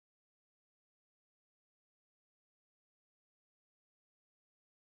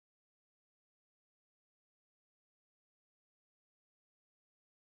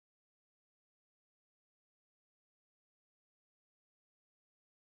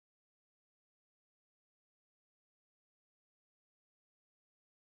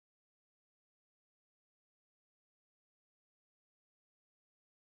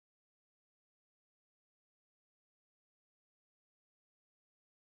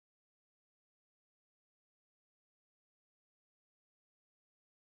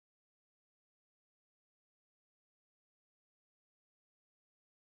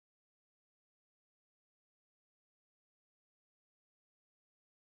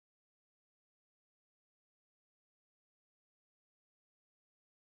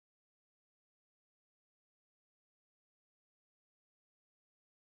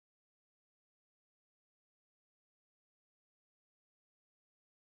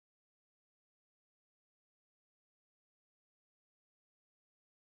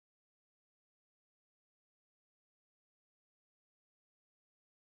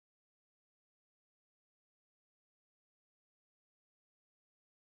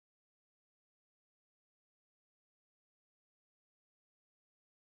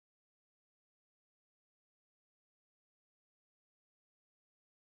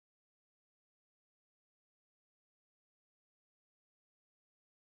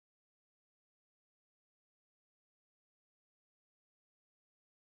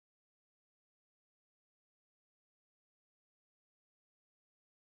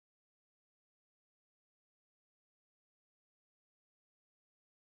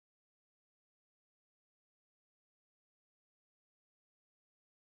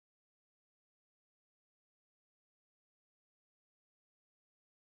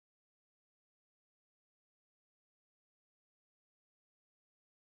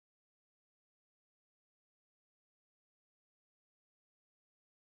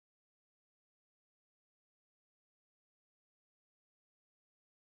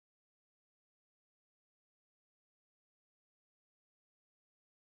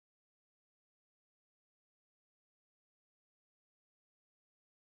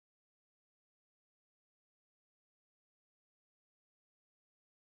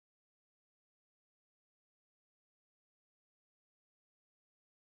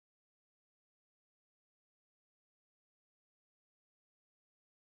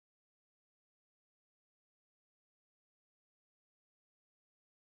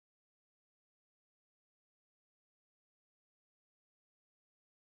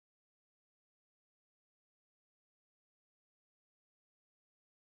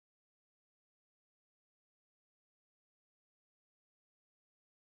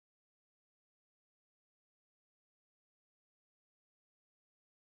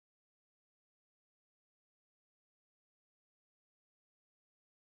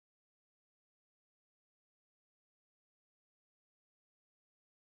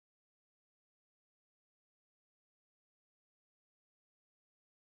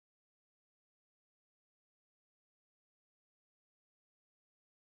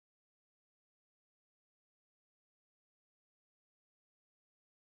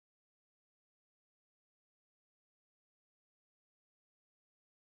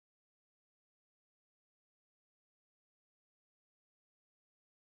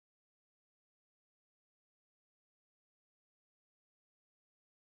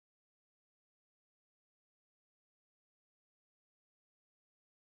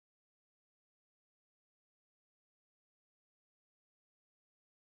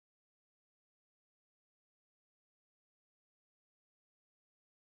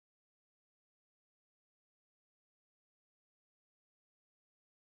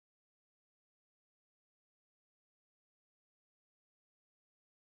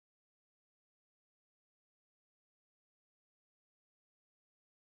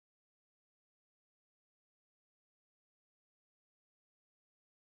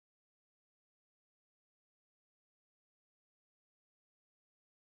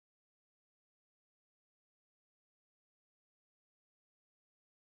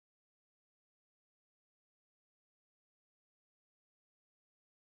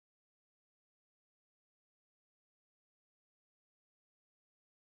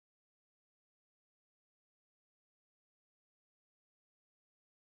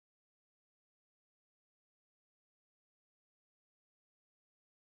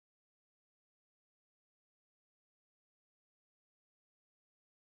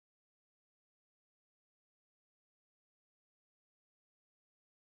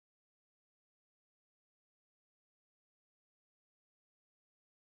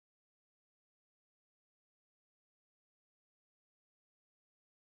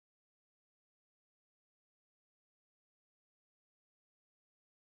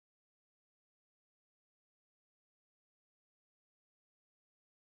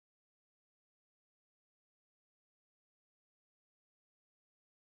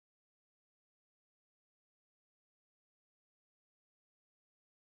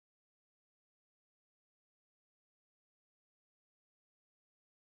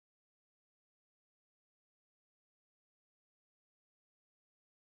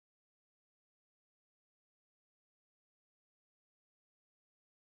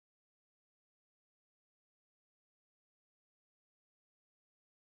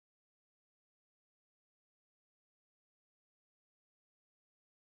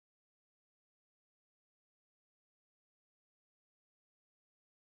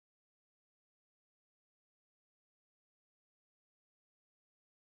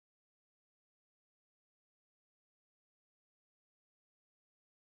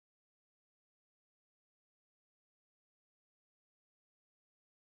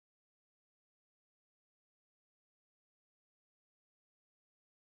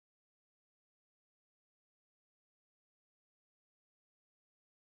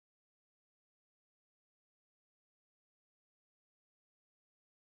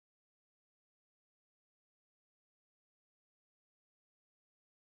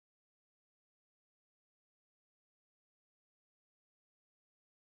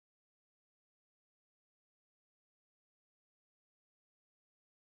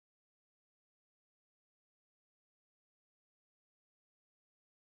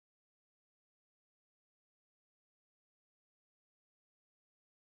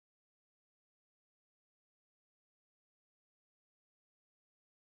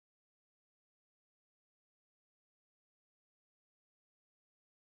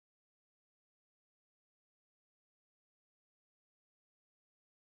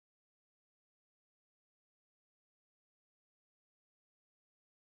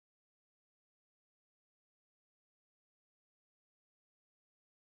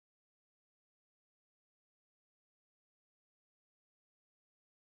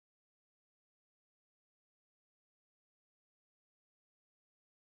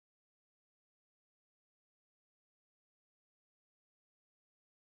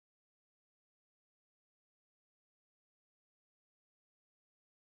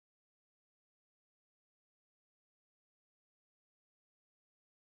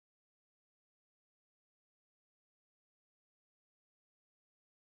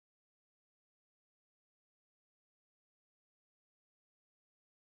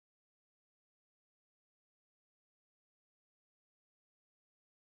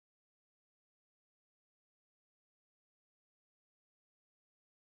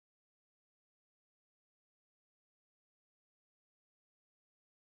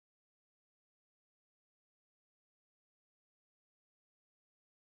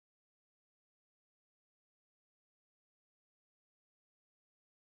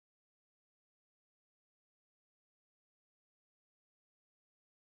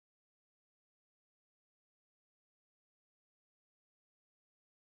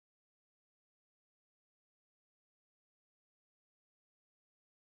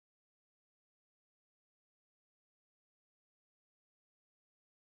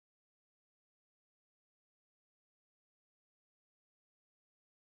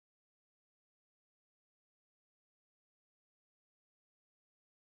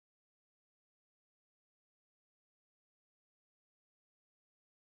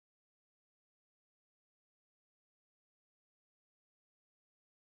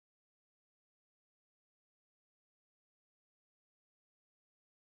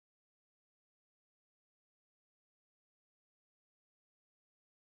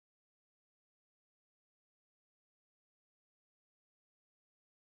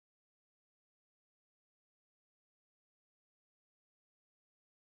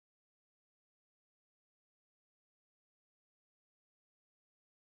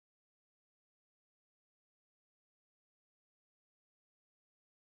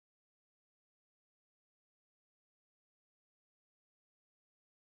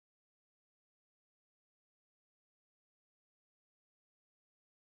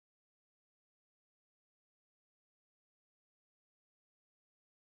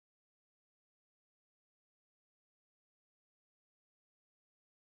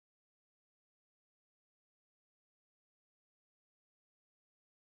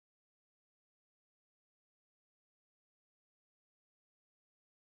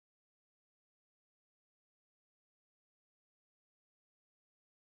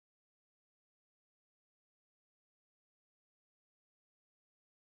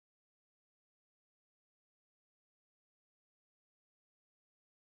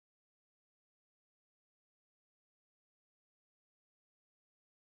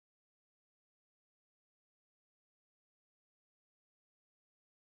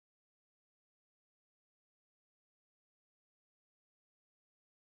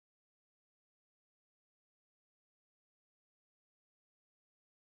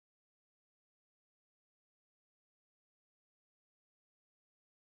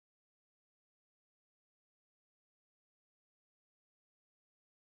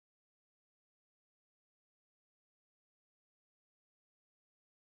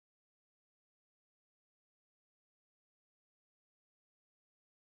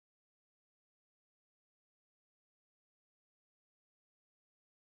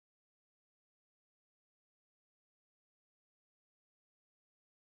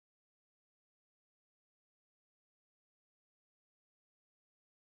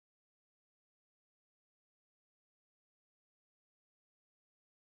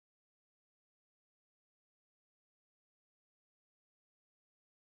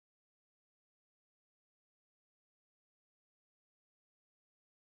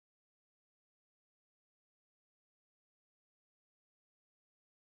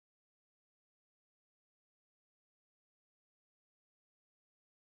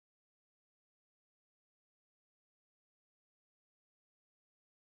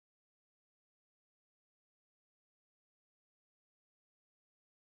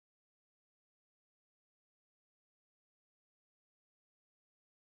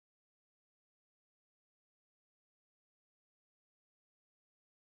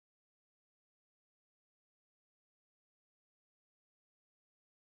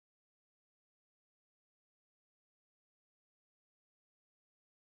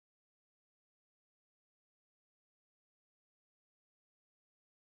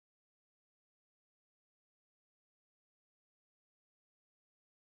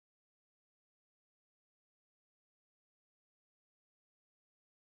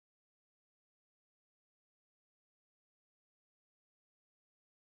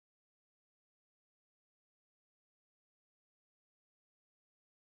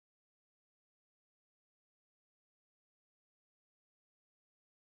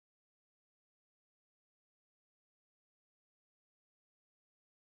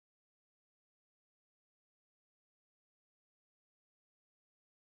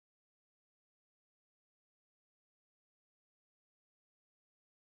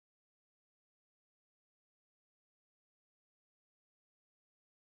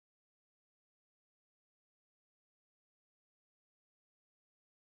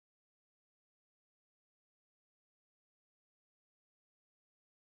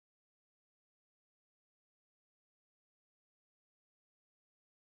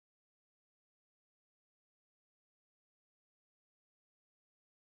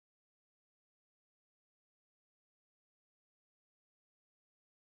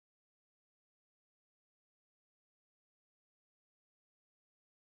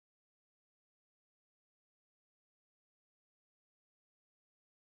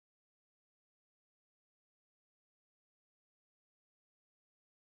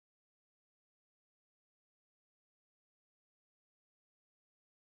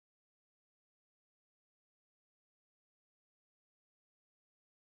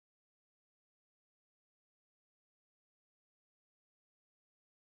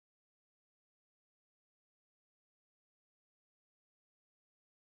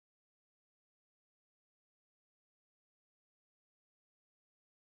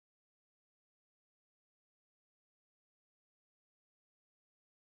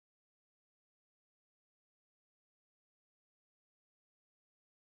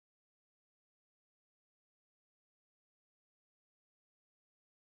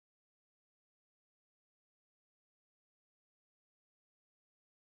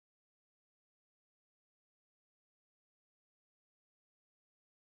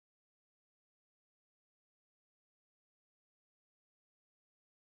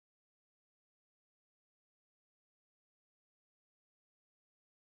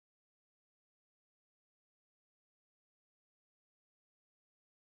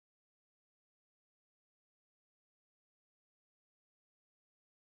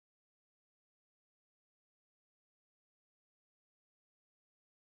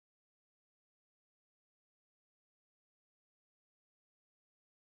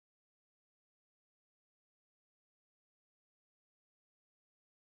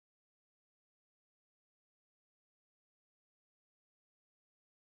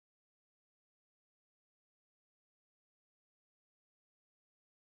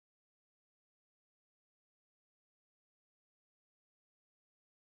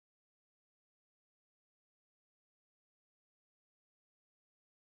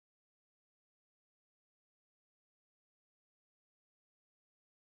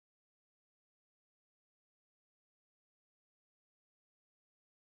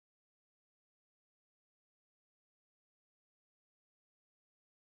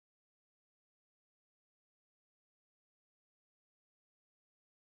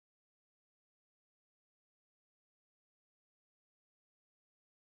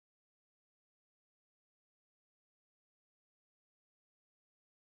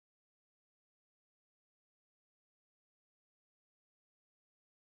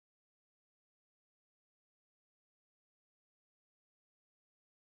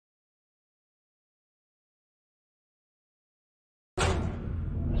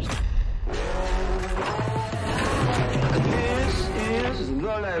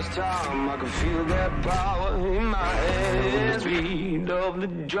last time I could feel that power in my hands. Beat of the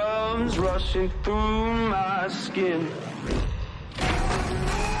drums rushing through my skin.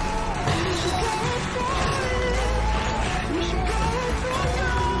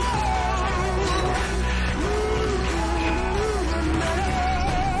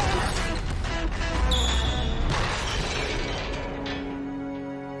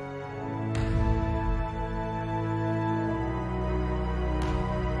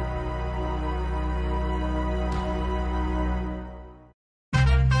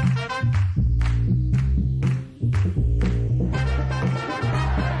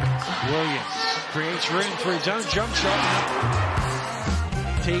 Creates room for his own jump shot.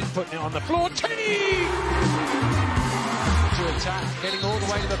 Teague putting it on the floor. Teague! To attack, getting all the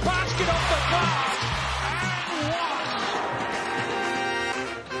way to the basket, off the glass.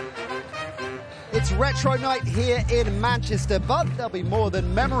 It's retro night here in Manchester, but there'll be more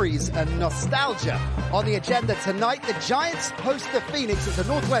than memories and nostalgia on the agenda tonight. The Giants host the Phoenix as a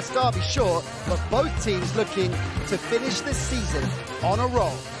Northwest Derby, sure, but both teams looking to finish the season on a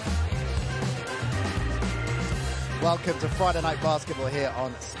roll. Welcome to Friday Night Basketball here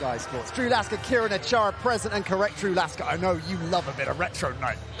on Sky Sports. Drew Lasker, Kieran Achara present, and correct Drew Lasker. I know you love a bit of retro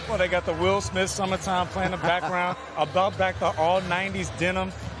night. Well, they got the Will Smith Summertime playing in the background. I brought back the all 90s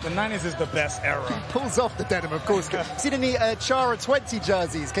denim. The 90s is the best era. He pulls off the denim, of course. Seen any Achara 20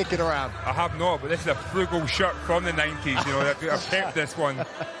 jerseys kicking around? I have not, but this is a frugal shirt from the 90s. You know, I've kept this one.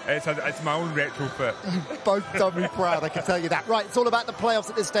 It's my own retrofit. You've both done me proud, I can tell you that. Right, it's all about the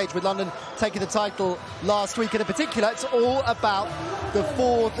playoffs at this stage, with London taking the title last week. And in particular, it's all about the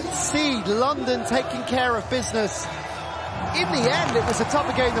 4th seed. London taking care of business. In the end, it was a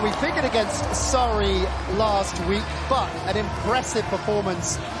tougher game than we figured against Surrey last week, but an impressive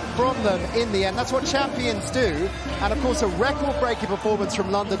performance from them in the end. That's what champions do. And, of course, a record-breaking performance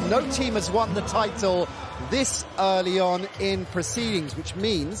from London. No team has won the title this early on in proceedings, which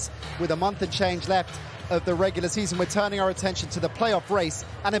means with a month and change left of the regular season, we're turning our attention to the playoff race,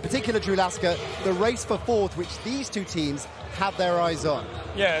 and in particular, Drew Lasker, the race for 4th, which these two teams have their eyes on.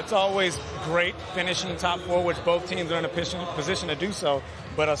 Yeah, it's always great finishing top 4, which both teams are in a position to do so,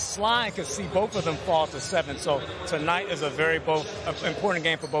 but a slide could see both of them fall to 7th, so tonight is a very important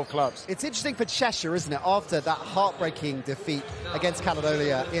game for both clubs. It's interesting for Cheshire, isn't it, after that heartbreaking defeat against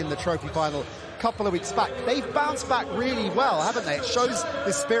Caledonia in the trophy final a couple of weeks back. They've bounced back really well, haven't they? It shows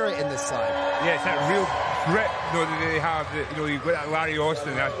the spirit in this side. Yeah, it's that real grit, that they have. You've got that Larry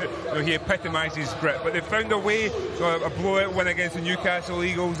Austin. He epitomises grit, but they found a way. A blowout win against the Newcastle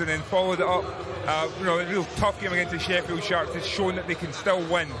Eagles, and then followed it up. A real tough game against the Sheffield Sharks. It's shown that they can still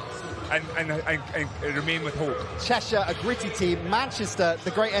win and remain with hope. Cheshire, a gritty team. Manchester,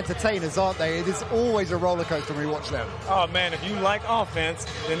 the great entertainers, aren't they? It is always a roller coaster when we watch them. Oh, man, if you like offense,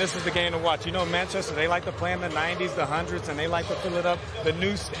 then this is the game to watch. You know, Manchester, they like to play in the 90s, the 100s, and they like to fill it up, the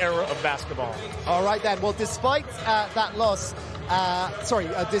new era of basketball. All right, then. Well, despite that loss,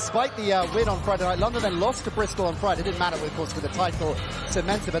 despite the win on Friday night, London then lost to Bristol on Friday. It didn't matter, of course, with the title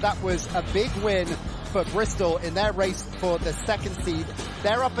cemented, but that was a big win for Bristol in their race for the 2nd seed.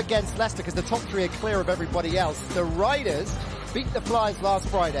 They're up against Leicester because the top 3 are clear of everybody else. The Riders beat the Flyers last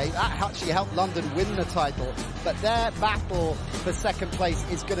Friday. That actually helped London win the title, but their battle for 2nd place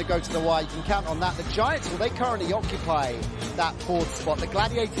is going to go to the wire. You can count on that. The Giants, well, they currently occupy that 4th spot. The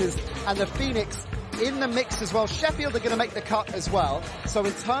Gladiators and the Phoenix in the mix as well. Sheffield are going to make the cut as well. So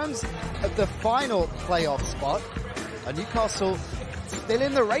in terms of the final playoff spot, Newcastle still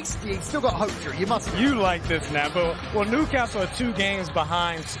in the race. You still got hope, Drew. You must. You like this now, but well, Newcastle are 2 games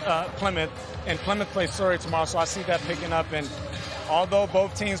behind Plymouth, and Plymouth plays Surrey tomorrow, so I see that picking up. And although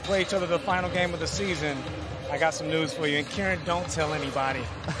both teams play each other the final game of the season, I got some news for you. And Kieran, don't tell anybody.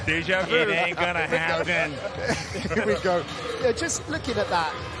 Deja vu. It ain't gonna happen. Here we go. Yeah, just looking at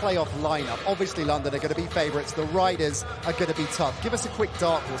that playoff lineup, obviously London are going to be favourites. The Riders are going to be tough. Give us a quick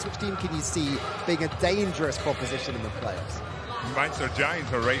dark horse. Which team can you see being a dangerous proposition in the playoffs? Manchester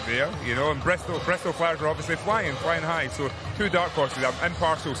Giants are right there, and Bristol Flyers are obviously flying high. So 2 dark horses. I'm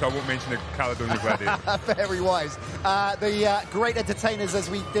impartial, so I won't mention the Caledonia Gladiators. Very wise. The great entertainers, as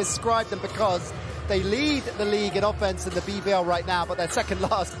we described them, because they lead the league in offense in the BBL right now, but they're second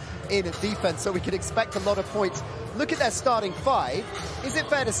last in defense, so we can expect a lot of points. Look at their starting 5. Is it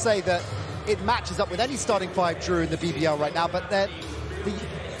fair to say that it matches up with any starting 5, Drew, in the BBL right now, but the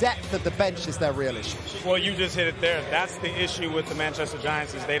depth of the bench is their real issue? Well, you just hit it there. That's the issue with the Manchester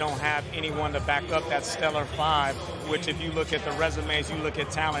Giants, is they don't have anyone to back up that stellar 5, which if you look at the resumes, you look at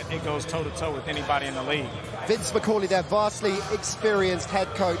talent, it goes toe-to-toe with anybody in the league. Vince McCauley, their vastly experienced head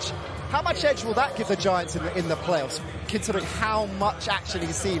coach, How much edge will that give the Giants in the playoffs, considering how much action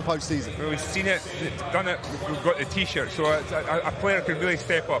he's seen postseason? Well, we've seen it, done it, we've got the T-shirt, so a player can really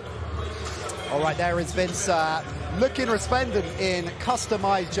step up. All right, there is Vince looking resplendent in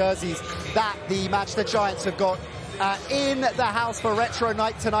customized jerseys that the Manchester Giants have got in the house for Retro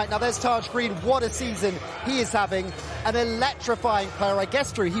Night tonight. Now there's Taj Green. What a season he is having. An electrifying player. I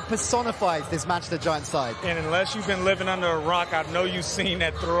guess, Drew, he personifies this Manchester Giants side. And unless you've been living under a rock, I know you've seen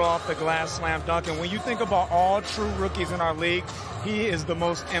that throw off the glass slam dunk. And when you think about all true rookies in our league, he is the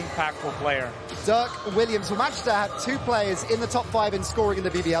most impactful player. Dirk Williams. Well, Manchester had 2 players in the top 5 in scoring in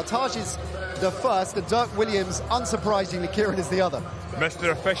the BBL. Taj is the first, and Dirk Williams, unsurprisingly, Kieran, is the other.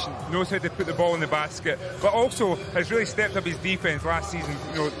 Mr. Efficient, knows how to put the ball in the basket, but also has really stepped up his defence last season,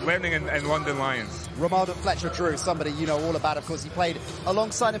 learning in London Lions. Ronaldo Fletcher Drew, somebody you know all about, of course. He played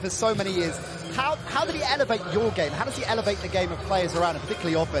alongside him for so many years. How did he elevate your game? How does he elevate the game of players around him,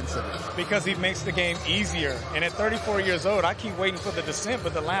 particularly offensively? Because he makes the game easier. And at 34 years old, I keep waiting for the descent,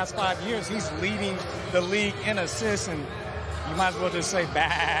 but the last 5 years, he's leading the league in assists, and you might as well just say,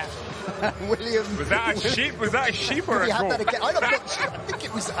 bah. William. Was that a sheep? Was that a sheep or a goat?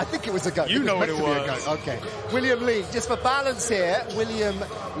 I think it was a goat. You know what it was. Okay. William Lee, just for balance here, William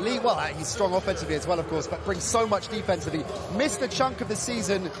Lee, well, he's strong offensively as well, of course, but brings so much defensively. Missed a chunk of the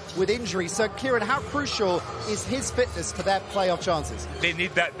season with injury. So, Kieran, how crucial is his fitness to their playoff chances? They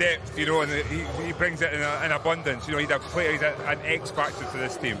need that depth, and he brings it in abundance. He's a player, he's an X factor to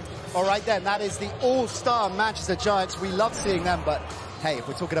this team. All right, then, that is the all-star Manchester Giants. We love seeing them, but hey, if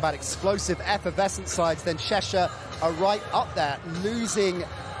we're talking about explosive, effervescent sides, then Cheshire are right up there, losing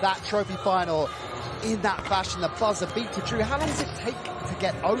that trophy final in that fashion. The buzzer beat to Drew. How long does it take to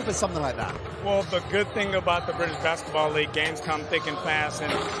get over something like that? Well, the good thing about the British Basketball League, games come thick and fast,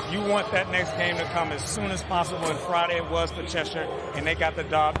 and you want that next game to come as soon as possible. And Friday it was for Cheshire, and they got the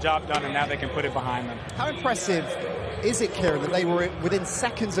job done, and now they can put it behind them. How impressive is it, Kieran, that they were within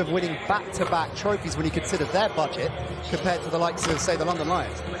seconds of winning back-to-back trophies when you consider their budget compared to the likes of, say, the London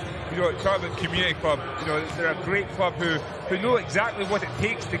Lions? Talk about community club. They're a great club who know exactly what it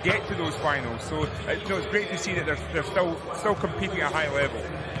takes to get to those finals. So it's great to see that they're still competing at a high level.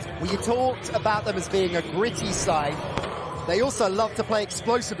 Well, you talked about them as being a gritty side. They also love to play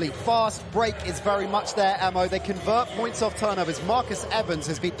explosively. Fast break is very much their MO. They convert points off turnovers. Marcus Evans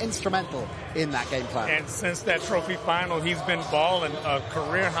has been instrumental in that game plan. And since that trophy final, he's been balling a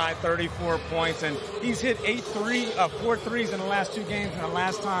career-high 34 points, and he's hit 4 threes in the last 2 games, and the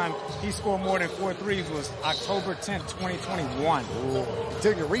last time he scored more than 4 threes was October 10th, 2021. Ooh.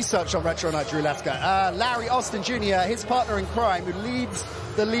 Doing your research on Retro Night, Drew Leska. Larry Austin Jr., his partner in crime, who leads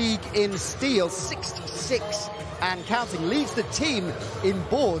the league in steals, 66 and counting, leads the team in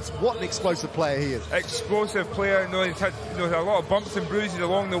boards. What an explosive player he is. Explosive player. He's had a lot of bumps and bruises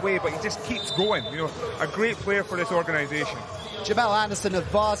along the way, but he just keeps going. A great player for this organisation. Jamel Anderson, a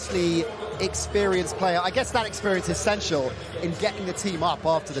vastly experienced player. I guess that experience is essential in getting the team up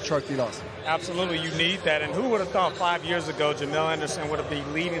after the trophy loss. Absolutely, you need that. And who would have thought 5 years ago Jamel Anderson would have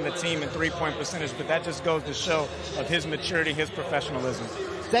been leading the team in three-point percentage? But that just goes to show of his maturity, his professionalism.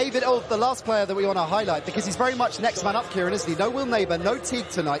 David Ulf, the last player that we want to highlight, because he's very much next man up, Kieran, isn't he? No Will Neighbour, no Teague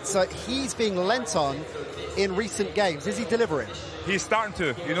tonight, so he's being lent on in recent games. Is he delivering? He's starting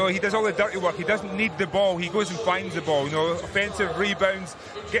to. He does all the dirty work. He doesn't need the ball. He goes and finds the ball. Offensive rebounds,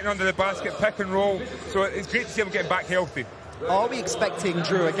 getting under the basket, pick and roll. So it's great to see him getting back healthy. Are we expecting,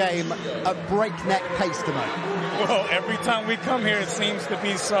 Drew, a game at breakneck pace tonight? Well, every time we come here, it seems to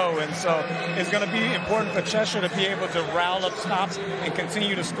be so. And so it's going to be important for Cheshire to be able to rile up stops and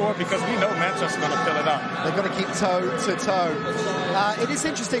continue to score, because we know Manchester's going to fill it up. They've got to keep toe to toe. It is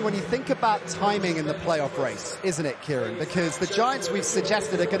interesting when you think about timing in the playoff race, isn't it, Kieran? Because the Giants, we've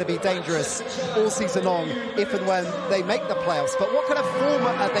suggested, are going to be dangerous all season long if and when they make the playoffs. But what kind of form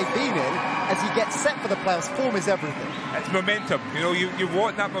have they been in as you get set for the playoffs? Form is everything. It's momentum. You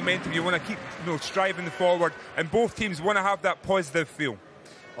want that momentum. You want to keep striving forward, and both teams want to have that positive feel.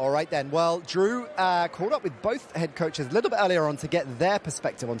 All right then. Well, Drew caught up with both head coaches a little bit earlier on to get their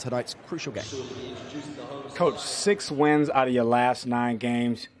perspective on tonight's crucial game. Coach, 6 wins out of your last 9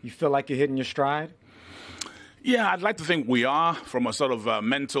 games. You feel like you're hitting your stride? Yeah, I'd like to think we are, from a sort of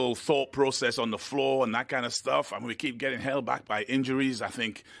mental thought process on the floor and that kind of stuff. I mean, we keep getting held back by injuries. I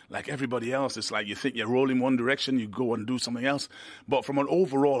think, like everybody else, it's like you think you're rolling one direction, you go and do something else. But from an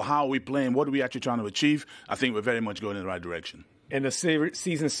overall, how are we playing, what are we actually trying to achieve, I think we're very much going in the right direction. And the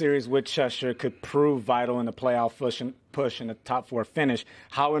season series with Cheshire could prove vital in the playoff push in the top 4 finish.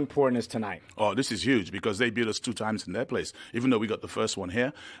 How important is tonight? Oh, this is huge because they beat us 2 times in their place, even though we got the first one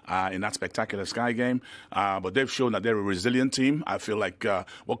here in that spectacular Sky game. But they've shown that they're a resilient team. I feel like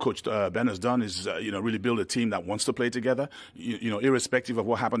what Coach Ben has done is, really build a team that wants to play together. Irrespective of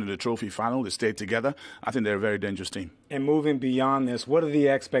what happened in the trophy final, they stayed together. I think they're a very dangerous team. And moving beyond this, what are the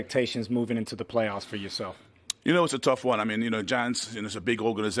expectations moving into the playoffs for yourself? It's a tough one. I mean, Giants, it's a big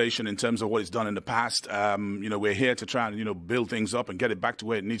organization in terms of what it's done in the past. We're here to try and, build things up and get it back to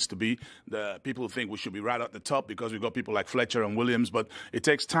where it needs to be. The people think we should be right at the top because we've got people like Fletcher and Williams, but it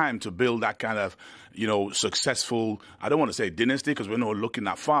takes time to build that kind of, successful, I don't want to say dynasty because we're not looking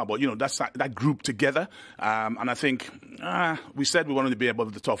that far, but, that's that group together. And I think we said we wanted to be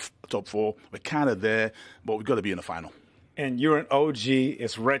above the top 4. We're kind of there, but we've got to be in the final. And you're an OG.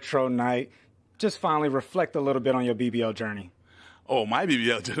 It's retro night. Just finally reflect a little bit on your BBL journey. Oh, my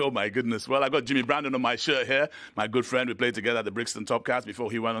BBL, oh my goodness. Well, I got Jimmy Brandon on my shirt here, my good friend. We played together at the Brixton Topcast before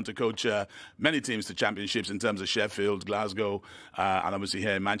he went on to coach many teams to championships in terms of Sheffield, Glasgow, and obviously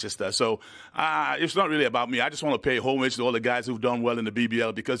here in Manchester. So it's not really about me. I just want to pay homage to all the guys who've done well in the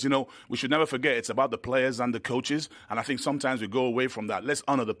BBL because, we should never forget it's about the players and the coaches. And I think sometimes we go away from that. Let's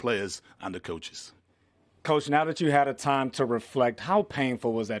honor the players and the coaches. Coach, now that you had a time to reflect, how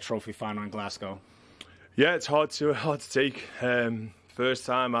painful was that trophy final in Glasgow? Yeah, it's hard to take. First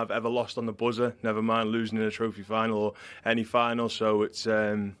time I've ever lost on the buzzer, never mind losing in a trophy final or any final. So it's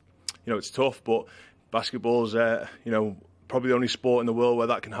it's tough, but basketball's probably the only sport in the world where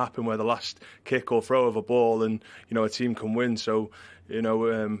that can happen, where the last kick or throw of a ball and a team can win. So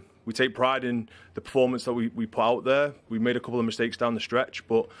we take pride in the performance that we put out there. We made a couple of mistakes down the stretch,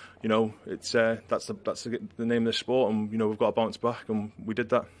 but it's that's the name of the sport, and we've got to bounce back, and we did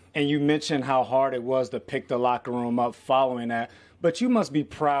that. And you mentioned how hard it was to pick the locker room up following that, but you must be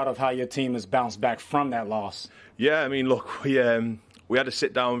proud of how your team has bounced back from that loss. Yeah, I mean, look, we had to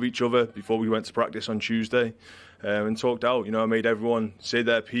sit down with each other before we went to practice on Tuesday. And talked out. I made everyone say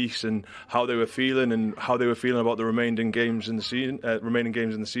their piece and how they were feeling about the remaining games in the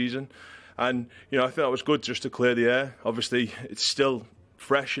season. And I think that was good just to clear the air. Obviously, it's still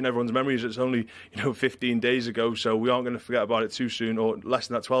fresh in everyone's memories. It's only 15 days ago, so we aren't going to forget about it too soon, or less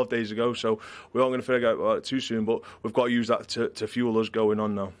than that, 12 days ago. So we aren't going to forget about it too soon. But we've got to use that to fuel us going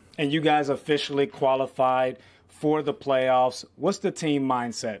on now. And you guys officially qualified for the playoffs. What's the team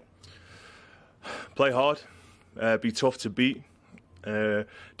mindset? Play hard. Be tough to beat,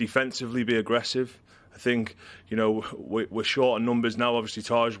 defensively be aggressive. I think, we're short on numbers now. Obviously,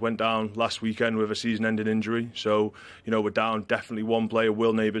 Taj went down last weekend with a season-ending injury. So, we're down definitely one player.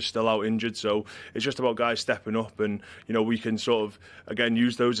 Will Neighbours still out injured. So it's just about guys stepping up and, we can sort of, again,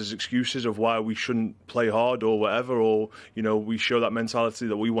 use those as excuses of why we shouldn't play hard or whatever. Or, we show that mentality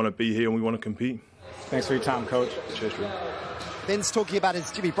that we want to be here and we want to compete. Thanks for your time, Coach. Cheers, man. Vince talking about his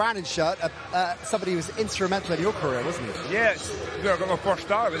Jimmy Brandon shirt, somebody who was instrumental in your career, wasn't he? Yes, I got my first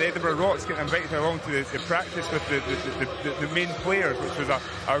start with Edinburgh Rocks, getting invited along to the practice with the main players, which was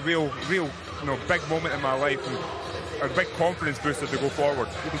a real big moment in my life and a big confidence booster to go forward.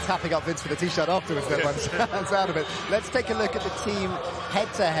 You'll be tapping up Vince for the t-shirt afterwards then, once that's out of it. Let's take a look at the team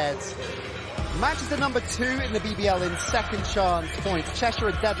head-to-head. Manchester number 2 in the BBL in second chance points. Cheshire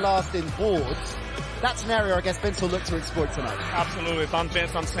are dead last in boards. That's an area I guess Vince will look to exploit tonight. Absolutely. If I'm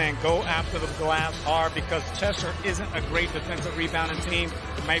Vince, I'm saying go after the glass hard because Cheshire isn't a great defensive rebounding team.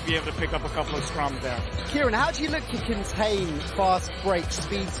 Might be able to pick up a couple of scrums there. Kieran, how do you look to contain fast break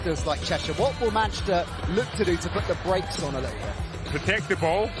speedsters like Cheshire? What will Manchester look to do to put the brakes on a little bit? Protect the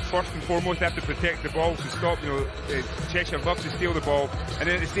ball. First and foremost, they have to protect the ball to stop, Cheshire loves to steal the ball. And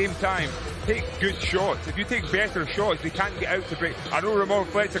then at the same time, take good shots. If you take better shots, they can't get out to break. I know Ramon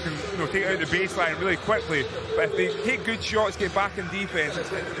Fletcher can, take it out the baseline really quickly, but if they take good shots, get back in defence,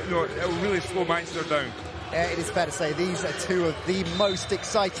 it'll really slow Manchester down. It is fair to say these are two of the most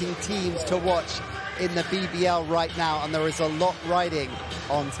exciting teams to watch in the BBL right now, and there is a lot riding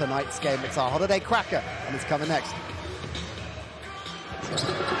on tonight's game. It's our holiday cracker, and it's coming next. Here's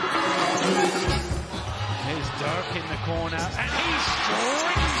Dirk in the corner, and he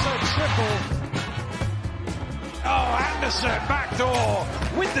strings a triple. Oh, Anderson backdoor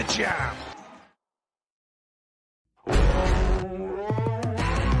with the jam.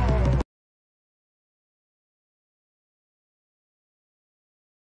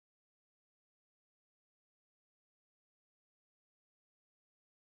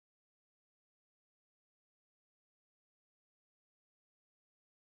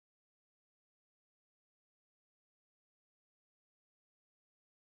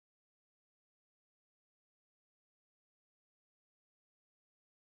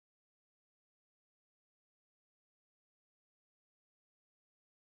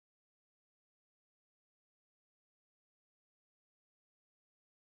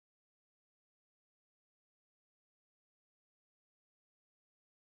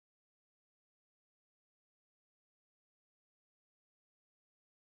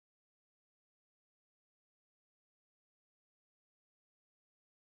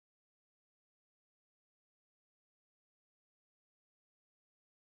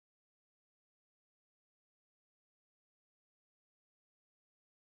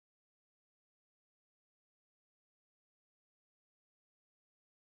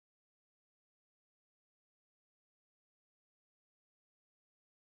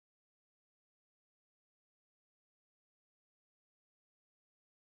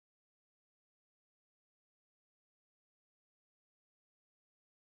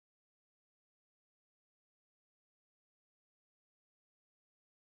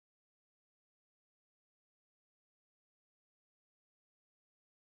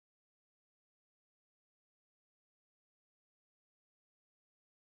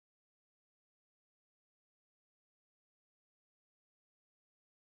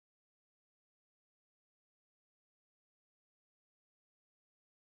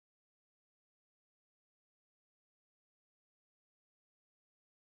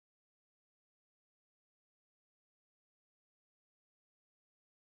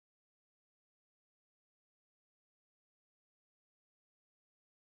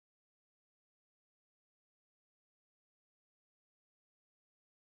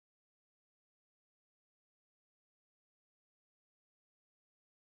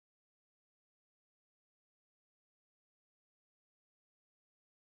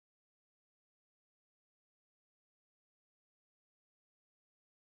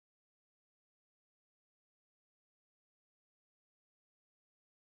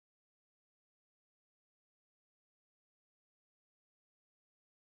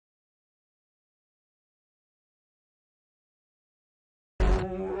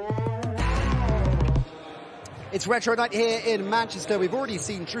 It's Retro Night here in Manchester. We've already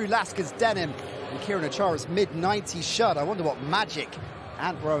seen Drew Lasker's denim and Kieran Achara's mid-90s shirt. I wonder what magic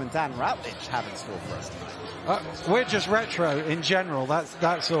Ant Rowe and Dan Routledge have in store for us tonight. We're just retro in general.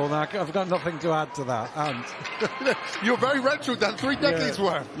 That's all. I've got nothing to add to that. And you're very retro, Dan. 3 decades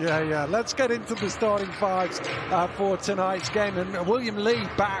worth. Yeah. Let's get into the starting fives for tonight's game. And William Lee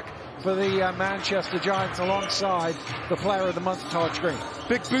back for the Manchester Giants alongside the player of the month, Taj Green.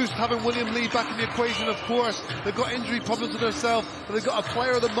 Big boost having William Lee back in the equation, of course. They've got injury problems with themselves, but they've got a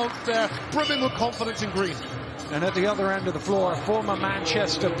player of the month there, brimming with confidence in Green. And at the other end of the floor, a former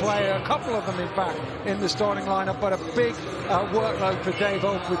Manchester player, a couple of them in fact, in the starting lineup, but a big workload for Dave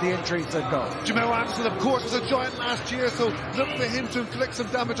Oak with the injuries they've got. Jamel Anderson, of course, was a Giant last year, so look for him to inflict some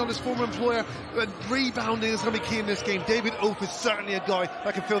damage on his former employer. And rebounding is going to be key in this game. David Oak is certainly a guy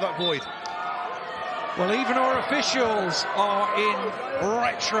that can fill that void. Well, even our officials are in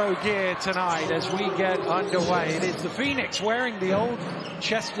retro gear tonight as we get underway. It is the Phoenix wearing the old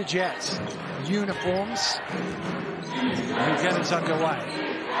Chester Jets uniforms who get us underway.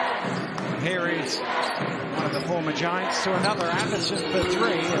 Here is one of the former Giants to another, Anderson for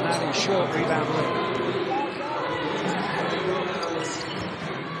 3, and that is short rebound lead.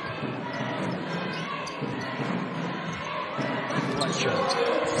 Fletcher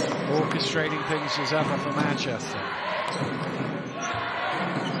orchestrating things as ever for Manchester.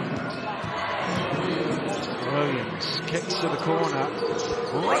 Williams kicks to the corner.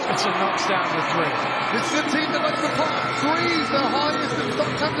 Robertson knocks down the 3. This is a team that likes to pop threes, their highest in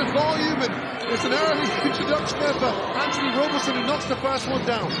Southampton volume, and it's an early introduction there for Anthony Robertson, who knocks the first one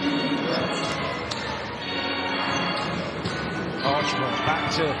down. Archibald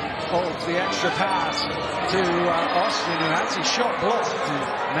back to Holt, the extra pass to Austin, who has his shot blocked,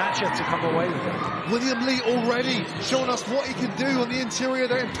 and Manchester come away with it. William Lee already showing us what he can do on the interior.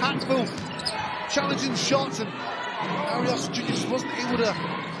 They're impactful, challenging shots, and Arias Jr. just wasn't able to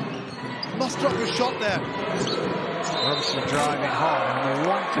muster up a shot there. Robertson driving hard, and the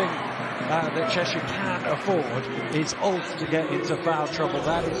one thing that Cheshire can't afford is Holt to get into foul trouble.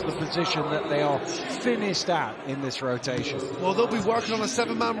 That is the position that they are finished at in this rotation. Well, they'll be working on a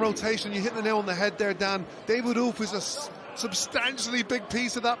 7-man rotation. You hit the nail on the head there, Dan. David Ulf is a substantially big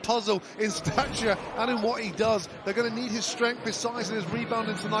piece of that puzzle in stature and in what he does. They're going to need his strength, his size, and his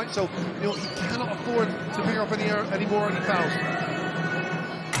rebounding tonight. So, you know, he cannot afford to pick up any more fouls.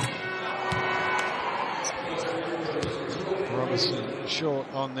 Robertson short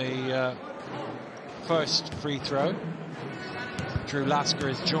on the first free throw. Drew Lasker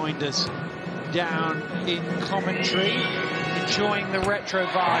has joined us down in commentary, enjoying the retro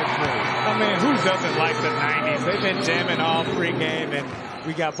vibe through. I mean, who doesn't like the 90s? They've been jamming all pregame, and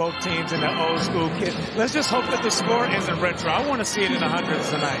we got both teams in the old school kit. Let's just hope that the score isn't retro. I want to see it in the hundreds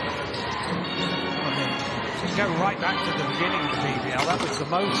tonight. I mean, go right back to the beginning of the BBL. That was the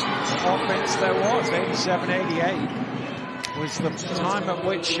most offense there was, 87-88. Was the time at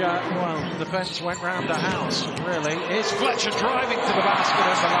which, the bench went round the house, really. Here's Fletcher driving to the basket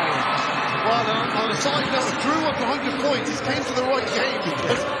at the lane. Well, on a side note, Drew up to 100 points. He's came to the right game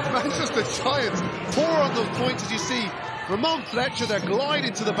because Manchester Giants pour on those points, as you see. Ramon Fletcher, they're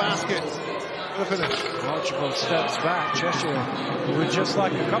gliding to the basket. The finish. Archibald steps back. Cheshire would just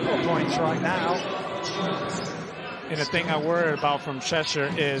like a couple of points right now. And the thing I worry about from Cheshire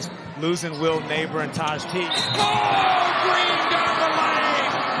is losing Will Neighbor and Taj Teague. Oh, Green down the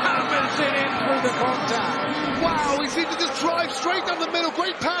lane! Hammers it in through the contact. Wow, he seemed to just drive straight down the middle.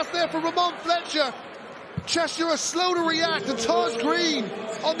 Great pass there for Ramon Fletcher. Cheshire are slow to react, and Taj Green,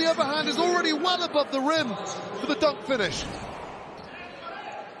 on the other hand, is already well above the rim for the dunk finish.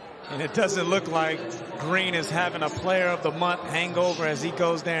 And it doesn't look like Green is having a player of the month hangover as he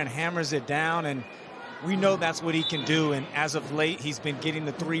goes there and hammers it down, and we know that's what he can do, and as of late, he's been getting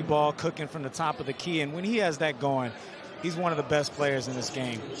the 3-ball cooking from the top of the key, and when he has that going, he's one of the best players in this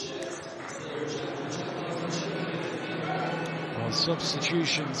game. Well,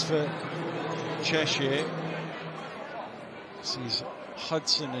 substitutions for Cheshire. Sees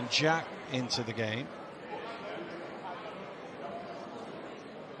Hudson and Jack into the game.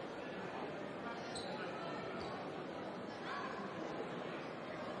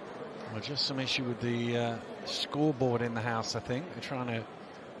 Well, just some issue with the scoreboard in the house, I think. They're trying to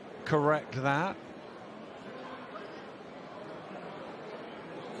correct that.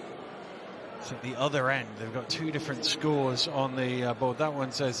 So at the other end, they've got 2 different scores on the board. That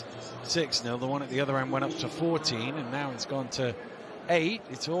one says 6-0. The one at the other end went up to 14, and now it's gone to 8.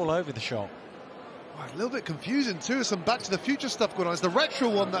 It's all over the shop. Wow, a little bit confusing too. Some Back to the Future stuff going on. It's the retro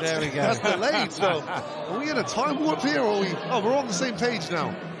one that's delayed. So are we in a time warp here, or are we? Oh, we're on the same page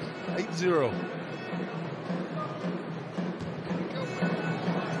now. 8-0.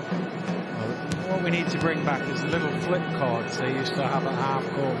 what we need to bring back is little flip cards they used to have at half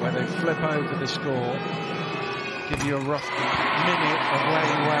court where they flip over the score, give you a rough minute of where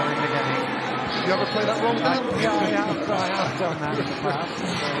you were in the game. Did you ever play that wrong, Dan? Yeah, I have done that in the past.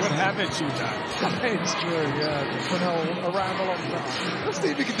 What haven't you done? It's true, yeah. Just been around a long time. Let's see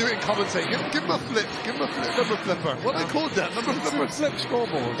if we can do it in commentary. Give him a flip. Give him a flip. Number flipper. What they called that? Number flipper. Flip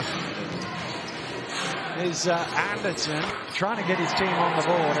scoreboard. Is Anderson trying to get his team on the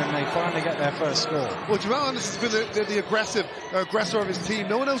board, and they finally get their first score. Well, Jamal Anderson's been the aggressor of his team.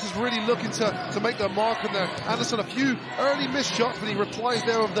 No one else is really looking to make their mark on there. Anderson, a few early missed shots, but he replies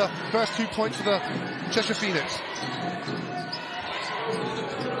there of the first 2 points for the Cheshire Phoenix.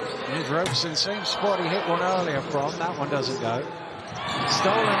 Here's Robeson, same spot he hit one earlier from. That one doesn't go.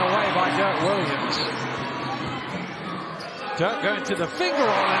 Stolen away by Dirk Williams. Dirk going to the finger roll,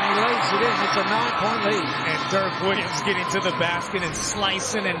 and he lays it in. It's a 9-point lead. And Dirk Williams getting to the basket and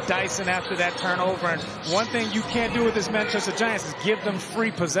slicing and dicing after that turnover. And one thing you can't do with this Manchester Giants is give them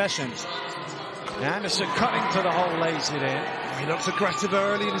free possessions. Anderson cutting to the hole, lays it in. He looks aggressive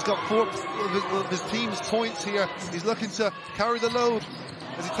early, and he's got 4 of his team's points here. He's looking to carry the load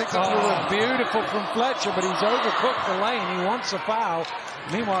as he takes it forward. Beautiful from Fletcher, but he's overcooked the lane. He wants a foul.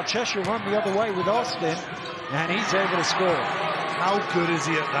 Meanwhile, Cheshire run the other way with Austin, and he's able to score. How good is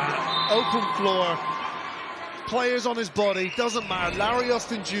he at that? Open floor, players on his body, doesn't matter. Larry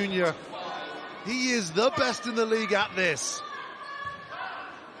Austin Jr., he is the best in the league at this.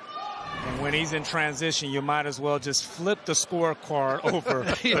 And when he's in transition, you might as well just flip the scorecard over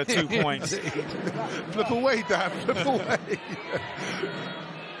for 2 points. Flip away, Dan, flip away.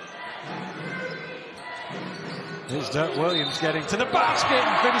 Here's Dirk Williams getting to the basket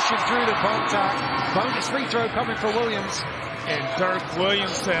and finishing through the contact. Bonus free throw coming for Williams. And Dirk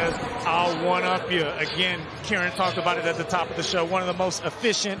Williams says, I'll one-up you. Again, Kieran talked about it at the top of the show. One of the most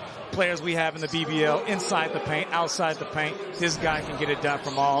efficient players we have in the BBL, inside the paint, outside the paint. This guy can get it done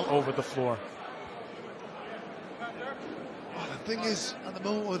from all over the floor. The thing is, at the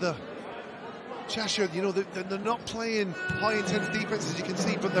moment with the Cheshire, you know, they're not playing high-intense defense, as you can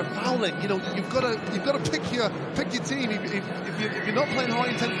see, but they're fouling. You know, you've got to pick your team. If you're not playing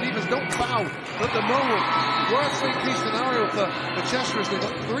high-intense defense, don't foul. But at the moment, worst-case scenario of the Cheshire is they've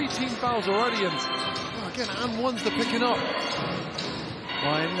got 3 team fouls already, and again, and one's the picking up.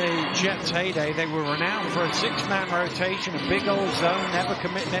 Well, in the Jets' heyday, they were renowned for a 6-man rotation, a big old zone, never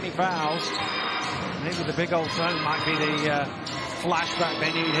committing any fouls. Maybe the big old zone might be the flashback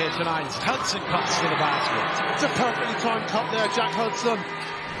they need here tonight. Hudson cuts to the basket. It's a perfectly timed cut there, Jack Hudson.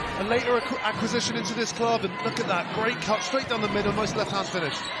 A later acquisition into this club, and look at that, great cut, straight down the middle, nice left-hand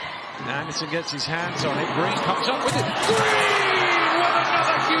finish. Anderson gets his hands on it, Green comes up with it. Green! What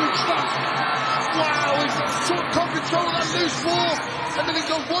another huge stop! Wow, he's got control of that loose ball, and then he's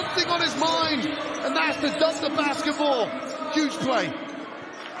got one thing on his mind, and that's to dunk the basketball. Huge play.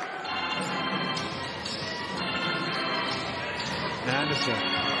 Anderson.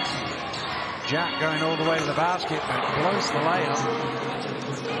 Jack going all the way to the basket and blows the layup.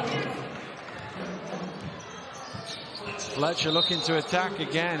 Fletcher looking to attack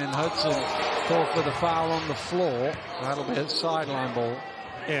again, and Hudson called for the foul on the floor. That'll be a sideline ball.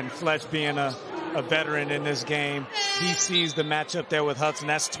 And Fletch being a veteran in this game, he sees the matchup there with Hudson.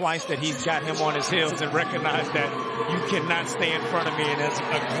 That's twice that he's got him on his heels and recognized that you cannot stay in front of me, and has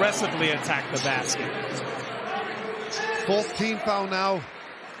aggressively attacked the basket. 4th team foul now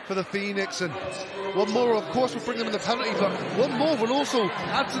for the Phoenix, and one more, of course, will bring them in the penalty, but one more will also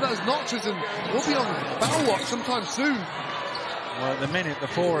add to those notches, and we'll be on foul watch sometime soon. Well, at the minute, the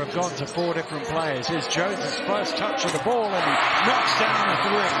 4 have gone to 4 different players. Here's Jones' first touch of the ball, and he knocks down the 3.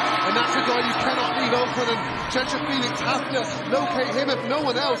 And that's a guy you cannot leave open, and Cheshire Phoenix have to locate him if no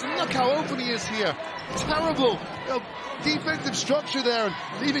one else. And look how open he is here. Terrible defensive structure there,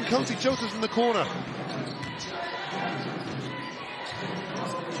 and leaving Coty Joseph in the corner.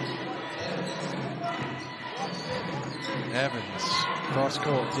 Evans, cross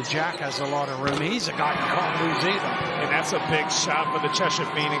court to Jack, has a lot of room. He's a guy you can't lose either. And that's a big shot for the Cheshire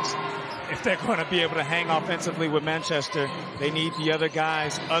Phoenix. If they're going to be able to hang offensively with Manchester, they need the other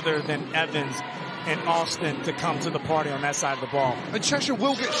guys other than Evans and Austin to come to the party on that side of the ball. And Cheshire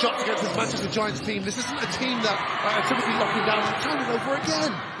will get shots against this Manchester Giants team. This isn't a team that are typically locking down and turning over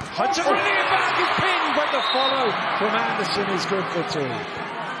again. Hudson bringing it back, he's pinned, but the follow from Anderson is good for 2.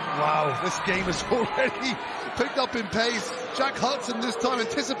 Wow, this game is already picked up in pace. Jack Hudson this time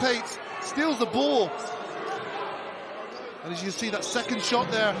anticipates, steals the ball. And as you see, that second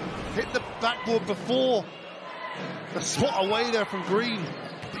shot there hit the backboard before the swat away there from Green.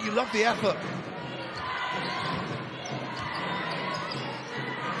 But you love the effort.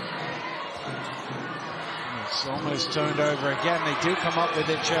 Phoenix almost turned over again. They do come up with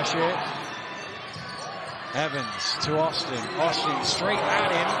it, Cheshire. Evans to Austin. Austin straight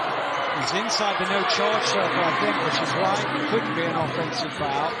at him. He's inside the no charge circle, I think, which is right. It couldn't be an offensive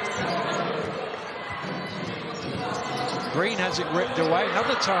foul. Green has it ripped away.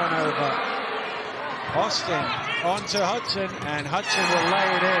 Another turnover. Austin onto Hudson, and Hudson will lay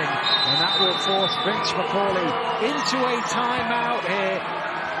it in. And that will force Vince McCauley into a timeout here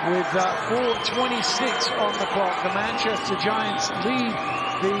with 4:26 on the clock. The Manchester Giants lead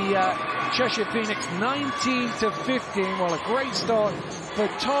the Cheshire Phoenix 19-15. Well, a great start for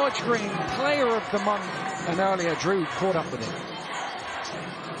Taj Green, player of the month, and earlier Drew caught up with him.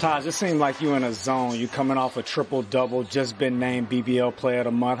 Taj, it seemed like you in a zone. You coming off a triple-double, just been named BBL player of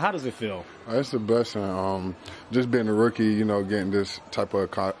the month. How does it feel? It's the blessing. Just being a rookie, you know, getting this type of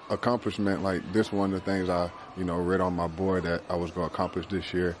accomplishment, like this one of the things I, you know, read on my board that I was going to accomplish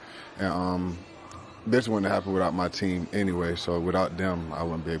this year. And this wouldn't happen without my team anyway, so without them, I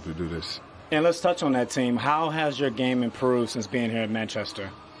wouldn't be able to do this. And let's touch on that team. How has your game improved since being here in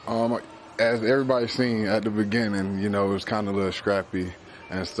Manchester? As everybody's seen at the beginning, you know, it was kind of a little scrappy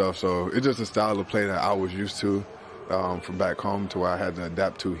and stuff. So it's just a style of play that I was used to from back home to where I had to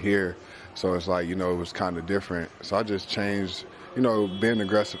adapt to here. So it's like, you know, it was kind of different. So I just changed, you know, being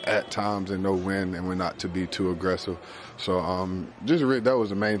aggressive at times and know when and when not to be too aggressive. So that was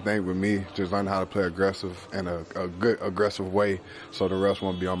the main thing with me, just learning how to play aggressive in a good aggressive way so the refs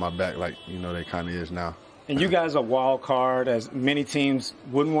won't be on my back like, you know, they kind of is now. And you guys are wild card, as many teams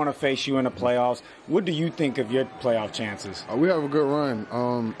wouldn't want to face you in the playoffs. What do you think of your playoff chances? We have a good run.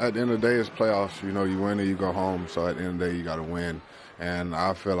 At the end of the day, it's playoffs. You know, you win or you go home. So at the end of the day, you got to win. And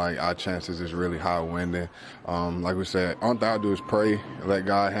I feel like our chances is really high winning. Like we said, all I do is pray, let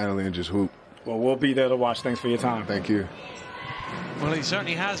God handle it, and just hoop. Well, we'll be there to watch. Thanks for your time. Thank you. Well, he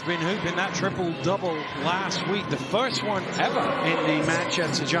certainly has been hooping that triple-double last week. The first one ever in the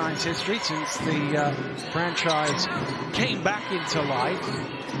Manchester Giants history since the franchise came back into life.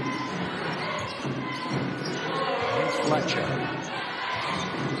 Here's Fletcher.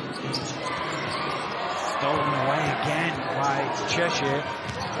 Stolen away again by Cheshire.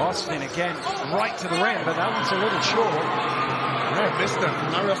 Austin again, right to the rim, but that one's a little short. Yeah, missed it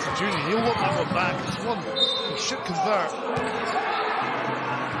from Larry Austin Jr. He'll want that one back. This one, he should convert.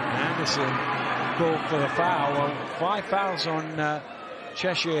 Anderson called for the foul. Well, 5 fouls on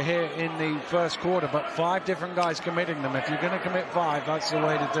Cheshire here in the first quarter, but 5 different guys committing them. If you're going to commit 5, that's the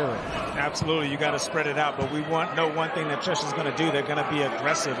way to do it. Absolutely, you got to spread it out, but we know one thing that Cheshire's going to do. They're going to be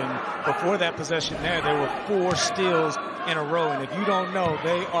aggressive, and before that possession there were 4 steals in a row, and if you don't know,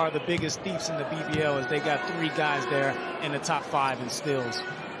 they are the biggest thieves in the BBL, as they got 3 guys there in the top 5 in steals.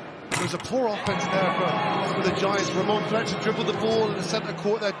 There was a poor offense there for the Giants. Ramon Fletcher dribbled the ball in the centre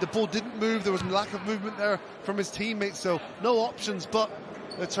court there. The ball didn't move. There was lack of movement there from his teammates, so no options but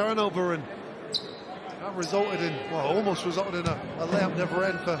the turnover, and that resulted in, well, almost resulted in a layup never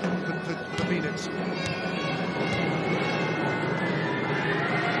end for the Phoenix.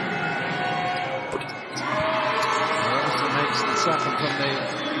 Wilson makes the second from the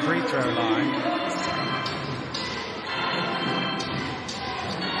free throw line.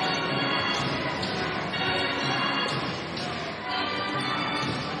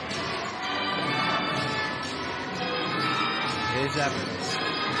 Here's Evans.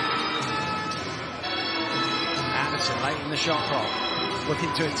 Anderson late in the shot clock,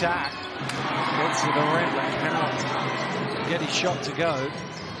 looking to attack. Gets to the rim, but cannot get his shot to go.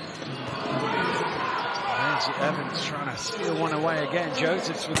 There's Evans trying to steal one away again.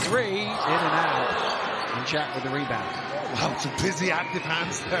 Josephs with 3, in and out. And Jack with the rebound. Wow, some busy, active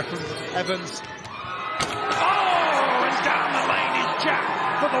hands there from Evans. Oh, and down the lane is Jack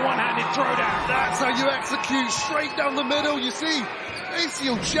for the one-handed throwdown. That's how you execute, straight down the middle. You see,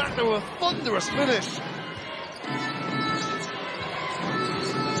 ACO Jack there with a thunderous finish.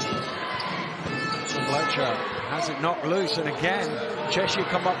 Fletcher has it knocked loose, and again, Cheshire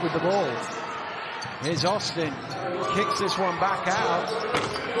come up with the ball. Here's Austin, kicks this one back out.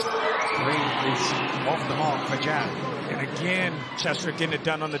 3 is off the mark for Jack. And again, Cheshire getting it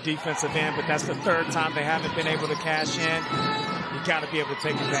done on the defensive end, but that's the 3rd time they haven't been able to cash in. You got to be able to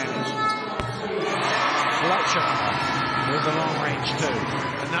take advantage. Fletcher with the long range too.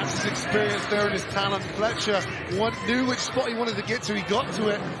 And that's his experience there and his talent. Fletcher knew which spot he wanted to get to. He got to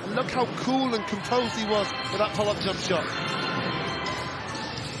it. And look how cool and composed he was with that pull-up jump shot.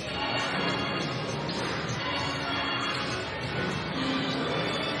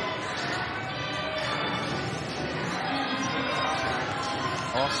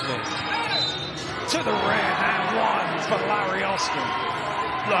 Austin to the rim, and 1 for Larry Austin.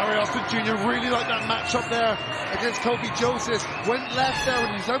 Larry Austin Jr. really liked that matchup there against Kofi Joseph. Went left there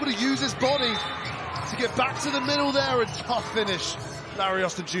and he's able to use his body to get back to the middle there, and tough finish, Larry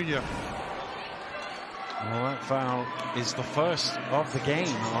Austin Jr. Well, that foul is the first of the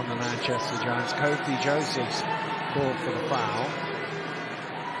game on the Manchester Giants. Kofi Joseph's called for the foul.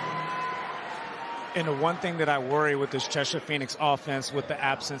 And the one thing that I worry with this Cheshire Phoenix offense with the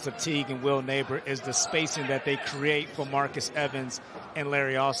absence of Teague and Will Neighbor is the spacing that they create for Marcus Evans and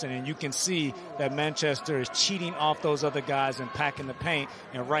Larry Austin. And you can see that Manchester is cheating off those other guys and packing the paint.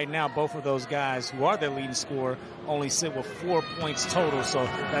 And right now, both of those guys, who are their leading scorer, only sit with 4 points total. So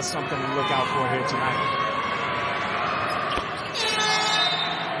that's something to look out for here tonight.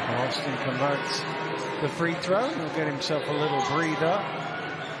 Austin converts the free throw. He'll get himself a little breather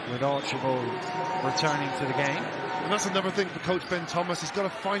with Archibald returning to the game. And that's another thing for Coach Ben Thomas. He's got to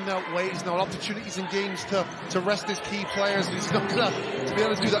find out ways and opportunities in games to rest his key players. And he's not going to be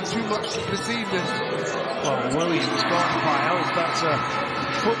able to do that too much this evening. Well, Williams got Miles. That's a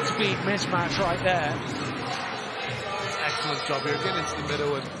foot speed mismatch right there. Excellent job here, getting into the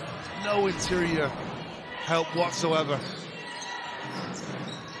middle and no interior help whatsoever.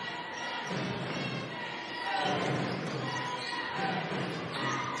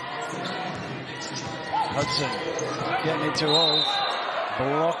 Hudson getting it to Olf.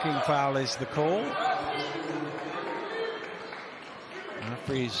 Blocking foul is the call.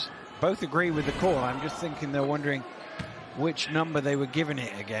 Referees both agree with the call. I'm just thinking they're wondering which number they were giving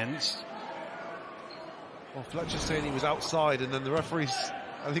it against. Well, Fletcher's saying he was outside, and then the referees,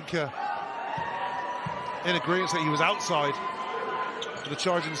 I think, in agreement that he was outside for the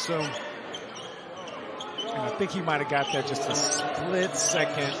charging stone. And I think he might have got there just a split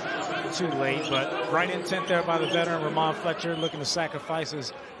second too late, but right intent there by the veteran Ramon Fletcher, looking to sacrifice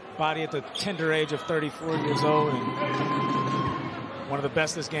his body at the tender age of 34 years old, and one of the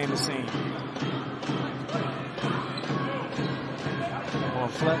best this game has seen. Well,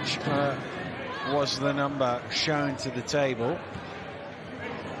 Fletcher was the number shown to the table,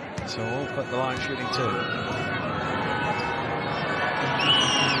 so we'll put the line shooting too.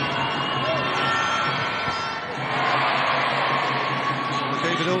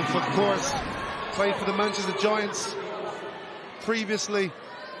 David Ulf, of course, played for the Manchester Giants previously.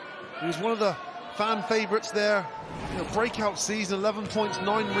 He was one of the fan favourites there. You know, breakout season, 11 points,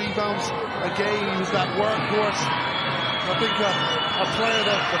 9 rebounds a game. He was that workhorse. I think a player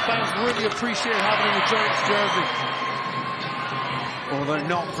that the fans really appreciate having in the Giants jersey. Although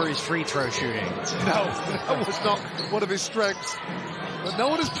not for his free throw shooting. No, that was not one of his strengths. But no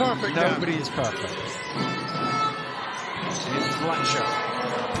one is perfect. Nobody is perfect. Here's Fletcher.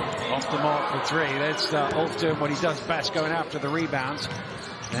 Off the mark for three. That's Ulf doing what he does best, going after the rebounds.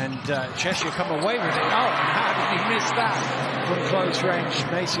 And Cheshire come away with it. Oh, how did he miss that from close range?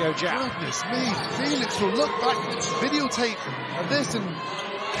 Maceo Jack. Goodness me, Phoenix will look back at videotape of this and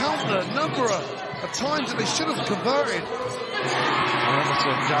count the number of times that they should have converted.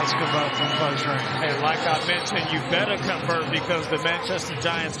 Robinson does convert from close range. And like I mentioned, you better convert because the Manchester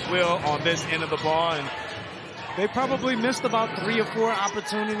Giants will on this end of the ball. And they probably missed about 3 or 4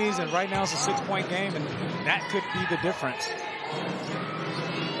 opportunities, and right now it's a 6-point game, and that could be the difference.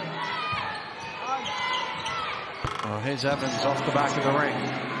 Well, here's Evans off the back of the ring.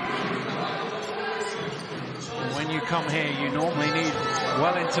 When you come here, you normally need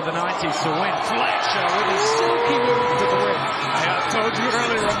well into the 90s to win. Fletcher with his silky move to the rim. I told you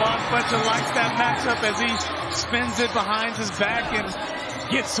earlier, Ramon Fletcher likes that matchup as he spins it behind his back and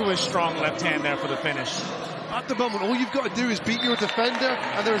gets to his strong left hand there for the finish. At the moment, all you've got to do is beat your defender,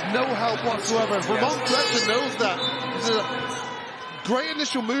 and there is no help whatsoever. Yes. Ramon Fletcher knows that. It's a great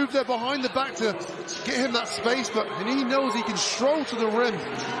initial move there behind the back to get him that space, but he knows he can stroll to the rim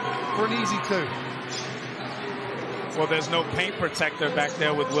for an easy 2. Well, there's no paint protector back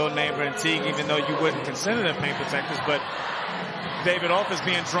there with Will Neighbor and Teague, even though you wouldn't consider them paint protectors, but David Ulf is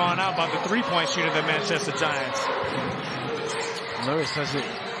being drawn out by the 3-point shooter of the Manchester Giants. Lewis has it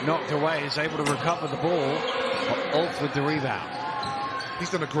knocked away, is able to recover the ball. Ulf with the rebound. He's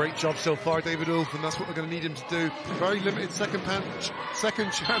done a great job so far, David Ulf, and that's what they're going to need him to do. Very limited second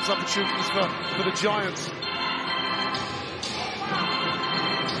chance opportunities for the Giants.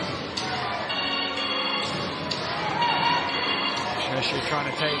 Cheshire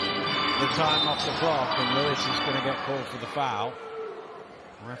trying to take the time off the clock, and Lewis is going to get called for the foul.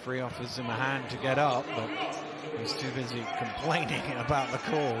 The referee offers him a hand to get up, but he's too busy complaining about the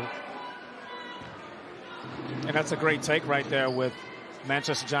call. And that's a great take right there with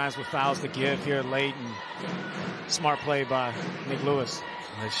Manchester Giants with fouls to give here late, and smart play by Nick Lewis.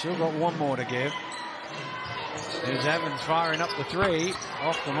 They've still got one more to give. Here's Evans firing up the three,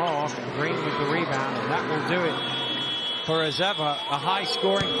 off the mark, Green with the rebound, and that will do it for, as ever, a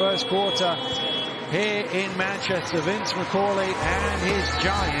high-scoring first quarter here in Manchester. Vince McCauley and his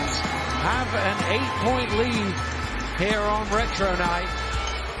Giants have an 8-point lead here on Retro Night,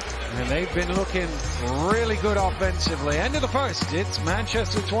 and they've been looking really good offensively. End of the first, it's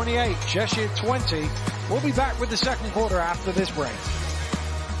Manchester 28, Cheshire 20. We'll be back with the second quarter after this break.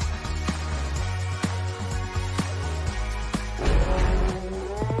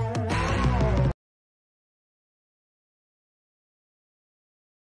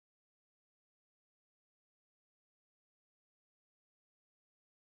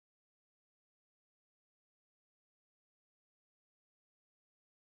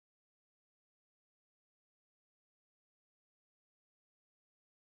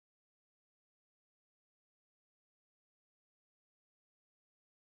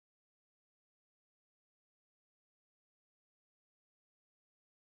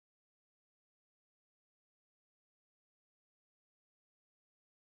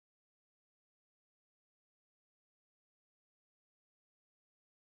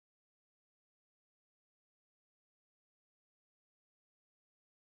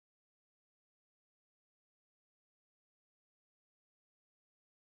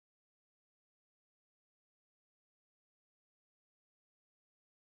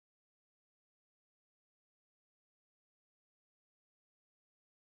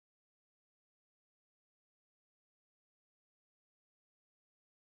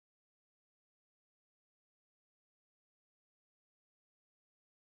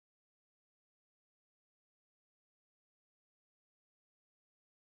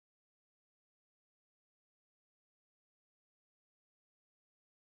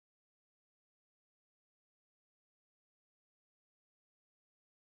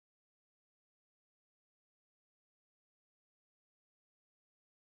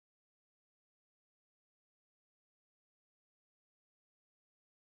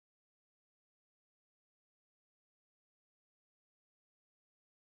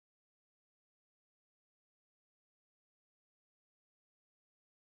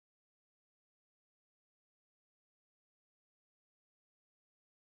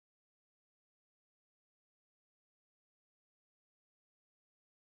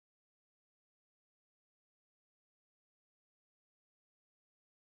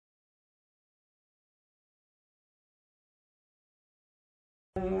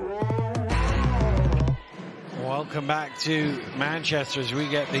 Welcome back to Manchester as we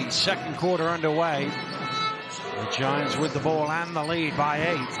get the second quarter underway. The Giants with the ball and the lead by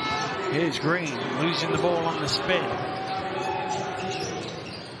 8. Here's Green losing the ball on the spin.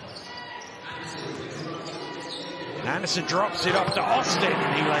 Anderson drops it off to Austin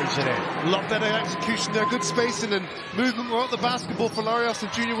and he lays it in. A lot better execution there, good spacing and movement without the basketball for Larry Austin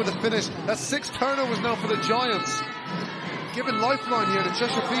Jr. with a finish. That's 6 turnovers now for the Giants. Giving lifeline here to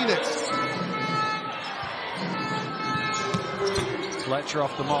Cheshire Phoenix. Fletcher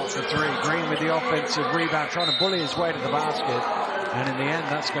off the mark for 3. Green with the offensive rebound, trying to bully his way to the basket. And in the end,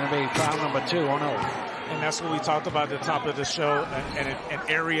 that's going to be foul number 2 on Oath. And that's what we talked about at the top of the show, an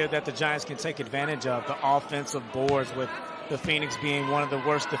area that the Giants can take advantage of, the offensive boards, with the Phoenix being one of the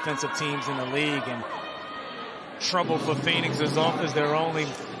worst defensive teams in the league. And trouble for Phoenix as often as their only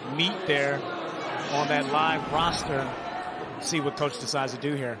meet there on that live roster. See what coach decides to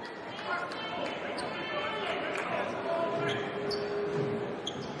do here.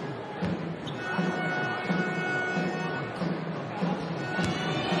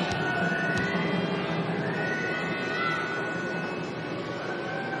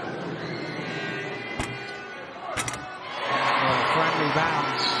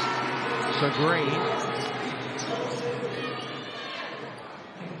 Bounce to Green.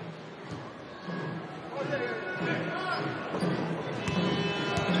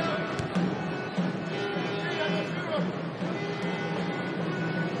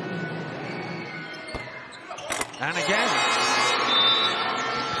 And again.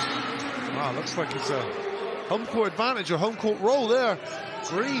 Wow, looks like it's a home court advantage or home court roll there.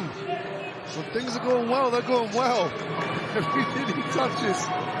 Green. When things are going well, they're going well. Everything he touches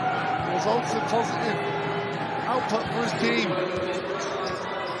results in positive output for his team.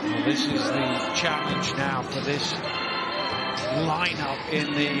 Well, this is the challenge now for this lineup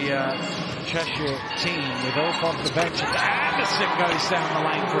in the Cheshire team, with Oath off the bench. Anderson goes down the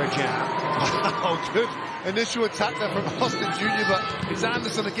lane for a jam. Oh, good initial attack there from Austin Jr., but it's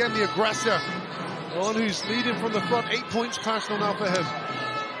Anderson again, the aggressor. The one who's leading from the front. 8 points personal now for him.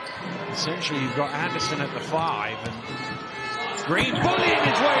 Essentially, you've got Anderson at the 5 and Green bullying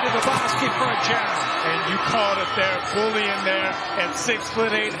his way to the basket for a jam. And you called it there, bullying there at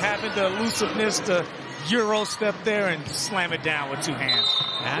 6'8", having the elusiveness to Euro step there and slam it down with 2 hands.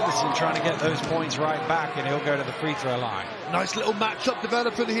 Anderson trying to get those points right back, and he'll go to the free throw line. Nice little matchup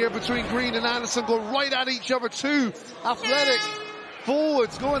developing here between Green and Anderson. Go right at each other. 2 athletic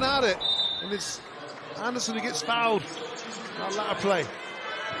forwards going at it. And it's Anderson who gets fouled. That latter play.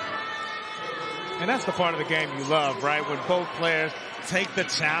 And that's the part of the game you love, right? When both players take the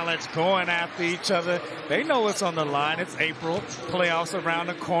challenge, going after each other. They know it's on the line. It's April. Playoffs around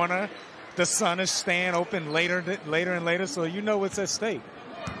the corner. The sun is staying open later and later, so you know what's at stake.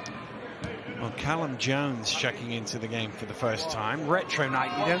 Well, Callum Jones checking into the game for the first time. Retro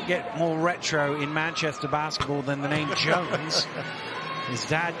night. You don't get more retro in Manchester basketball than the name Jones. His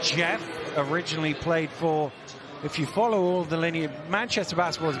dad, Jeff, originally played for, if you follow all the lineage, Manchester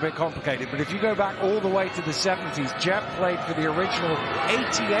basketball is a bit complicated, but if you go back all the way to the 70s, Jeff played for the original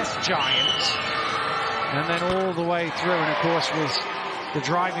ATS Giants, and then all the way through, and of course was the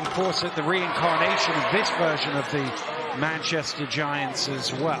driving force at the reincarnation of this version of the Manchester Giants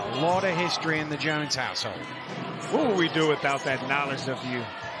as well. A lot of history in the Jones household. What would we do without that knowledge of you?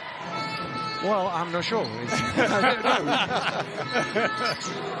 Well, I'm not sure.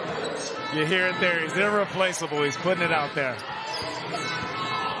 You hear it there. He's irreplaceable. He's putting it out there.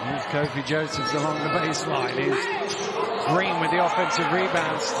 Here's Kofi Josephs along the baseline. Here's Green with the offensive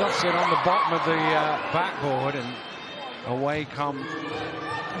rebound. Stuffs it on the bottom of the backboard, and away come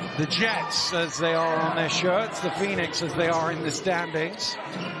the Jets as they are on their shirts, the Phoenix as they are in the standings.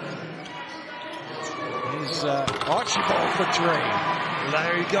 Here's Archibald for 3.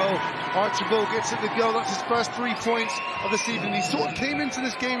 There you go. Archibald gets it to go. That's his first 3 points of this evening. He sort of came into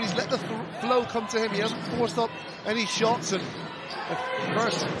this game. He's let the flow come to him. He hasn't forced up any shots. And the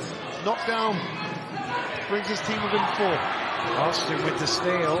first knockdown brings his team within 4. Austin with the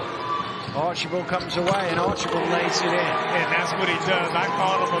steal. Archibald comes away, and Archibald lays it in. And that's what he does. I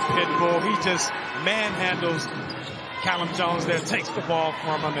call him a pit bull. He just manhandles Callum Jones there, takes the ball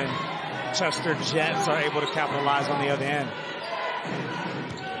from him, and Chester Jets are able to capitalize on the other end.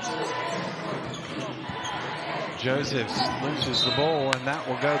 Josephs loses the ball, and that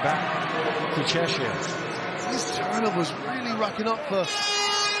will go back to Cheshire. These turnovers really racking up for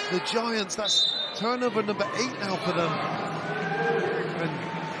the Giants. That's turnover number 8 now for them. And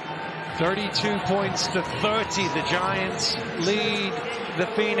 32 points to 30. The Giants lead the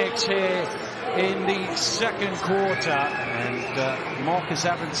Phoenix here in the second quarter. And Marcus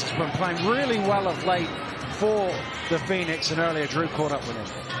Evans has been playing really well of late for the Phoenix, and earlier Drew caught up with him.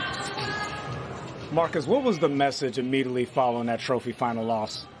 Marcus, what was the message immediately following that trophy final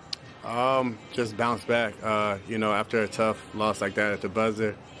loss? Just bounce back. After a tough loss like that at the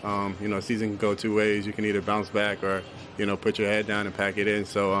buzzer, season can go 2 ways. You can either bounce back or, put your head down and pack it in.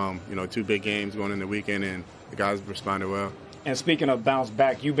 So, 2 big games going in the weekend, and the guys responded well. And speaking of bounce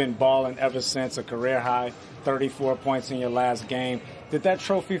back, you've been balling ever since, a career high, 34 points in your last game. Did that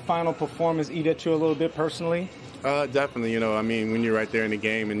trophy final performance eat at you a little bit personally? Definitely. When you're right there in the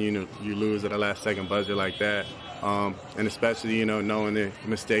game and, you lose at a last-second buzzer like that, and especially, knowing the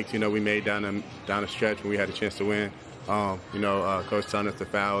mistakes, we made down the stretch when we had a chance to win. Coach telling us to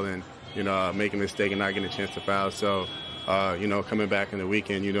foul and, making a mistake and not getting a chance to foul. So, coming back in the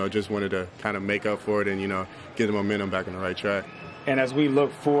weekend, just wanted to kind of make up for it and, get the momentum back on the right track. And as we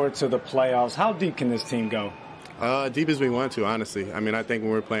look forward to the playoffs, how deep can this team go? Deep as we want to, honestly. I think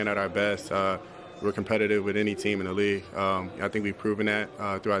when we're playing at our best, we're competitive with any team in the league. I think we've proven that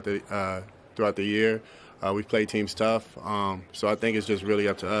throughout the year. We've played teams tough, so I think it's just really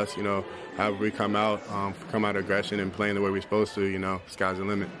up to us. How we come out aggression and playing the way we're supposed to. Sky's the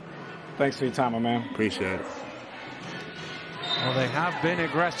limit. Thanks for your time, my man. Appreciate it. Well, they have been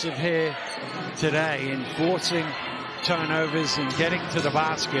aggressive here today in forcing turnovers and getting to the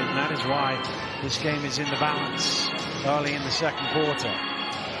basket, and that is why this game is in the balance early in the second quarter.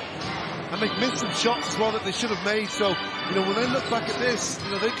 And they've missed some shots as well that they should have made. So, when they look back at this,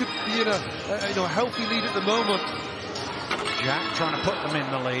 they could be in a healthy lead at the moment. Jack trying to put them in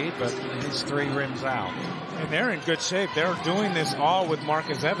the lead, but his 3 rims out. And they're in good shape. They're doing this all with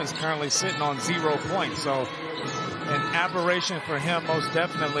Marcus Evans currently sitting on 0 points. So, an aberration for him most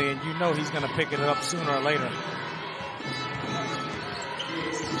definitely, and he's going to pick it up sooner or later.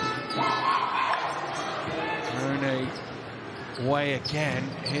 Rooney way again.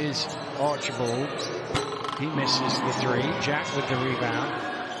 Here's Archibald. He misses the 3. Jack with the rebound.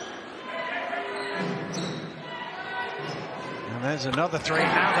 And there's another three.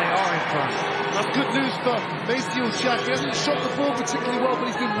 Now they are in front. That's good news for Maceo Jack. He hasn't shot the ball particularly well, but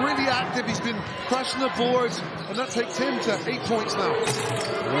he's been really active. He's been crashing the boards, and that takes him to 8 points now.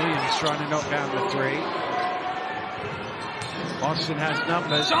 Williams trying to knock down the three. Austin has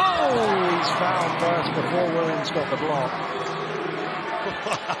numbers. Oh, he's fouled first before Williams got the block.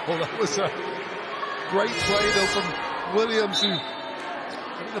 Wow, that was a great play though from Williams, who I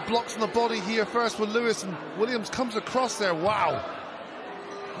think the blocks on the body here first with Lewis, and Williams comes across there. Wow,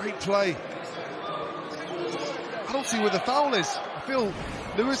 great play. I don't see where the foul is. I feel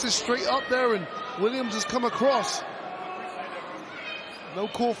Lewis is straight up there and Williams has come across. No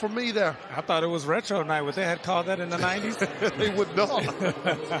call from me there. I thought it was retro night. Would they had called that in the 90s? They would not.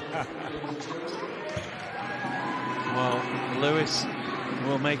 Well, Lewis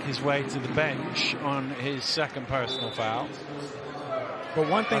will make his way to the bench on his second personal foul. But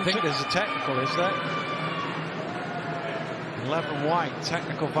one thing, I think there's a technical, is there? 11 white,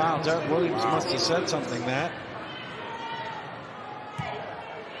 technical foul. Derek Williams must have said something there.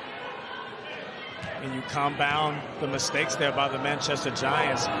 And you compound the mistakes there by the Manchester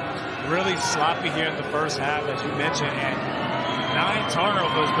Giants. Really sloppy here in the first half, as you mentioned, and 9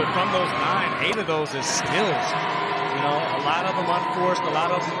 turnovers, but from those 9, 8 of those is skills. You know, a lot of them unforced, a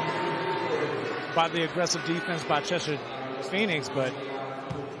lot of them by the aggressive defense by Cheshire Phoenix, but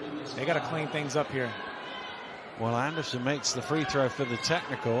they got to clean things up here. Well, Anderson makes the free throw for the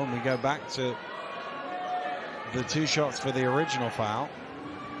technical, and we go back to the 2 shots for the original foul.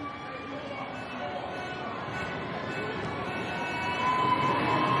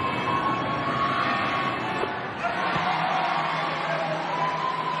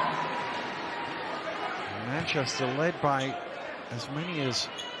 Manchester led by as many as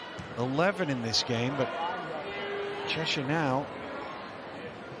 11 in this game, but Cheshire now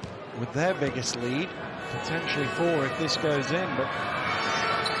with their biggest lead, potentially 4 if this goes in, and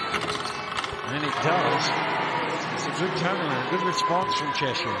it does. It's a good turnaround, good response from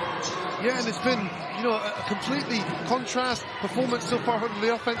Cheshire. Yeah, and it's been, you know, a completely contrast performance so far from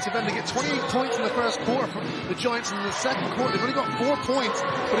the offensive end. They get 28 points in the first quarter from the Giants. In the second quarter, they've only got 4 points,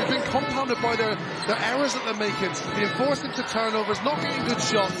 but it's been compounded by their errors that they're making, being forced into turnovers, not getting good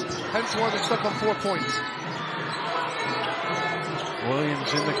shots, hence why they're stuck on 4 points.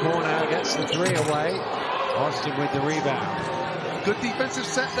 Williams in the corner, gets the 3 away. Austin with the rebound. Good defensive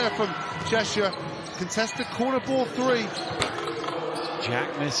set there from Cheshire. Contested corner ball 3.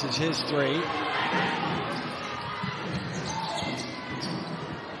 Jack misses his 3.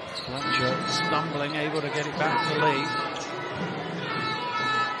 Fletcher stumbling, able to get it back to Lee.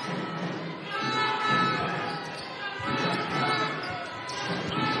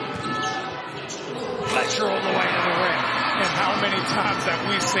 Fletcher all the way to the rim. And how many times have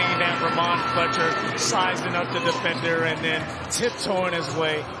we seen that Ramon Fletcher sizing up the defender and then tiptoeing his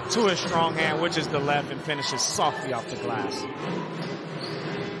way to his strong hand, which is the left, and finishes softly off the glass.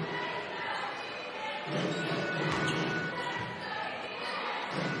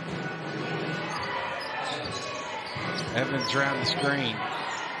 Evans around the screen.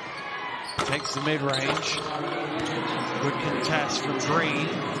 Takes the mid-range. Good contest from Green.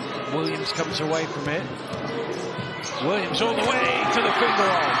 Williams comes away from it. Williams all the way to the finger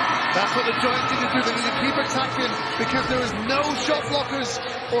roll. That's what the Giants need to do. They need to keep attacking because there is no shot blockers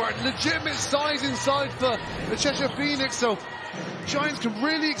or legitimate size inside for the Cheshire Phoenix. So Giants can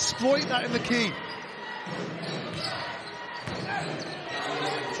really exploit that in the key.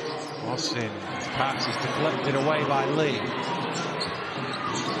 Austin, his pass is deflected away by Lee.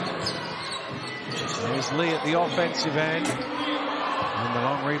 There's Lee at the offensive end. And the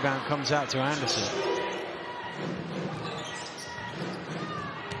long rebound comes out to Anderson.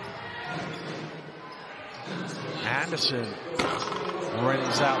 Anderson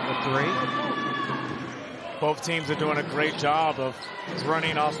rims out the 3. Both teams are doing a great job of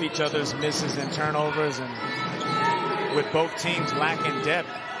running off each other's misses and turnovers, and with both teams lacking depth,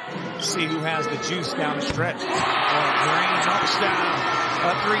 see who has the juice down the stretch. Green knocks down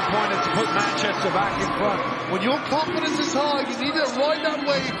a 3-pointer to put Manchester back in front. When your confidence is high, you need to ride that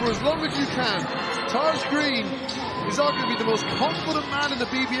wave for as long as you can. Tars Green is arguably the most confident man in the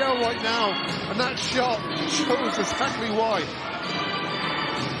BBL right now, and that shot shows exactly why.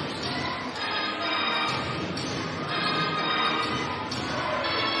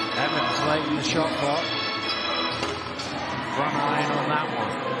 Evans late in the shot clock. Front iron on that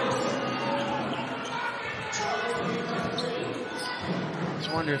one.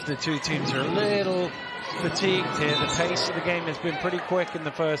 Just wonder if the two teams are a little fatigued here. The pace of the game has been pretty quick in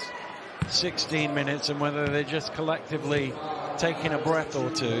the first 16 minutes, and whether they're just collectively taking a breath or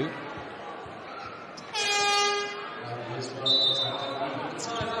two.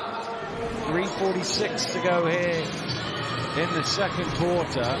 7:46 to go here in the second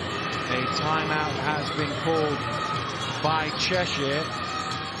quarter. A timeout has been called by Cheshire.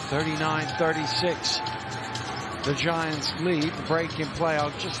 39-36. The Giants lead. The break in play.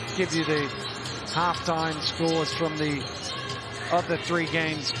 I'll just give you the halftime scores from the other three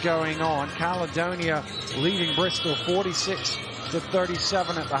games going on. Caledonia leading Bristol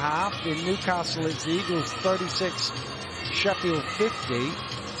 46-37 at the half. In Newcastle, it's the Eagles 36, Sheffield 50.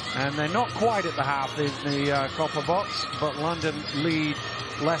 And they're not quite at the half in the Copper Box, but London lead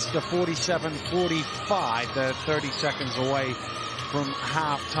Leicester 47-45. They're 30 seconds away from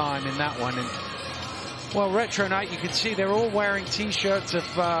half-time in that one. And well, Retro Night, you can see they're all wearing T-shirts of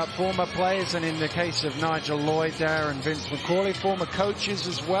former players, and in the case of Nigel Lloyd there and Vince McCauley, former coaches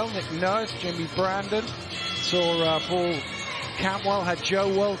as well. Nick Nurse, Jimmy Brandon, saw Paul Campbell, had Joe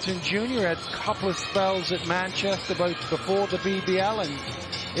Walton Jr., had a couple of spells at Manchester, both before the BBL and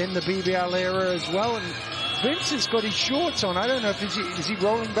in the BBL era as well. And Vince has got his shorts on. I don't know if is he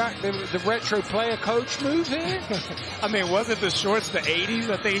rolling back the retro player coach move here? I mean, wasn't the shorts the 80s?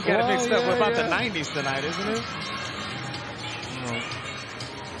 I think he got it mixed up with about the 90s tonight, isn't it? Well,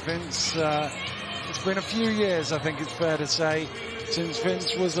 Vince, it's been a few years, I think it's fair to say, since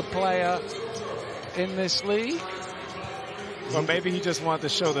Vince was a player in this league. Or maybe he just wanted to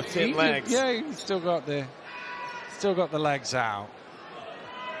show the fit legs. Yeah, he's still got the legs out.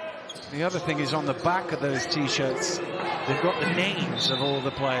 The other thing is on the back of those T-shirts, they've got the names of all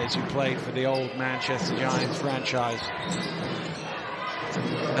the players who played for the old Manchester Giants franchise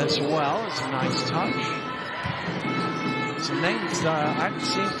as well. It's a nice touch. Some names I haven't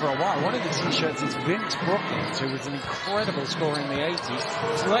seen for a while. One of the T-shirts is Vince Brookins, who was an incredible scorer in the 80s.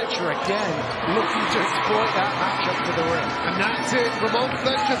 Fletcher again looking to exploit that matchup to the rim. And that's it, Ramon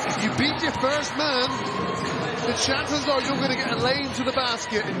Fletcher. If you beat your first man, the chances are you're going to get a lane to the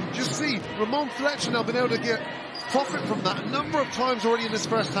basket. And just see, Ramon Fletcher now been able to get profit from that a number of times already in this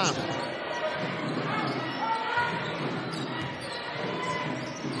first half.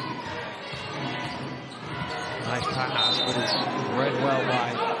 Nice pass, but it's read well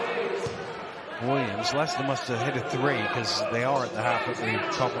by Williams. Leicester must have hit a three because they are at the half at the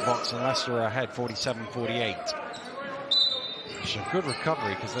Copper Box, and Leicester are ahead 47-48. It's a good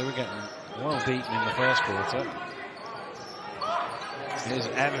recovery because they were getting well beaten in the first quarter. Here's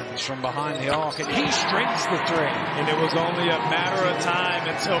Evans from behind the arc, and he strings the three. And it was only a matter of time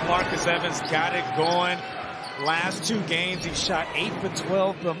until Marcus Evans got it going. Last two games, he shot 8 for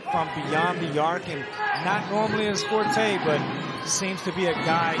 12 from beyond the arc, and not normally his forte, but seems to be a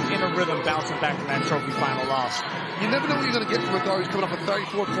guy in a rhythm bouncing back from that trophy final loss. You never know what you're going to get from a guy who's coming off a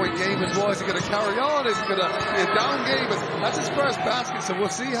 34-point game as well. Is he going to carry on? Is it going to be a down game? But that's his first basket, so we'll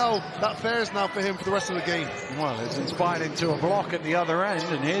see how that fares now for him for the rest of the game. Well, it's inspired into a block at the other end,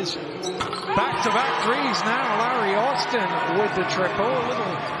 and here's back-to-back threes now. Larry Austin with the triple. A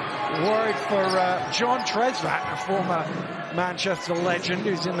little worried for John Tresvac, a former Manchester legend,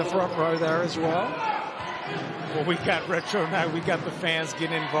 who's in the front row there as well. Well, we got Retro Night. We got the fans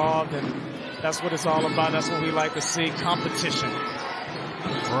getting involved, and that's what it's all about. That's what we like to see, competition.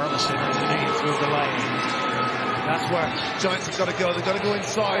 Robinson underneath with the lane. That's where Giants have got to go. They've got to go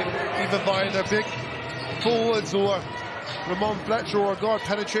inside, either via their big forwards or Ramon Fletcher or a guard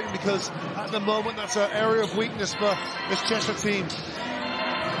penetrating, because at the moment that's an area of weakness for this Cheshire team.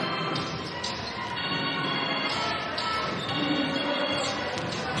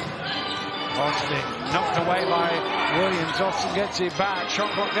 Austin knocked away by Williams. Austin gets it back.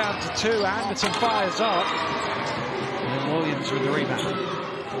 Shot clock down to 2. Anderson fires up. And then Williams with the rebound.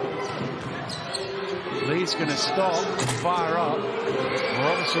 Lee's going to stop and fire up.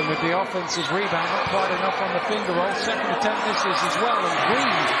 Robinson with the offensive rebound. Not quite enough on the finger roll. Second attempt misses as well. And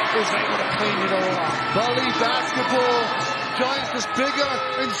Reed is able to clean it all up. Volley basketball. Giants just bigger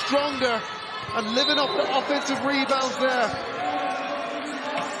and stronger and living off the offensive rebounds there.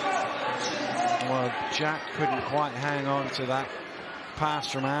 Well, Jack couldn't quite hang on to that pass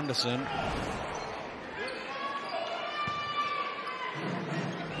from Anderson.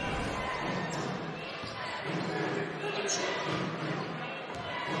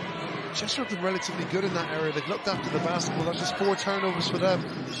 Cheshire have been relatively good in that area. They've looked after the basketball. That's just 4 turnovers for them.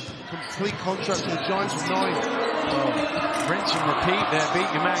 Complete contrast to the Giants with 9. Well, rinse and repeat there. Beat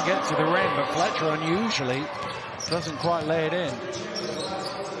your man, get to the rim, but Fletcher unusually doesn't quite lay it in.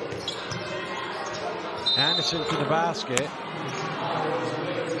 Anderson to the basket.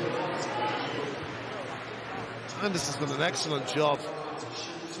 Anderson's done an excellent job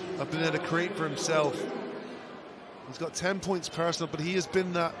of being able to create for himself. He's got 10 points personal, but he has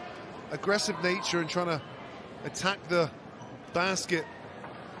been that aggressive nature and trying to attack the basket.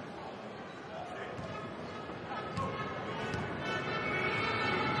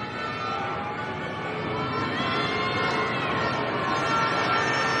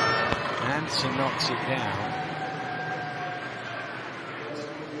 Anderson knocks it down.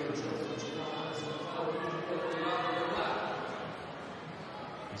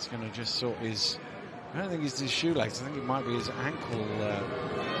 He's going to just sort his... I don't think it's his shoelace. I think it might be his ankle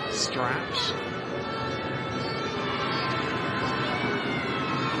straps.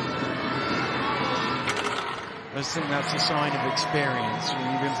 I just think that's a sign of experience.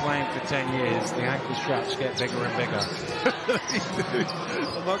 When you've been playing for 10 years, the ankle straps get bigger and bigger.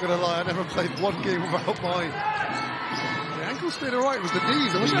 I'm not going to lie, I never played one game without mine. The ankles stayed all right. It was the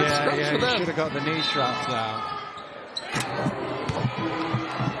knees. I wish I had straps for them. You should have got the knee straps out.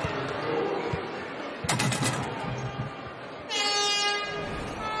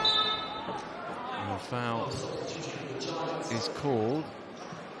 And the foul is called.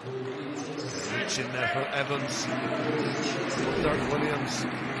 Reach in there for Evans. Dirk Williams.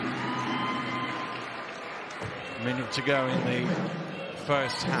 A minute to go in the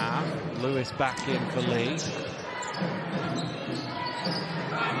first half. Lewis back in for Lee.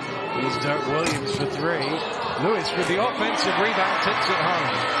 Here's Dirk Williams for three. Lewis with the offensive rebound, tips it home.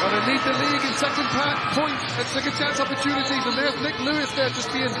 Well, they lead the league in second chance opportunities, and there's Nick Lewis there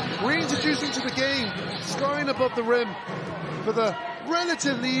just being reintroduced into the game, scoring above the rim for the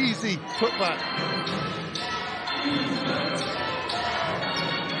relatively easy putback.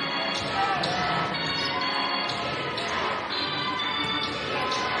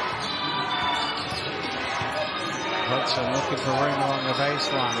 Hudson looking for room along the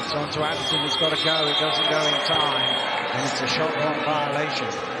baseline. It's on to Anderson. It's got to go. It doesn't go in time. And it's a shot clock violation.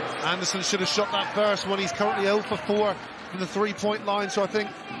 Anderson should have shot that first one. He's currently 0 for 4 from the three-point line. So I think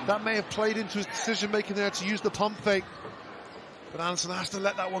that may have played into his decision-making there to use the pump fake. But Anderson has to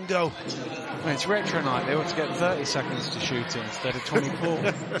let that one go. Well, it's retro night. They ought to get 30 seconds to shoot it instead of 24.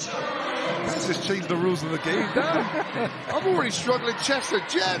 Let's just change the rules of the game, Dan. I'm already struggling. Cheshire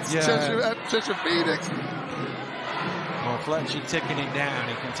Jets, yeah. Cheshire Phoenix. Well, Fletcher ticking it down.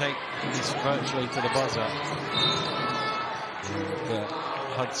 He can take this virtually to the buzzer. And,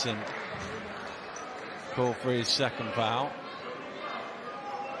 Hudson called for his second foul.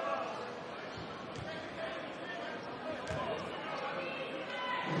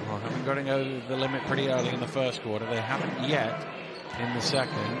 Well, having got over the limit pretty early in the first quarter, they haven't yet in the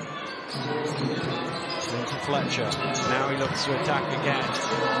second. Into Fletcher. Now he looks to attack again.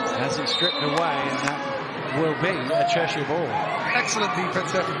 Has it stripped away, and that will be a Cheshire ball. Excellent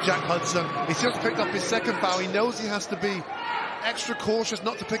defense there from Jack Hudson. He's just picked up his second foul. He knows he has to be extra cautious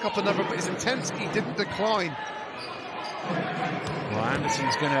not to pick up another, but his intensity didn't decline. Well,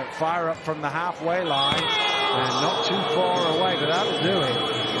 Anderson's going to fire up from the halfway line, and not too far away, but that'll do it.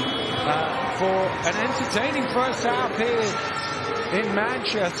 For an entertaining first half here in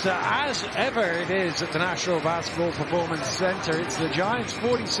Manchester, as ever it is at the National Basketball Performance Centre. It's the Giants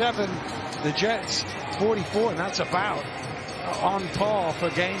 47, the Jets 44, and that's about on par for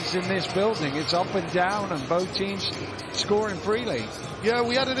games in this building. It's up and down, and both teams scoring freely. Yeah,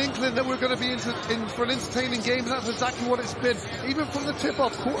 we had an inkling that we're going to be in for an entertaining game, and that's exactly what it's been. Even from the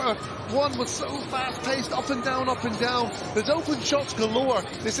tip-off, quarter one was so fast-paced, up and down, up and down. There's open shots galore.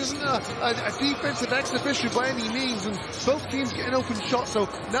 This isn't a defensive exhibition by any means, and both teams getting open shots. So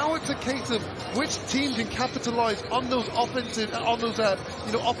now it's a case of which team can capitalize on those offensive,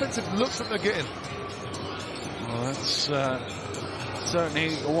 offensive looks that they're getting. Well, that's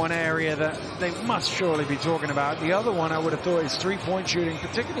certainly one area that they must surely be talking about. The other one I would have thought is three-point shooting,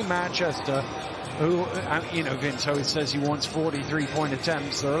 particularly Manchester, who, Vince always says he wants 43-point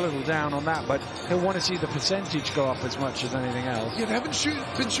attempts. They're a little down on that, but he'll want to see the percentage go up as much as anything else. Yeah, they haven't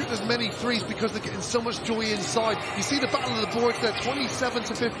been shooting as many threes because they're getting so much joy inside. You see the battle of the boards there,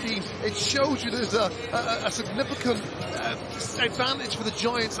 27-15. It shows you there's a significant advantage for the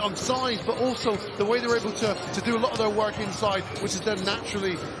Giants on size, but also the way they're able to do a lot of their work inside, which is then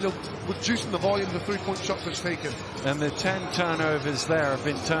naturally reducing the volume of the three-point shots they're taking. And the 10 turnovers there have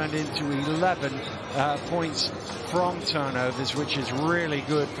been turned into 11 points from turnovers, which is really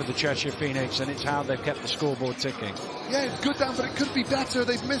good for the Cheshire Phoenix, and it's how they've kept the scoreboard ticking. Yeah, it's good, Dan, but it could be better.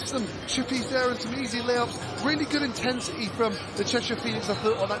 They've missed some shifties there and some easy layups. Really good intensity from the Cheshire Phoenix, I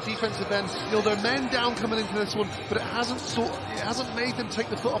thought, on that defensive end. They're men down coming into this one, but it hasn't made them take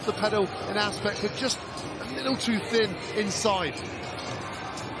the foot off the pedal in aspects. They're just a little too thin inside.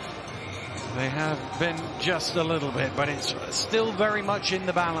 They have been just a little bit, but it's still very much in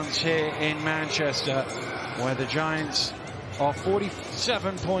the balance here in Manchester, where the Giants are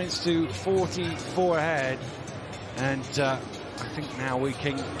 47 points to 44 ahead. And I think now we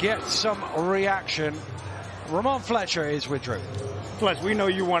can get some reaction Ramon Fletcher is with Drew. Fletch, we know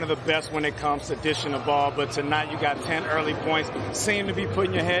you're one of the best when it comes to dishing the ball, but tonight you got 10 early points. Seem to be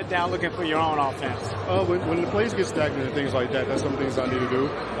putting your head down, looking for your own offense. When the plays get stagnant and things like that, that's some things I need to do.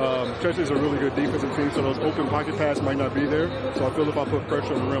 Cheshire is a really good defensive team, so those open pocket passes might not be there. So I feel if I put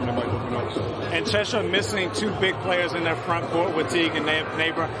pressure on the rim, they might open up. And Cheshire missing 2 big players in their front court with Teague and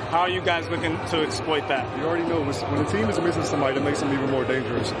Neighbor. How are you guys looking to exploit that? You already know when the team is missing somebody, that makes them even more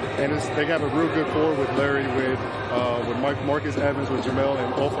dangerous. And they have a real good core with Larry, with Marcus Evans, with Jamel,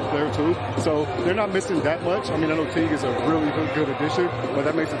 and off up there too. So they're not missing that much. I mean, I know Teague is a really good addition, but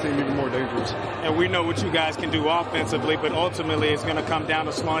that makes the team even more dangerous. And we know what you guys can do offensively, but ultimately it's going to come down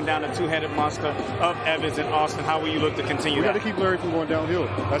to slowing down the two-headed monster of Evans and Austin. How will you look to continue that? We got to keep Larry from going downhill.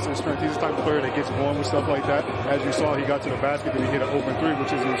 That's his strength. He's the type of player that gets going with stuff like that. As you saw, he got to the basket and he hit an open 3,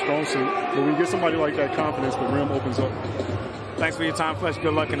 which is his strong suit. But when you get somebody like that confidence, the rim opens up. Thanks for your time, Fletch.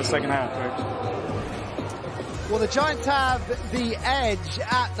 Good luck in the second half. Well, the Giants have the edge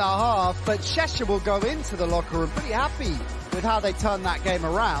at the half, but Cheshire will go into the locker room pretty happy with how they turned that game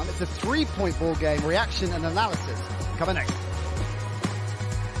around. It's a 3-point ball game. Reaction and analysis coming next.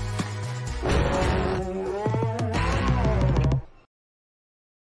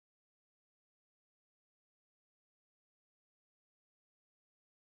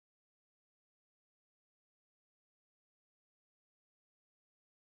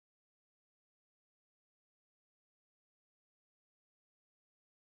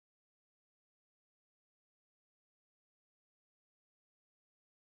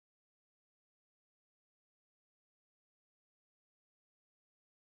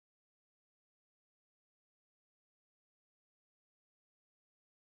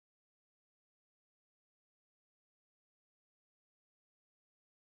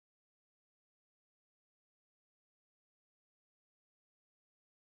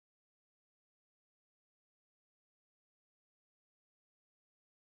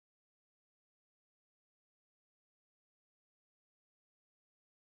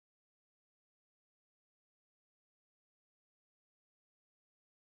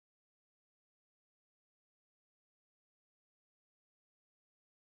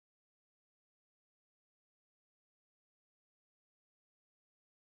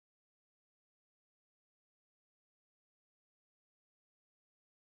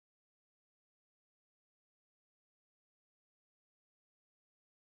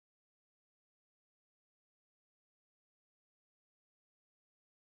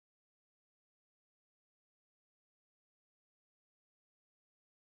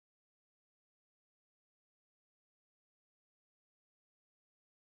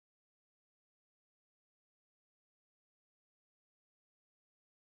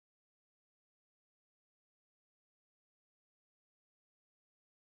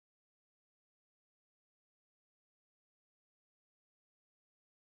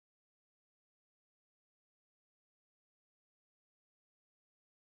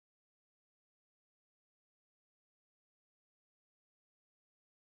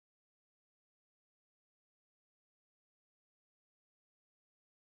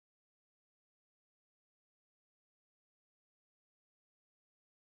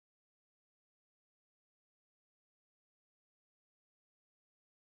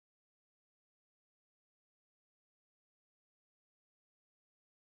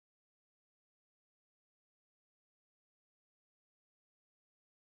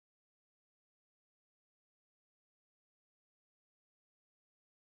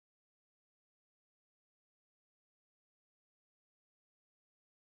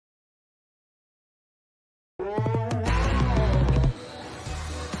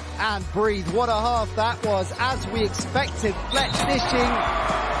 And breathe. What a half that was, as we expected. Fletch dishing,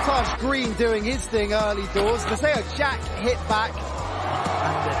 Taj Green doing his thing early doors. Maseo Jack hit back,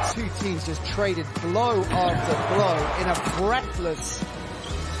 and the two teams just traded blow after blow in a breathless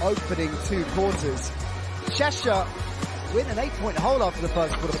opening 2 quarters. Cheshire win an 8-point hole after the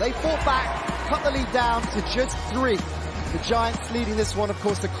first quarter, but they fought back, cut the lead down to just 3. The Giants leading this one, of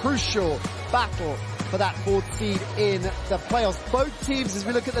course, the crucial battle for that 4th seed in the playoffs. Both teams, as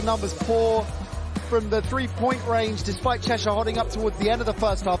we look at the numbers, poor from the 3-point range, despite Cheshire holding up towards the end of the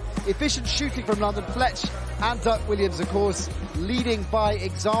first half. Efficient shooting from London. Fletch and Dirk Williams, of course, leading by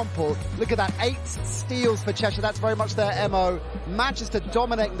example. Look at that, 8 steals for Cheshire. That's very much their MO. Manchester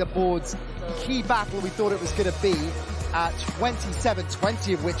dominating the boards. Key battle we thought it was going to be at 27,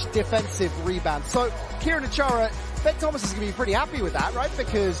 20 of which defensive rebounds. So Kieran Achara, Ben Thomas is going to be pretty happy with that, right?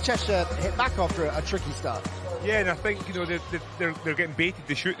 Because Cheshire hit back after a tricky start. Yeah, and I think, you know, they're getting baited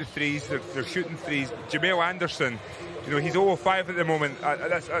to shoot the threes. They're shooting threes. Jamel Anderson You know, he's 0-5 at the moment.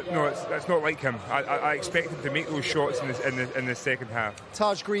 That's not like him. I expect him to make those shots in the second half.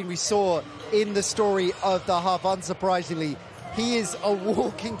 Taj Green, we saw in the story of the half, unsurprisingly, he is a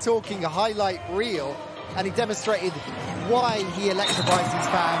walking, talking highlight reel, and he demonstrated why he electrifies his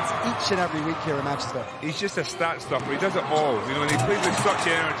fans each and every week here in Manchester. He's just a stat stopper. He does it all, you know, and he plays with such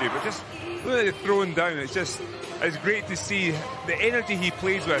energy. But just look at the throwing down. It's great to see the energy he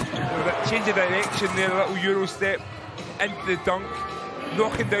plays with. You know, that change of direction there, a little Euro step into the dunk,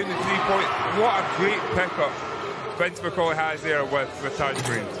 knocking down the three-point. What a great pickup Vince McCauley has there with Taj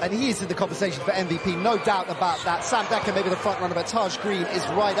Green. And he is in the conversation for MVP, no doubt about that. Sam Dekker maybe the front runner, but Taj Green is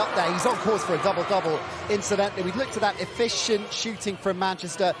right up there. He's on course for a double-double. Incidentally, we looked at that efficient shooting from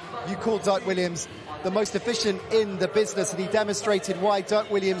Manchester. You called Dirk Williams the most efficient in the business, and he demonstrated why Dirk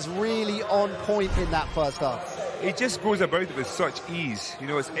Williams really on point in that first half. He just goes about it with such ease. You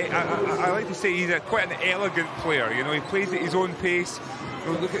know, I like to say he's quite an elegant player. You know, he plays at his own pace.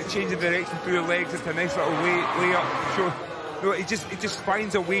 You know, look at the change of direction through the legs. It's a nice little layup. Sure. You know, he just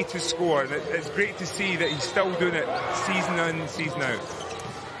finds a way to score. And it's great to see that he's still doing it season in, season out.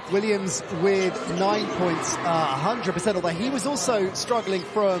 Williams with 9 points, 100%, although he was also struggling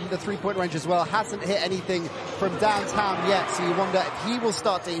from the three-point range as well. Hasn't hit anything from downtown yet, so you wonder if he will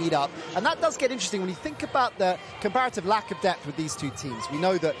start to heat up. And that does get interesting when you think about the comparative lack of depth with these two teams. We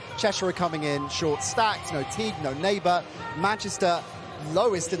know that Cheshire are coming in short-stacked, no Teague, no Neighbour. Manchester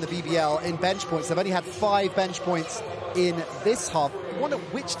lowest in the BBL in bench points. They've only had 5 bench points in this half. I wonder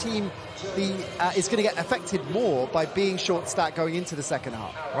which team is going to get affected more by being short-stacked going into the second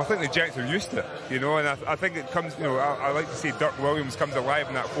half. Well, I think the Jets are used to it, you know, and I think it comes, you know, I like to say Dirk Williams comes alive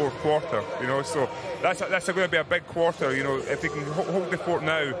in that fourth quarter, you know, so that's going to be a big quarter, you know. If they can hold the fort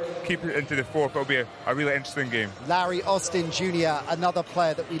now, keep it into the fourth, it'll be a really interesting game. Larry Austin Jr., another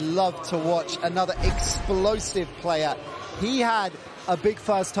player that we love to watch, another explosive player. He had a big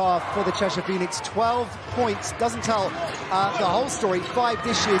first half for the Cheshire Phoenix. 12 points. Doesn't tell the whole story. 5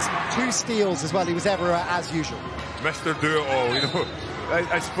 dishes, 2 steals as well. He was everywhere as usual. Mr. Do-it-all, you know.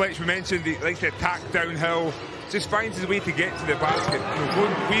 As Fletch mentioned, he likes to attack downhill. Just finds his way to get to the basket. You know,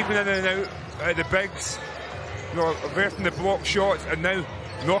 going, weaving in and out at the bigs. You know, averting the block shots, and now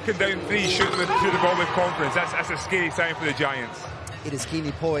knocking down threes, shooting through the ball with confidence. That's a scary sign for the Giants. It is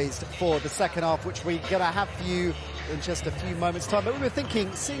keenly poised for the second half, which we're going to have for you in just a few moments' time. But we were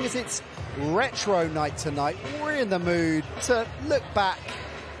thinking, seeing as it's retro night tonight, we're in the mood to look back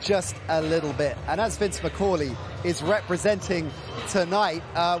just a little bit. And as Vince McCauley is representing tonight,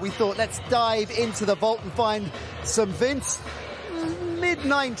 we thought let's dive into the vault and find some Vince.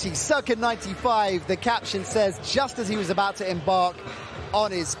 Mid-90s, circa 95, the caption says, just as he was about to embark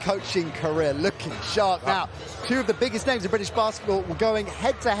on his coaching career, looking sharp. Now, 2 of the biggest names in British basketball were going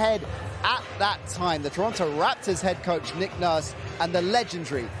head-to-head at that time. The Toronto Raptors head coach Nick Nurse and the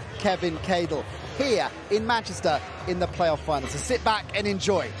legendary Kevin Cadle here in Manchester in the playoff finals. So sit back and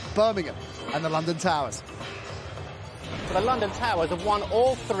enjoy Birmingham and the London Towers. The London Towers have won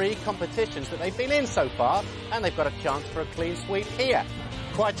all 3 competitions that they've been in so far, and they've got a chance for a clean sweep here.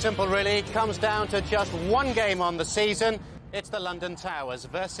 Quite simple, really. It comes down to just 1 game on the season. It's the London Towers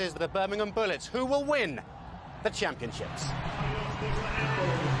versus the Birmingham Bullets. Who will win the championships?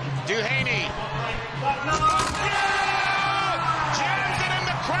 Duhaney. Jams it in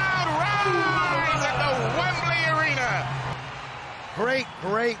the crowd. Rise at the Wembley Arena.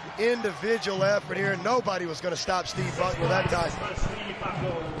 Great individual effort here. Nobody was going to stop Steve Butler that time.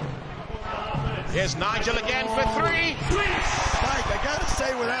 Here's Nigel again for 3. Mike, I got to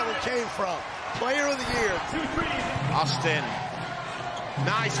say where that one came from. Player of the year. Austin.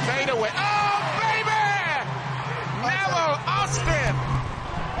 Nice fadeaway. Oh, baby! Mellow Austin.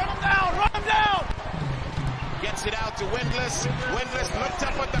 Run him down. Gets it out to Windless. Windless looked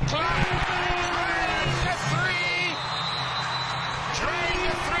up at the clock. Drain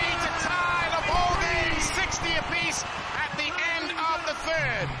the 3 to tie the ball game. 60 apiece at the end of the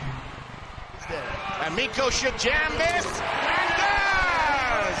third. And Miko should jam this, and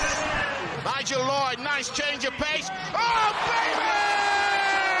does! Nigel Lloyd, nice change of pace. Oh, baby!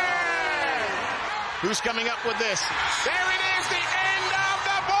 Who's coming up with this? There it is, the end of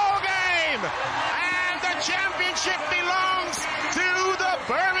the ball game! And the championship belongs to the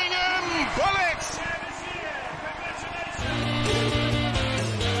Birmingham Bullets!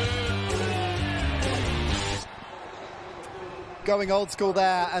 Going old school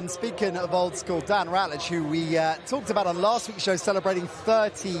there, and speaking of old school, Dan Ratledge, who we talked about on last week's show, celebrating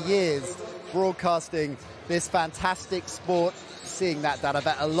 30 years broadcasting this fantastic sport. seeing that, Dan. I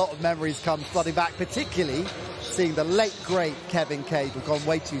bet a lot of memories come flooding back, particularly seeing the late, great Kevin Cade, who've gone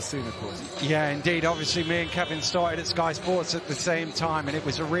way too soon, of course. Yeah, indeed. Obviously, me and Kevin started at Sky Sports at the same time, and it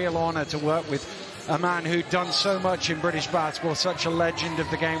was a real honour to work with a man who'd done so much in British basketball, such a legend of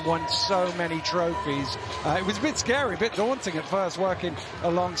the game, won so many trophies. It was a bit scary, a bit daunting at first working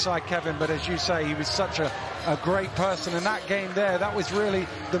alongside Kevin, but as you say, he was such a great person. And that game there, that was really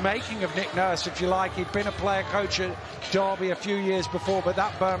the making of Nick Nurse, if you like. He'd been a player coach at Derby a few years before, but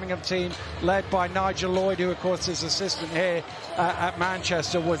that Birmingham team, led by Nigel Lloyd, who of course is assistant here at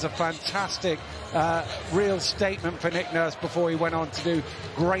Manchester, was a fantastic real statement for Nick Nurse before he went on to do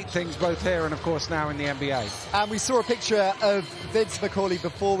great things both here and of course now in the NBA. And we saw a picture of Vince McCauley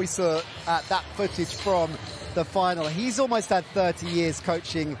before we saw that footage from the final. He's almost had 30 years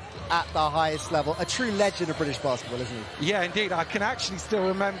coaching at the highest level. A true legend of British basketball, isn't he? Yeah, indeed. I can actually still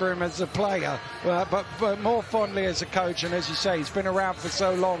remember him as a player, but more fondly as a coach. And as you say, he's been around for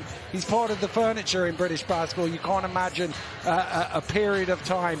so long. He's part of the furniture in British basketball. You can't imagine a period of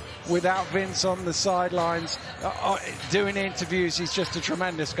time without Vince on the sidelines doing interviews. He's just a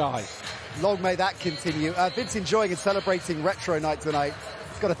tremendous guy. Long may that continue. Vince enjoying and celebrating Retro Night tonight.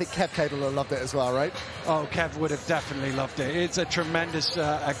 Got to think Kev Cade will have loved it as well, right? Oh, Kev would have definitely loved it. It's a tremendous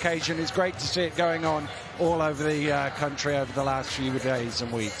occasion. It's great to see it going on all over the country over the last few days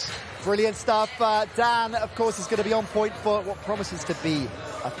and weeks. Brilliant stuff. Dan, of course, is going to be on point for what promises to be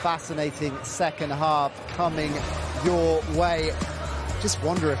a fascinating second half coming your way. Just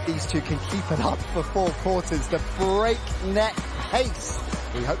wonder if these two can keep it up for 4 quarters. The breakneck pace.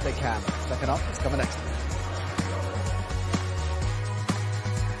 We hope they can. Second half is coming next.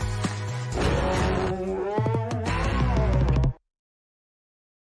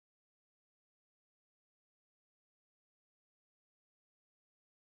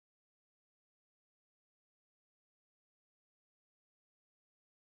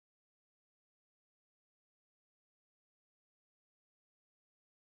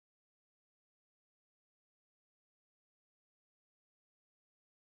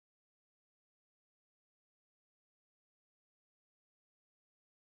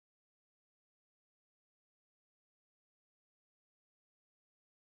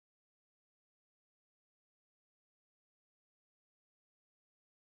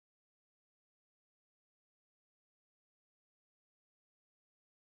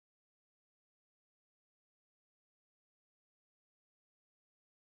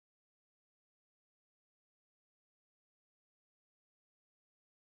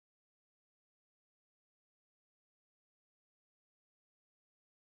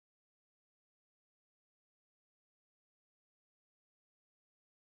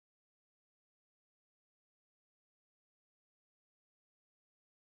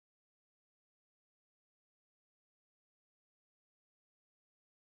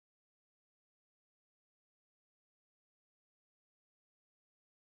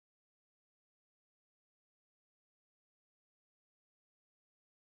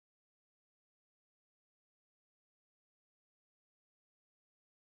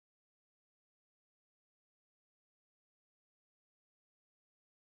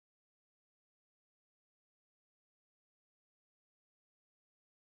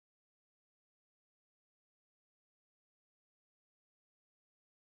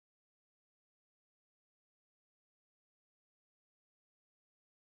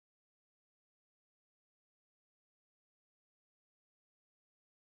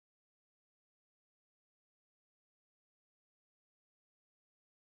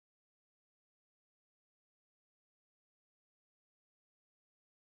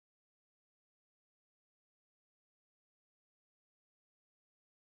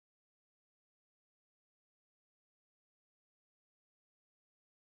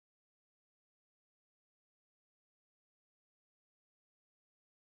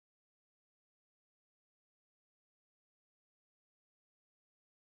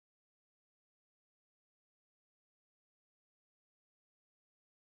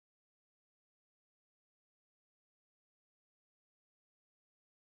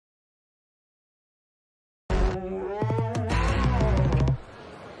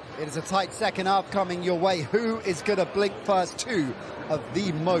 It is a tight second half coming your way. Who is going to blink first? Two of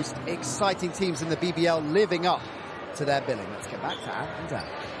the most exciting teams in the BBL living up to their billing. Let's get back to Ant and Dan.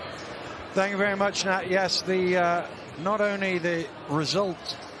 Thank you very much, Nat. Yes, the not only the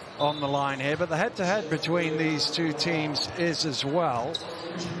result on the line here, but the head-to-head between these two teams is as well.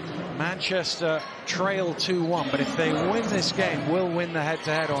 Manchester trail 2-1, but if they win this game, will win the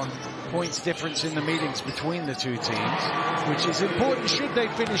head-to-head on points difference in the meetings between the two teams, which is important should they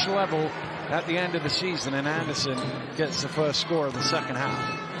finish level at the end of the season and Anderson gets the first score of the second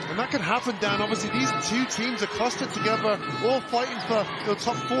half. And that can happen, Dan. Obviously, these two teams are clustered together, all fighting for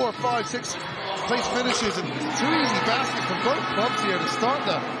top 4, 5, 6 place finishes, and 2 easy baskets from both clubs here to start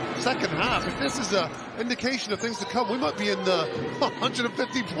the second half. If this is an indication of things to come, we might be in the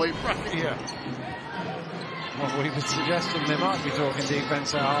 150-point bracket here. Well, we were suggesting they might be talking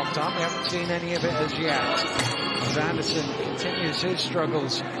defense at half-time. We haven't seen any of it as yet, as Anderson continues his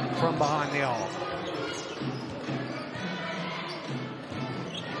struggles from behind the arc.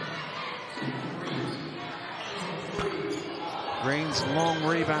 Green's long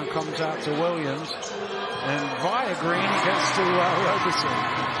rebound comes out to Williams, and via Green it gets to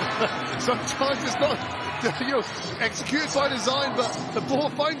Roberson. Sometimes it's not, executed by design, but the ball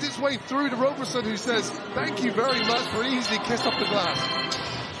finds its way through to Roberson, who says, "Thank you very much," for an easy kiss off the glass.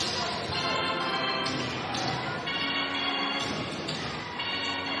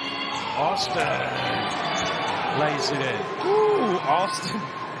 Austin lays it in. Ooh, Austin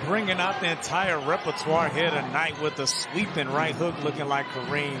bringing out the entire repertoire here tonight with a sweeping right hook looking like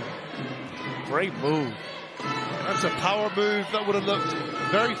Kareem. Great move. That's a power move that would have looked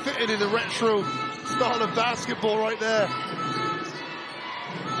very fitting in the retro style of basketball right there.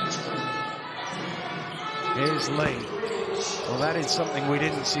 Here's Lee. Well, that is something we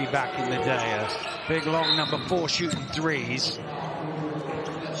didn't see back in the day. A big, long number 4 shooting threes.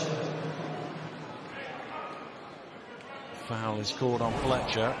 Foul is called on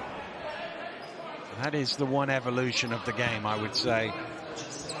Fletcher. That is the one evolution of the game, I would say.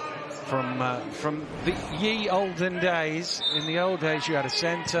 From the ye olden days. In the old days, you had a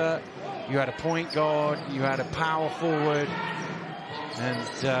center, you had a point guard, you had a power forward, and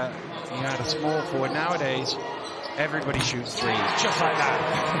you had a small forward. Nowadays, everybody shoots threes, just like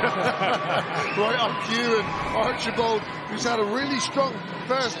that. Right on cue, and Archibald, who's had a really strong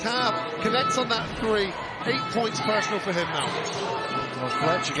first half, connects on that 3. 8 points personal for him now. Well,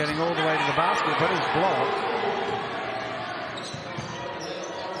 Fletcher getting all the way to the basket, but he's blocked.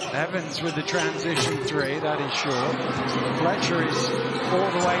 Evans with the transition 3, that is short. Fletcher is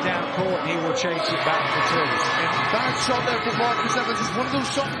all the way down court, and he will chase it back for 2. Bad shot there for Marcus Evans. It's one of those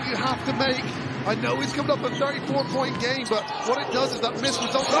shots that you have to make. I know he's coming up a 34-point game, but what it does is that miss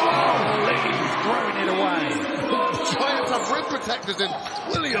result. Oh, Lee's throwing it away. Giants have rim protectors in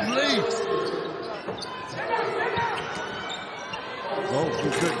William Lee. Oh,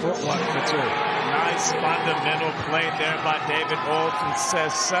 good footwork for 2. Nice fundamental play there by David Olds, and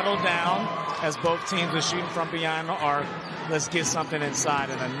says settle down as both teams are shooting from behind the arc. Let's get something inside,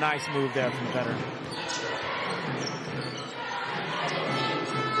 and a nice move there from the veteran.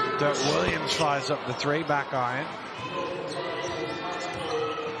 Dirk Williams fires up the 3, back iron.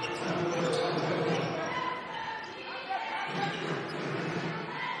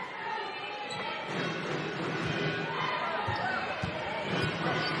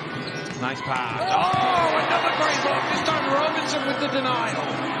 Nice pass. Oh, another great block. This time Robinson with the denial.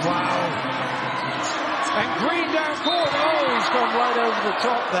 Wow. And Green down court. Oh, he's gone right over the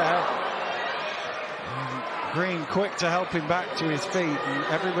top there. And Green quick to help him back to his feet, and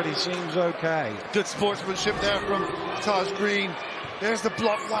everybody seems okay. Good sportsmanship there from Taj Green. There's the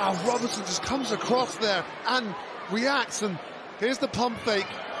block. Wow, Robinson just comes across there and reacts, and here's the pump fake.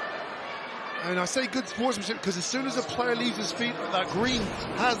 And I say good sportsmanship because as soon as a player leaves his feet, that Green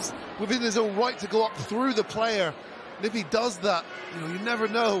has within his own right to go up through the player. And if he does that, you never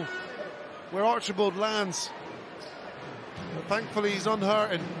know where Archibald lands. But thankfully, he's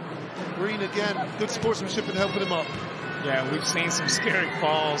unhurt, and Green again, good sportsmanship in helping him up. Yeah, we've seen some scary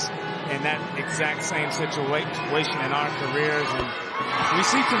falls in that exact same situation in our careers, and we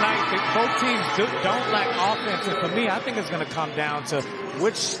see tonight that both teams don't lack offense, and for me, I think it's going to come down to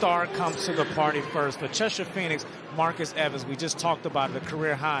which star comes to the party first. For Cheshire Phoenix, Marcus Evans, we just talked about the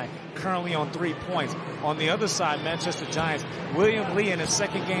career high, currently on 3 points. On the other side, Manchester Giants, William Lee in his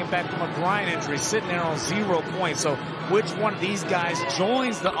second game back from a groin injury, sitting there on 0 points. So which one of these guys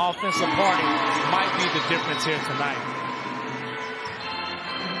joins the offensive party might be the difference here tonight.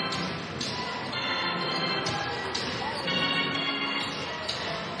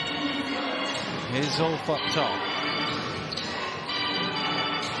 Here's Olf up top.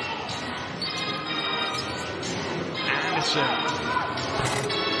 Anderson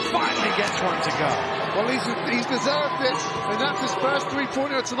finally gets one to go. Well, he's deserved it, and that's his first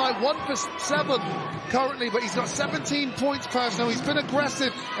three-pointer tonight. 1 for 7 currently, but he's got 17 points personal. He's been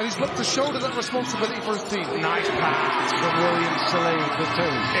aggressive, and he's looked to shoulder that responsibility for his team. Nice pass from Williams to lead the 2.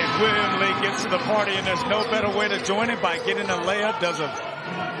 And William Lee gets to the party, and there's no better way to join it by getting a layup. Does a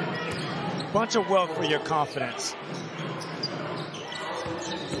bunch of wealth for your confidence.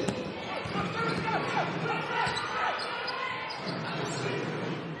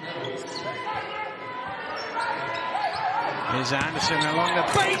 Here's Anderson along the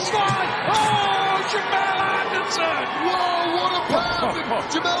baseline. Oh, Jamel Anderson! Whoa, what a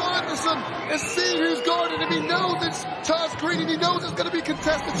pass! Jamel Anderson has seen who's guarding him. He knows it's Taz Green, and he knows it's going to be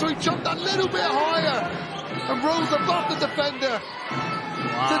contested, so he jumped a little bit higher and rose above the defender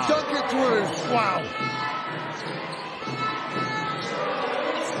to dunk it through. Wow.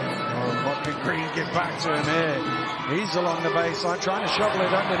 Oh, what can Green get back to him here? He's along the baseline, trying to shovel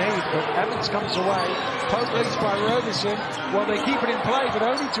it underneath, but Evans comes away. Poke leads by Roberson. Well, they keep it in play, but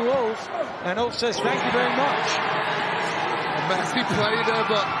only to Ulf. And Ulf says, thank you very much. A messy play there,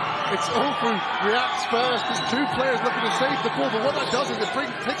 but it's Ulf who reacts first. There's 2 players looking to save the ball, but what that does is it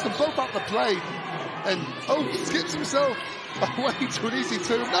picks them both out the play. And Ulf skips himself away to an easy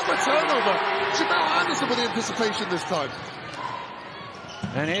 2. Another turnover. Jamel Anderson with the anticipation this time.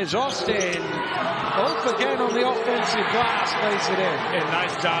 And here's Austin. Ulf again on the offensive glass, lays it in. And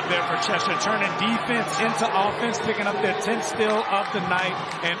nice job there for Cheshire, turning defense into offense, picking up their 10th steal of the night.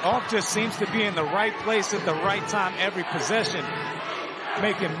 And Ulf just seems to be in the right place at the right time every possession,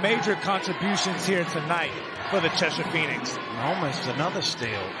 making major contributions here tonight for the Cheshire Phoenix. Almost another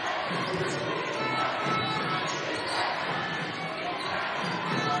steal.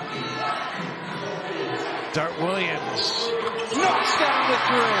 Dirk Williams knocks down the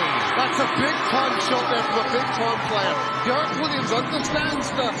 3. That's a big-time shot there from a big-time player. Dirk Williams understands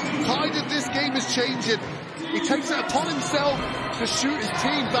the tide of this game is changing. He takes it upon himself to shoot his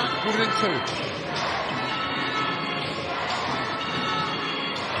team back within 2.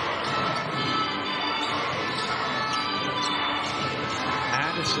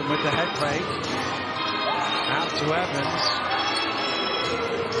 Anderson with the head fake. Out to Evans.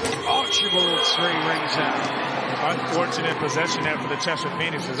 Archibald's 3 rings out. Unfortunate possession there for the Cheshire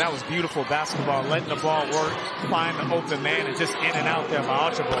Phoenix, because that was beautiful basketball, letting the ball work, find the open man, and just in and out there by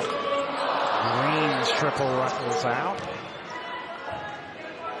Archibald. Green's triple rattles out.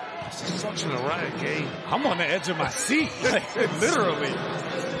 This is such an erratic game. I'm on the edge of my seat, literally.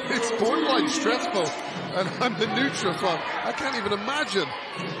 It's borderline stressful, and I'm the neutral fan. I can't even imagine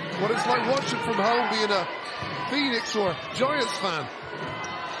what it's like watching from home being a Phoenix or Giants fan.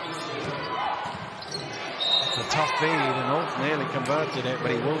 It's a tough feed, and Ulf nearly converted it,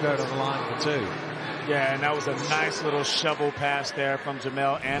 but he will go to the line for 2. Yeah, and that was a nice little shovel pass there from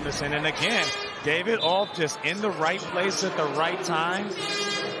Jamel Anderson. And again, David Ulf just in the right place at the right time.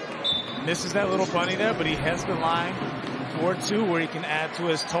 Misses that little bunny there, but he heads the line for 2, where he can add to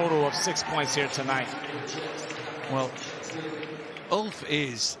his total of 6 points here tonight. Well, Ulf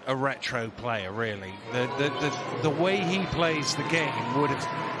is a retro player, really. The way he plays the game would have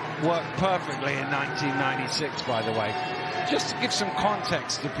worked perfectly in 1996, by the way. Just to give some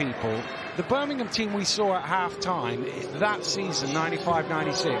context to people, the Birmingham team we saw at halftime that season,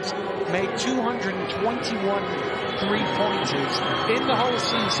 95-96, made 221 3-pointers in the whole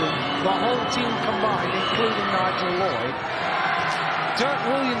season, the whole team combined, including Nigel Lloyd. Dirk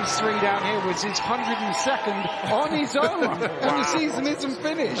Williams' 3 down here was his 102nd on his own, and the season isn't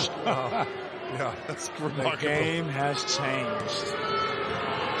finished. Yeah, that's remarkable. The game has changed.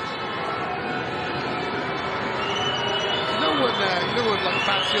 No one like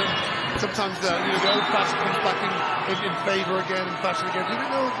fashion. Sometimes the old fashion comes back in favour again, and fashion again. Do you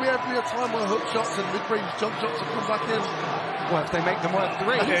know we have a time where hook shots and mid-range jump shots will come back in? Well, if they make them worth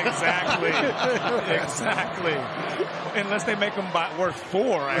 3. Exactly. Exactly. Unless they make them worth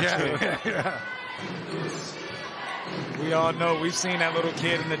 4, actually. Yeah. We all know, we've seen that little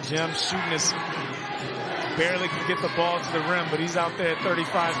kid in the gym shooting his, barely can get the ball to the rim, but he's out there at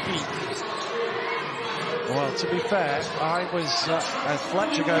 35 feet. Well, to be fair, I was, as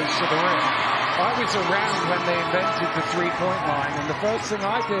Fletcher goes to the rim, I was around when they invented the 3-point line, and the first thing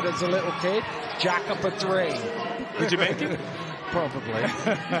I did as a little kid, jack up a 3. Did you make it? Probably.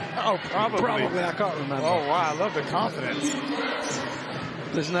 Oh, probably. Probably, I can't remember. Oh, wow, I love the confidence.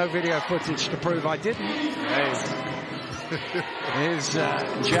 There's no video footage to prove I didn't. Hey. Here's Jack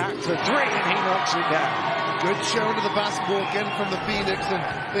for 3, and he knocks it down. Good showing of the basketball again from the Phoenix,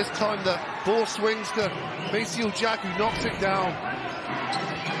 and this time the ball swings to Maceo Jack, who knocks it down.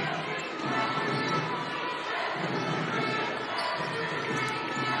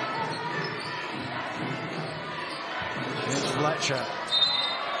 Fletcher.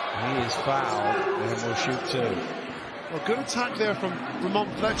 He is fouled and will shoot 2. Well, good attack there from Ramon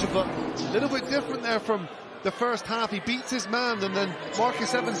Fletcher, but a little bit different there from the first half. He beats his man, and then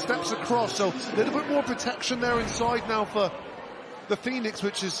Marcus Evans steps across, so a little bit more protection there inside now for the Phoenix,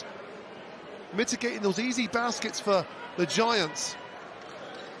 which is mitigating those easy baskets for the Giants.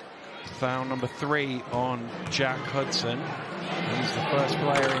 Foul number 3 on Jack Hudson. He's the first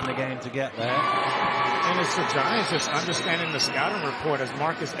player in the game to get there. And it's the Giants just understanding the scouting report as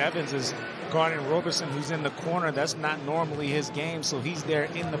Marcus Evans is guarding Roberson, who's in the corner. That's not normally his game, so he's there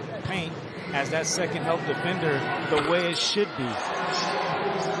in the paint as that second help defender the way it should be.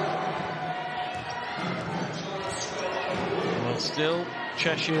 Well, still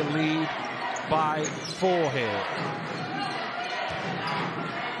Cheshire lead by 4 here.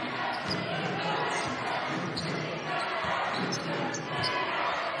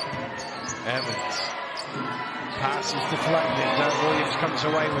 Evans. Pass is deflected. Williams comes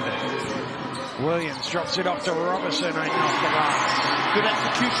away with it. Williams drops it off to Robertson right off the glass. Good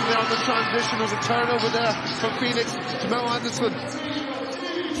execution there on the transition. There's a turnover there from Phoenix. Jamel Anderson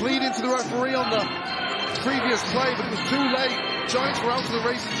fleed into the referee on the previous play, but it was too late. Giants were out to the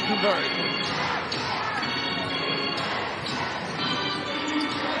races to convert.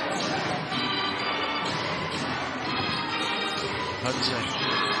 Hudson.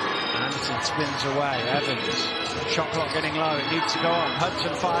 Anderson spins away. Evans. Shot clock getting low. It needs to go on.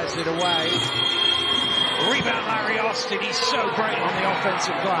 Hudson fires it away. Rebound Larry Austin. He's so great on the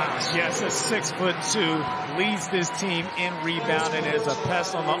offensive glass. Yes, a 6'2", leads this team in rebounding and is a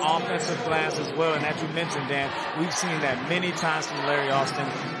pest on the offensive glass as well. And as you mentioned, Dan, we've seen that many times from Larry Austin.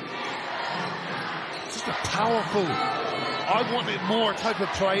 Just a powerful, I want it more type of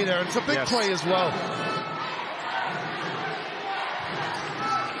play there. And it's a big play as well.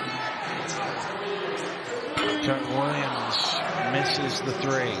 Kurt Williams misses the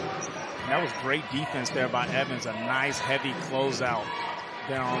 3. That was great defense there by Evans. A nice heavy closeout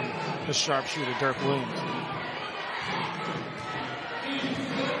there on the sharpshooter, Dirk Williams.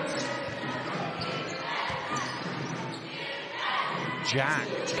 Jack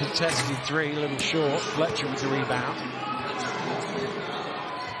contested 3, a little short. Fletcher with the rebound.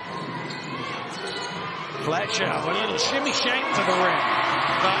 Fletcher with a little shimmy shake to the rim.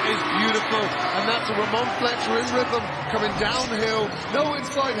 That is beautiful, and that's a Ramon Fletcher in rhythm, coming downhill, no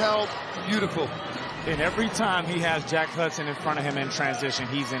inside help, beautiful. And every time he has Jack Hudson in front of him in transition,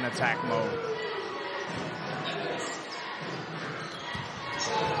 he's in attack mode.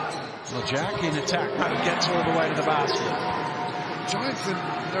 Well, Jack in attack mode gets all the way to the basket. Giants, and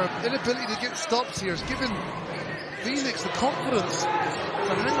their inability to get stops here is giving Phoenix the confidence to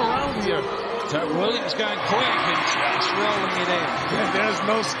hang around here. So Williams going quick and just rolling it in. And there's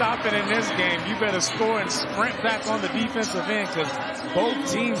no stopping in this game. You better score and sprint back on the defensive end because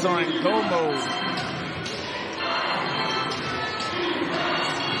both teams are in go mode.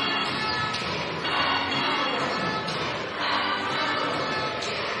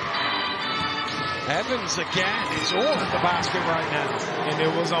 Evans again is all at the basket right now. And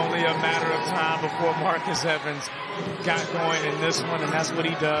it was only a matter of time before Marcus Evans got going in this one, and that's what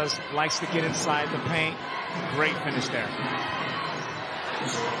he does. Likes to get inside the paint. Great finish there.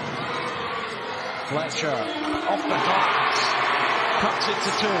 Fletcher off the glass. Cuts it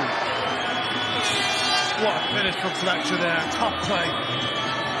to 2. What a finish from Fletcher there. Tough play.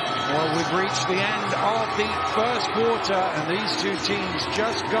 Well, we've reached the end of the first quarter, and these two teams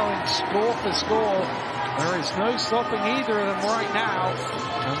just going score for score. There is no stopping either of them right now,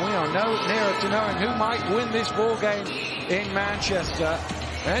 and we are no nearer to knowing who might win this ball game in Manchester.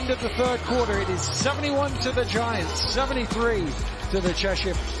 End of the third quarter, it is 71 to the Giants, 73 to the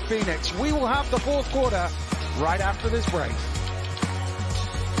Cheshire Phoenix. We will have the fourth quarter right after this break.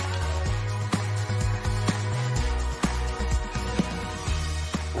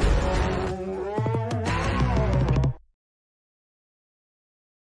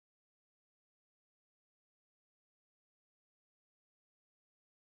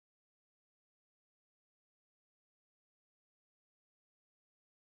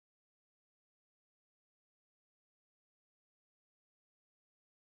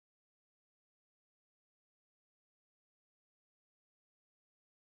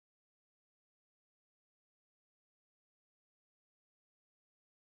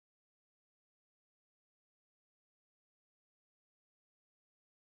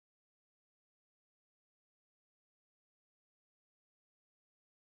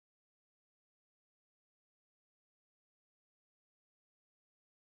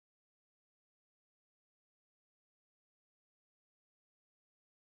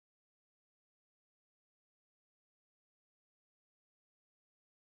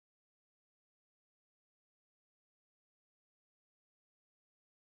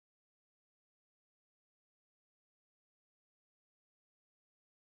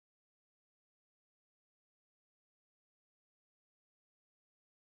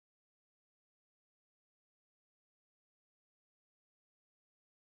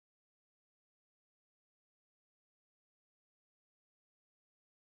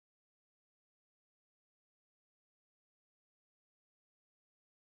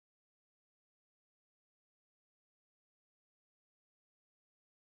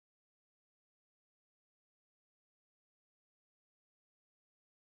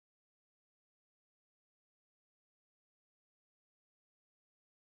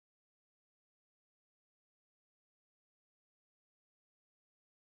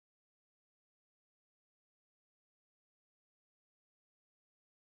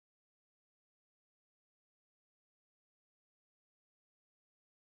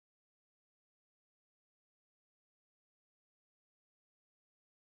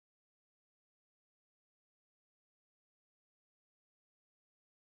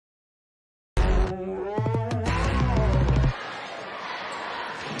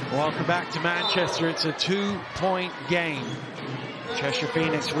 Welcome back to Manchester. It's a 2-point game. Cheshire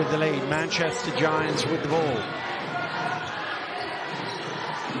Phoenix with the lead. Manchester Giants with the ball.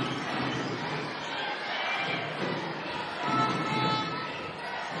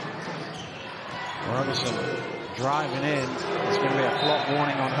 Robertson driving in. There's going to be a flop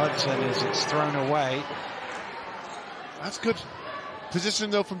warning on Hudson as it's thrown away. That's good position,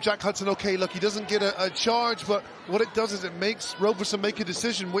 though, from Jack Hudson. Okay, look, he doesn't get a charge, but what it does is it makes Robertson make a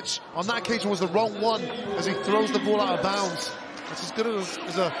decision, which on that occasion was the wrong one, as he throws the ball out of bounds. That's as good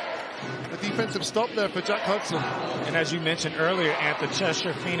as a defensive stop there for Jack Hudson. And as you mentioned earlier, Anthony,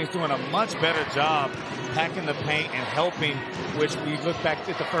 Cheshire Phoenix doing a much better job packing the paint and helping, which we look back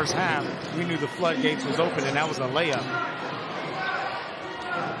at the first half, we knew the floodgates was open, and that was a layup.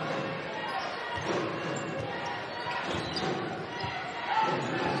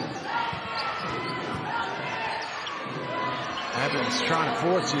 Evans trying to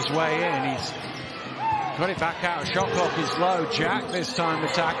force his way in. He's got it back out. Shot clock is low. Jack this time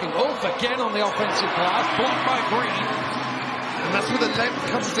attacking. Ulf again on the offensive glass. Blocked by Green. And that's where the length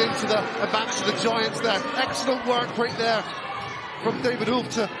comes into the advantage of the Giants there. Excellent work right there from David Ulf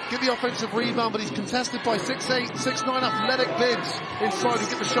to get the offensive rebound, but he's contested by 6'8", 6'9" athletic bigs inside who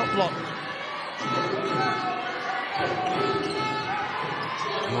get the shot block.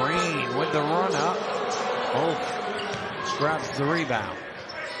 Green with the runner. Ulf grabs the rebound.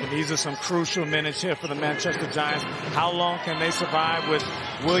 And these are some crucial minutes here for the Manchester Giants. How long can they survive with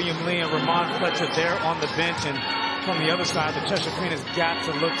William Lee and Ramon Fletcher there on the bench? And from the other side, the Cheshire Phoenix got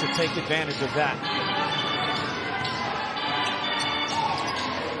to look to take advantage of that.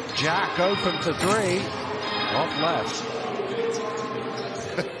 Jack open for three. Off left.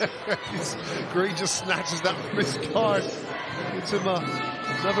 Green just snatches that from his guard. Gives him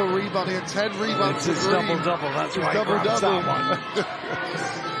another rebound here. 10 rebounds. It's his double-double. That's why he grabs that one.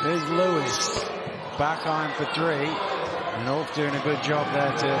 There's Lewis. Back iron for three. And Ulf doing a good job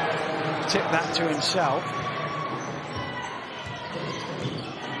there to tip that to himself.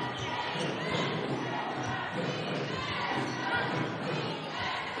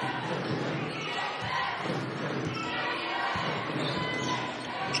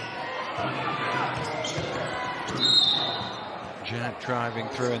 Jack driving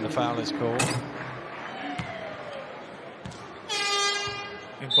through and the foul is called.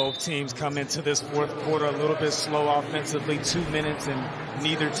 And both teams come into this fourth quarter a little bit slow offensively. 2 minutes and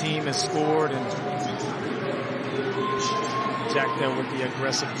neither team has scored. And Jack there with the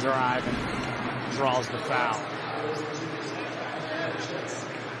aggressive drive and draws the foul.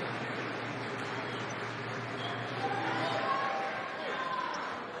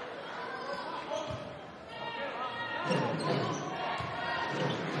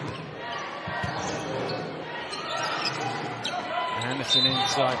 Anderson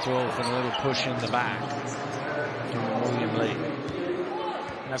inside to Ulf and a little push in the back from William Lee.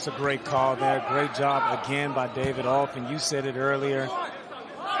 And that's a great call there. Great job again by David Ulf. And you said it earlier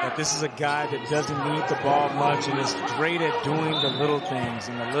that this is a guy that doesn't need the ball much and is great at doing the little things.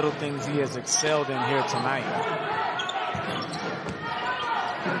 And the little things he has excelled in here tonight.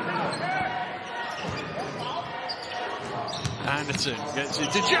 Anderson gets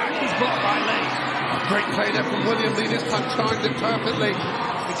it to Jack. He's blocked by Lee. Great play there from William Lee. This time timed it perfectly.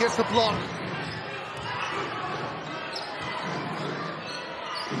 He gets the block.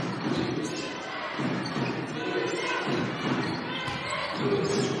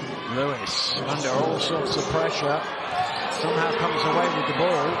 Lewis under all sorts of pressure. Somehow comes away with the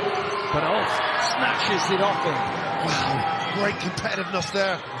ball. But Ulf snatches it off him. Wow. Great competitiveness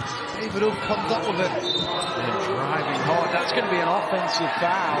there. David Ulf comes up with it. And driving hard. That's going to be an offensive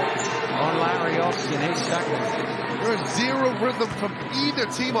foul on Larry Austin, his second. There's zero rhythm from either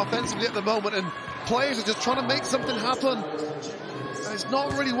team offensively at the moment, and players are just trying to make something happen. And it's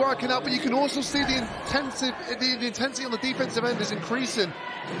not really working out, but you can also see the intensity on the defensive end is increasing.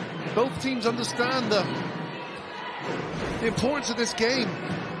 Both teams understand the importance of this game.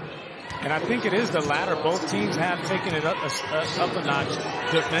 And I think it is the latter. Both teams have taken it up a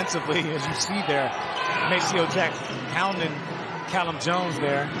notch defensively, as you see there. Maceo Jack pounding Callum Jones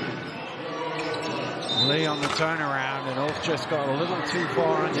there. Lee on the turnaround, and Ulf just got a little too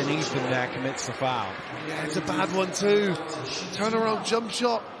far underneath him there, commits the foul. Yeah, it's a bad one too. Turnaround jump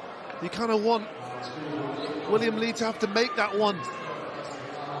shot. You kind of want William Lee to have to make that one.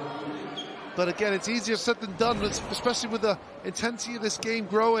 But again, it's easier said than done, especially with the intensity of this game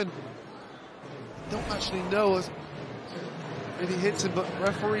growing. Don't actually know if he hits him, but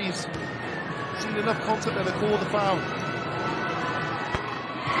referees seen enough contact there to call the foul.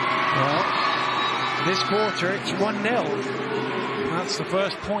 Well, this quarter it's 1-0. That's It's the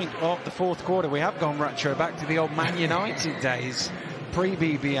first point of the fourth quarter. We have gone retro back to the old Man United days,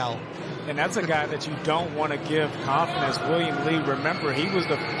 pre-BBL. And that's a guy that you don't want to give confidence. William Lee, remember, he was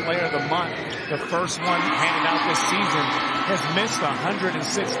the player of the month, the first one handed out this season, has missed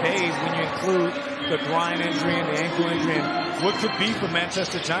 106 days when you include the groin injury and the ankle injury. And what could be for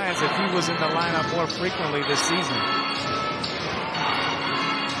Manchester Giants if he was in the lineup more frequently this season?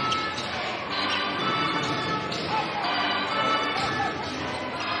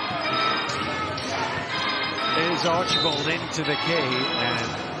 Is Archibald into the key,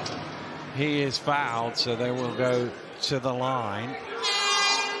 and he is fouled, so they will go to the line.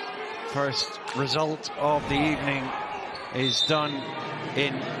 First result of the evening is done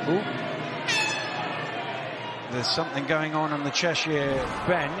in... Ooh. There's something going on the Cheshire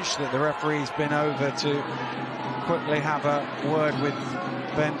bench that the referee's been over to quickly have a word with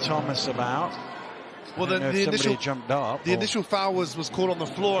Ben Thomas about. Well, the initial jumped up. The initial foul was called on the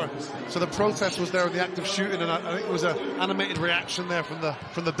floor, so the protest was there in the act of shooting, and I think it was an animated reaction there from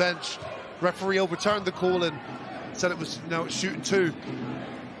the bench. Referee overturned the call and said it was it's shooting 2.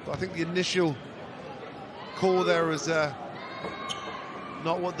 But I think the initial call there was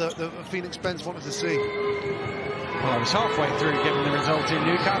not what the Phoenix bench wanted to see. Well, I was halfway through giving the result in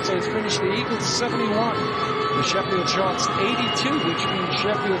Newcastle. It's finished the Eagles 71, the Sheffield Sharks 82, which means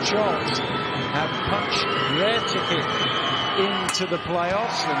Sheffield Sharks have punched their ticket into the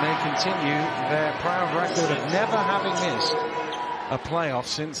playoffs, and they continue their proud record of never having missed a playoff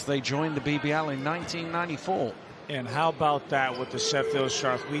since they joined the BBL in 1994. And how about that with the Sheffield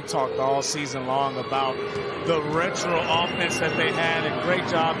Sharks? We talked all season long about the retro offense that they had. A great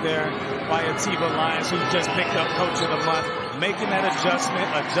job there by Atiba Lyons, who just picked up Coach of the Month, making that adjustment,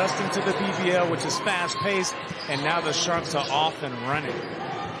 adjusting to the BBL, which is fast-paced, and now the Sharks are off and running.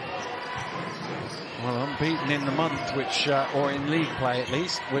 Well, unbeaten in the month, which, or in league play at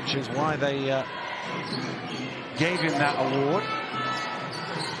least, which is why they gave him that award.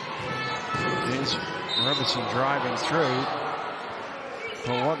 Here's Robertson driving through.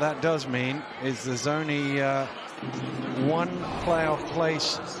 But what that does mean is there's only one playoff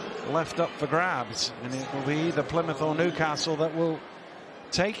place left up for grabs, and it will be either Plymouth or Newcastle that will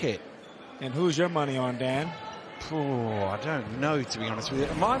take it. And who's your money on, Dan? Oh, I don't know, to be honest with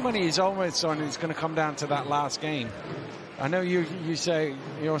you. My money is almost on it's going to come down to that last game. I know you're saying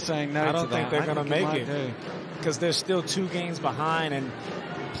no to that. I don't think they're going to make it because they're still 2 games behind, and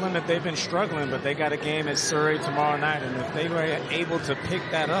Plymouth, they've been struggling, but they got a game at Surrey tomorrow night, and if they were able to pick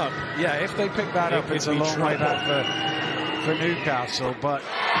that up, yeah, if they pick that up, it's a long way back for Newcastle. But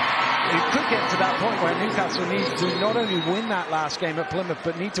it could get to that point where Newcastle needs to not only win that last game at Plymouth,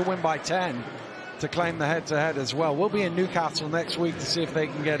 but need to win by 10 to claim the head-to-head as well. We'll be in Newcastle next week to see if they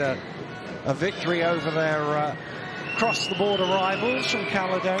can get a victory over their cross-the-border rivals from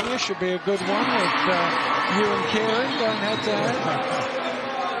Caledonia. Should be a good one with you and Kieran going head-to-head.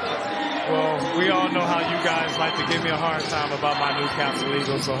 Well, we all know how you guys like to give me a hard time about my Newcastle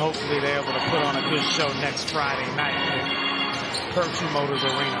Eagles, so hopefully they're able to put on a good show next Friday night at Pershing Motors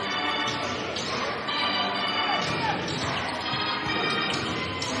Arena.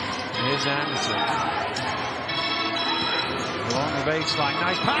 Here's Anderson. Along the baseline,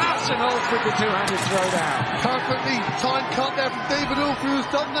 nice pass, and off with the two-handed throwdown. Perfectly timed cut there from David Ulf, who's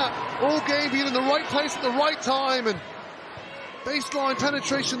done that all game, being in the right place at the right time, and baseline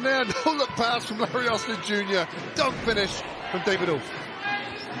penetration there, no look pass from Larry Austin Jr. Dunk finish from David Ulf.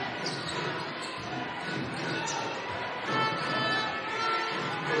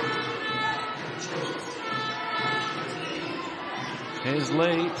 Here's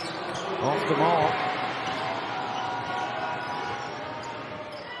Lee off the mark.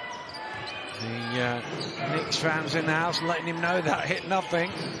 The Knicks fans in the house letting him know that hit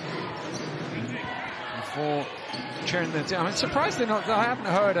nothing before cheering the team. I'm surprised they're not. I haven't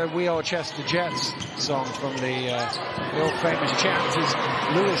heard a "We Are Chester Jets" song from the old famous chant as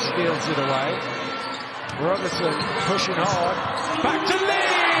Lewis steals it away. Robertson pushing hard. Back to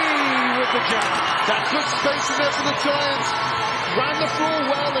Lee with the jump. That good space in there for the Giants. Ran the floor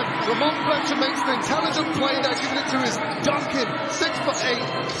well, and Ramon Fletcher makes an intelligent play there, giving it to his Duncan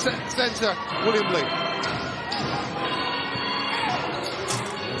 6'8" center William Lee.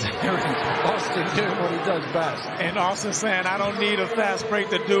 Austin doing what he does best. And Austin saying, I don't need a fast break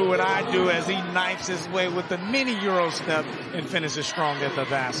to do what I do, as he knifes his way with the mini Euro step and finishes strong at the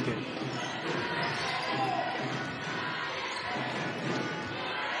basket.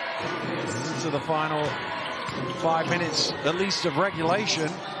 Into the final 5 minutes, at least, of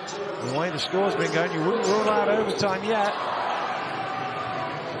regulation. The way the score's been going, you wouldn't rule out overtime yet.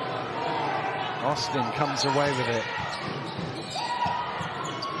 Austin comes away with it.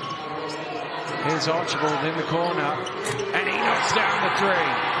 Here's Archibald in the corner, and he knocks down the three.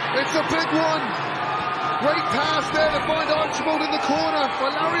 It's a big one. Great pass there to find Archibald in the corner by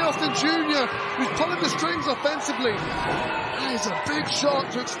Larry Austin Jr., who's pulling the strings offensively. That is a big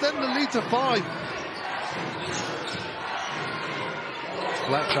shot to extend the lead to 5.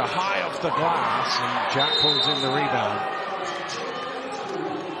 Fletcher high off the glass, and Jack pulls in the rebound.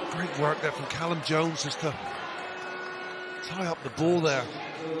 Great work there from Callum Jones just to tie up the ball there.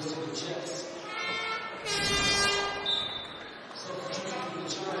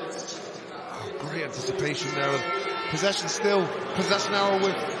 Oh, great anticipation there. Possession arrow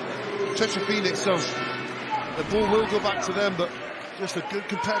with Cheshire Phoenix, so the ball will go back to them, but just a good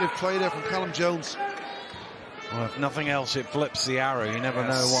competitive play there from Callum Jones. Well, if nothing else, it flips the arrow. You never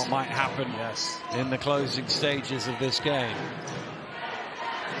know what might happen in the closing stages of this game.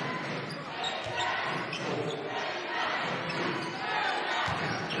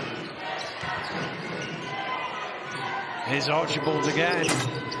 Here's Archibald again.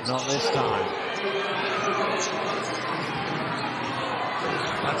 Not this time.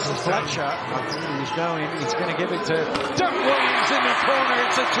 That's Fletcher. I think he was going. He's going to give it to Doug Williams in the corner.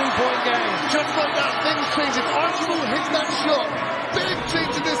 It's a 2-point game. Just like that, things change. If Archibald hits that shot, big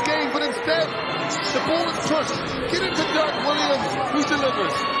change in this game, but instead, the ball is pushed. Get it to Doug Williams, who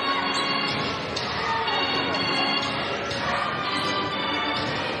delivers.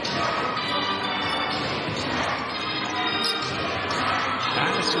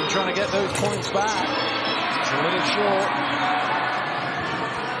 Anderson trying to get those points back. It's a little short.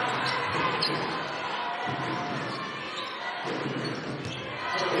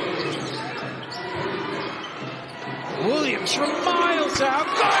 Williams from miles out.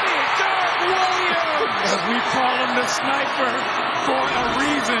 Got it! Doug Williams! We call him the sniper for a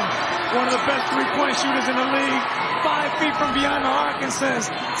reason. One of the best three-point shooters in the league. 5 feet from beyond the arc and says,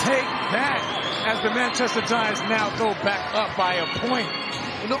 take that. As the Manchester Giants now go back up by a point.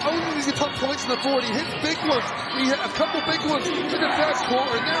 And not only does he put points in the board, he hits big ones. He hit a couple big ones in the third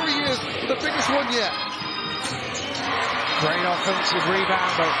quarter, and there he is, the biggest one yet. Great offensive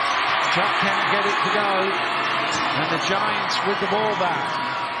rebound, but Chuck can't get it to go. And the Giants with the ball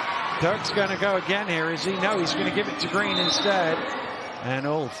back. Doug's going to go again here, is he? No, he's going to give it to Green instead. And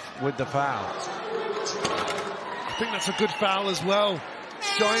Ulf with the foul. I think that's a good foul as well.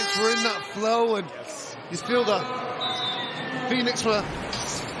 Giants were in that flow, and you feel the Phoenix were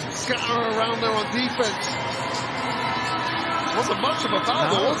scattering around there on defense. Wasn't much of a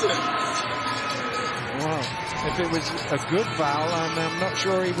foul, though, was it? Well, if it was a good foul, I'm not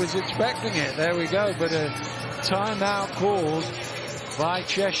sure he was expecting it. There we go, but a timeout called by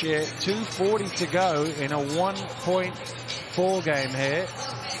Cheshire. 2:40 to go in a 1-point ball game here.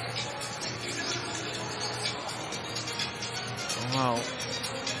 Well,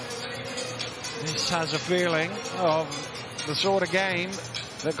 this has a feeling of the sort of game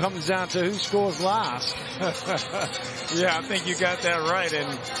that comes down to who scores last. Yeah, I think you got that right.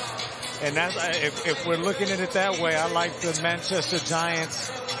 And that's, if we're looking at it that way, I like the Manchester Giants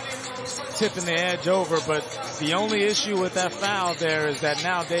tipping the edge over. But the only issue with that foul there is that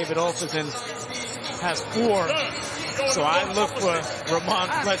now David Olsen has 4. So I look for Ramon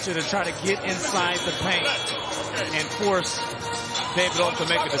Fletcher to try to get inside the paint and force David Olsen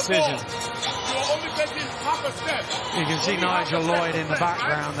to make a decision. You can see Nigel Lloyd in the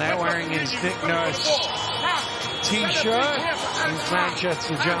background there wearing his Nick Nurse t-shirt. His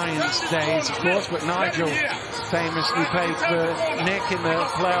Manchester Giants days, of course, but Nigel famously paid for Nick in the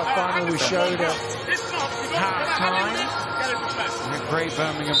playoff final we showed at half-time. A great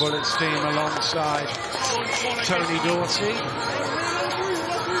Birmingham Bullets team alongside Tony Dorsey,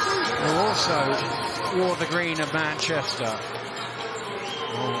 who also wore the green of Manchester.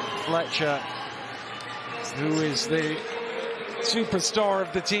 Fletcher, who is the superstar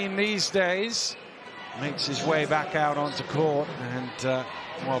of the team these days, makes his way back out onto court, and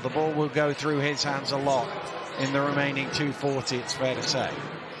well, the ball will go through his hands a lot in the remaining 2:40, it's fair to say.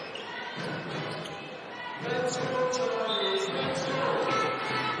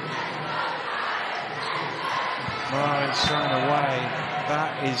 Oh, it's thrown away.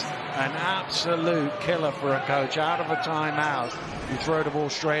 That is an absolute killer for a coach. Out of a timeout, you throw the ball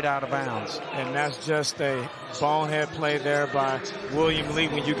straight out of bounds. And that's just a bonehead play there by William Lee.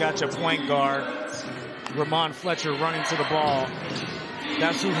 When you got your point guard, Ramon Fletcher, running to the ball,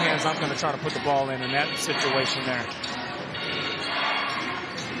 that's whose hands I'm going to try to put the ball in that situation there.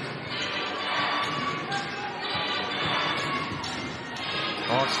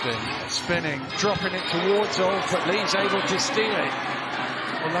 Austin spinning, dropping it towards Ulf, but Lee's able to steal it.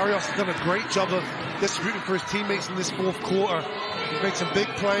 Well, Larry Austin's done a great job of distributing for his teammates in this fourth quarter. He's made some big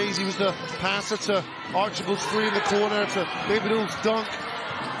plays. He was the passer to Archibald's three in the corner, to David Ulf's dunk.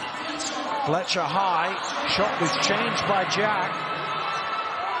 Fletcher high. Shot was changed by Jack.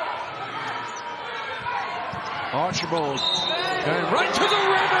 Archibald going right to the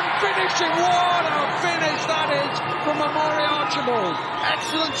rim and finishing. What a finish that is from Amari Archibald.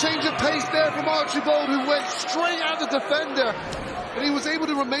 Excellent change of pace there from Archibald, who went straight at the defender, and he was able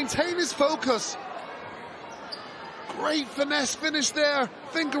to maintain his focus. Great finesse finish there.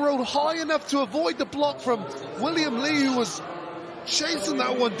 Finger rolled high enough to avoid the block from William Lee, who was chasing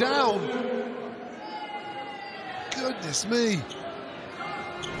that one down. Goodness me.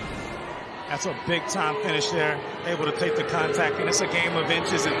 That's a big-time finish there. Able to take the contact, and it's a game of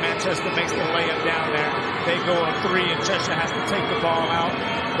inches, and Manchester makes the layup down there. They go on three, and Cheshire has to take the ball out,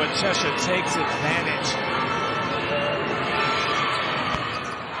 but Cheshire takes advantage.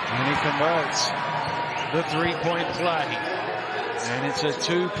 And he converts the three-point play. And it's a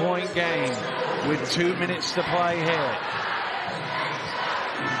two-point game with 2 minutes to play here.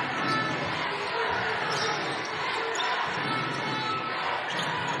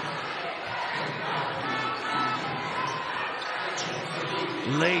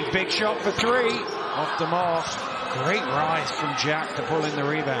 Lee, big shot for three. Off the mark. Great rise from Jack to pull in the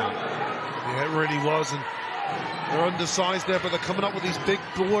rebound. Yeah, it really was. And they're undersized there, but they're coming up with these big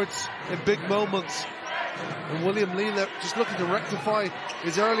boards in big moments. And William Lee just looking to rectify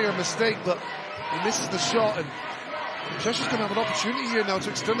his earlier mistake, but he misses the shot. And Cheshire's going to have an opportunity here now to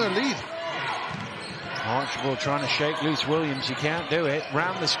extend their lead. Archibald trying to shake loose Williams. He can't do it.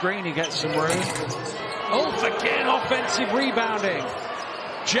 Round the screen, he gets some room. Ulf again, offensive rebounding.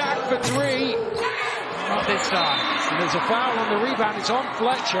 Jack for three. Not this time. And there's a foul on the rebound. It's on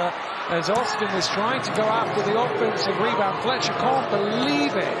Fletcher as Austin is trying to go after the offensive rebound. Fletcher can't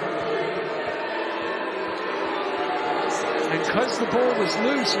believe it. And because the ball was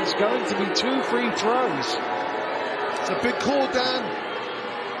loose, it's going to be 2 free throws. It's a big call, Dan.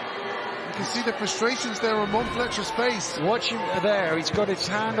 You can see the frustrations there on Mon Fletcher's face. Watch him there. He's got his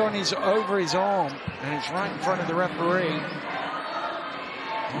hand on over his arm, and it's right in front of the referee.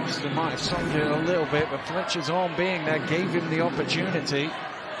 Austin might have softened it a little bit, but Fletcher's arm being there gave him the opportunity,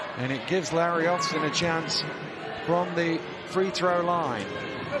 and it gives Larry Austin a chance from the free throw line.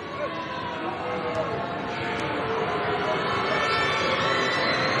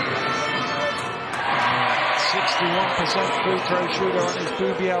 .61% free throw shooter on his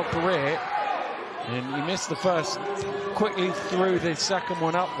BBL career, and he missed the first, quickly threw the second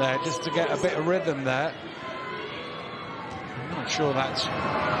one up there just to get a bit of rhythm there. I'm not sure that's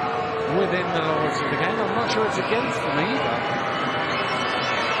within the laws of the game. I'm not sure it's against them either.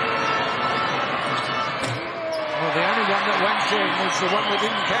 Well, the only one that went in was the one that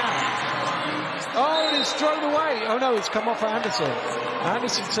didn't count. Oh, and it's thrown away. Oh no, it's come off Anderson.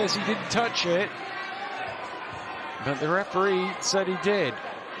 Anderson says he didn't touch it, but the referee said he did.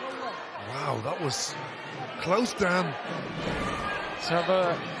 Wow, that was close, Dan. Let's have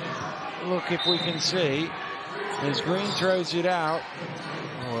a look if we can see. As Green throws it out.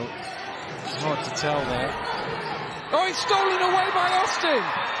 Oh, it's hard to tell there. Oh, it's stolen away by Austin!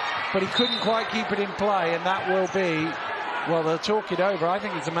 But he couldn't quite keep it in play, and that will be, well, they'll talk it over. I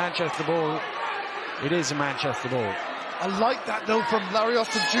think it's a Manchester ball. It is a Manchester ball. I like that, though, from Larry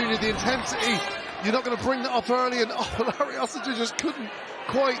Austin Jr., the intensity. You're not going to bring that up early, and Larry Austin Jr. just couldn't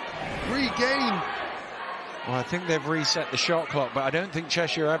quite regain. Well, I think they've reset the shot clock, but I don't think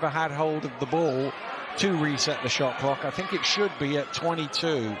Cheshire ever had hold of the ball to reset the shot clock. I think it should be at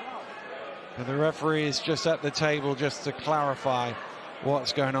 22. And the referee is just at the table just to clarify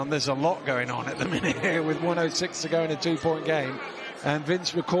what's going on. There's a lot going on at the minute here with 1:06 to go in a 2-point game. And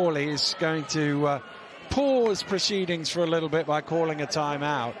Vince McCauley is going to pause proceedings for a little bit by calling a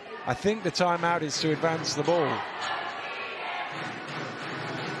timeout. I think the timeout is to advance the ball.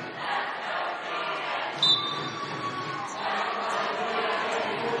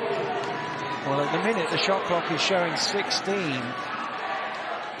 Well, at the minute, the shot clock is showing 16.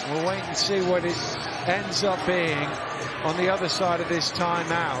 We'll wait and see what it ends up being on the other side of this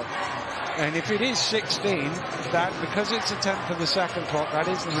timeout. And if it is 16, that, because it's a 10th of the second clock, that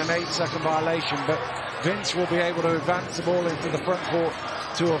isn't an 8-second violation, but Vince will be able to advance the ball into the front court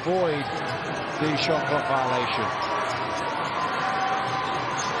to avoid the shot clock violation.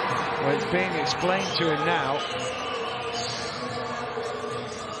 Well, it's being explained to him now.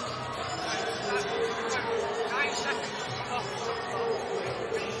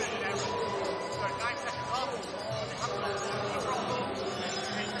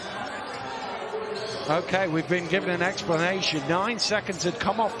 Okay, we've been given an explanation. 9 seconds had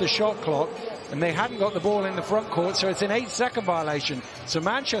come off the shot clock. and they hadn't got the ball in the front court, so it's an 8-second violation. So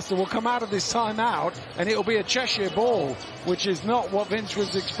Manchester will come out of this timeout, and it'll be a Cheshire ball, which is not what Vince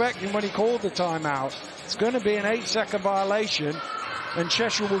was expecting when he called the timeout. It's going to be an 8-second violation, and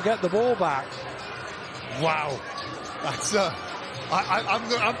Cheshire will get the ball back. Wow. That's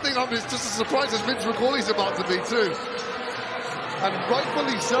I think I'm just as surprised as Vince McCauley's about to be too. And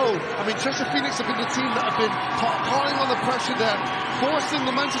rightfully so. I mean, Cheshire Phoenix have been the team that have been piling on the pressure there, forcing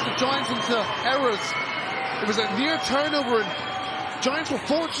the Manchester Giants into errors. It was a near turnover, and Giants were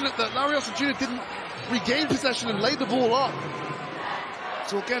fortunate that Larry Austin Jr. didn't regain possession and lay the ball up.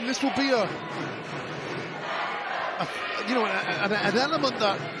 So again, this will be an element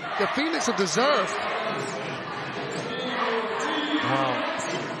that the Phoenix have deserved. Wow.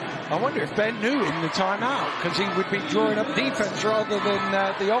 I wonder if Ben knew in the timeout, because he would be drawing up defense rather than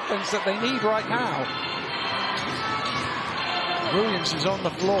the offense that they need right now. Williams is on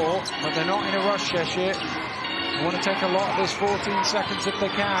the floor, but they're not in a rush, Cheshire. They want to take a lot of this 14 seconds if they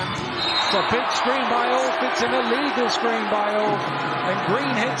can. It's a big screen by Ulf. It's an illegal screen by Ulf. And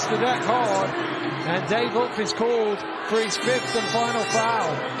Green hits the deck hard. And Dave Ulf is called for his 5th and final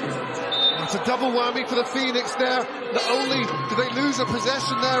foul. It's a double whammy for the Phoenix there. Not only do they lose a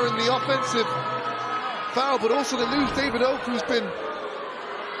possession there in the offensive foul, but also they lose David Oak, who's been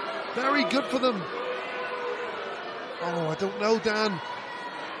very good for them. Oh, I don't know, Dan.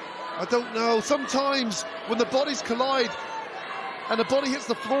 I don't know. Sometimes when the bodies collide and the body hits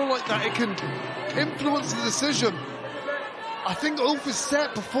the floor like that, it can influence the decision. I think Ulf is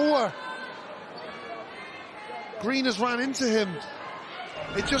set before Green has ran into him.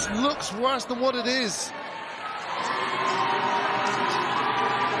 It just looks worse than what it is.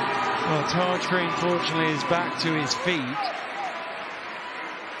 Well, Taj Green, fortunately, is back to his feet.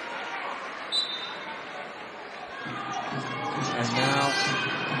 And now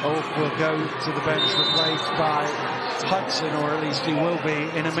Ulf will go to the bench, replaced by Hudson, or at least he will be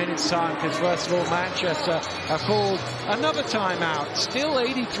in a minute's time, because first of all, Manchester have called another timeout. Still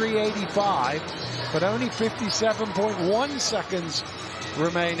 83-85, but only 57.1 seconds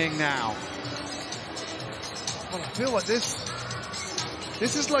remaining now. Well, I feel like this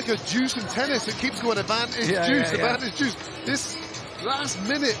is like a juice in tennis. It keeps going advantage, advantage, juice. This last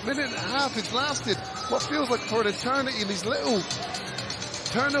minute and a half has lasted what feels like for an eternity in these little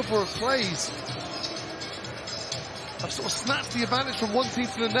turnover of plays. I've sort of snatched the advantage from one team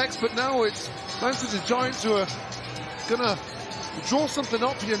to the next, but now it's Manchester Giants who are gonna draw something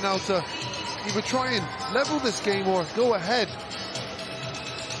up here now to either try and level this game or go ahead.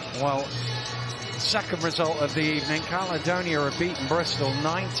 Well, second result of the evening, Caledonia have beaten Bristol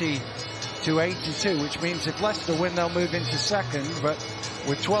 90-82, which means if Leicester win, they'll move into second, but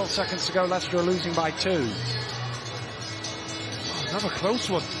with 12 seconds to go, Leicester are losing by 2. Oh, another close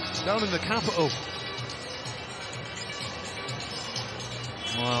one down in the capital.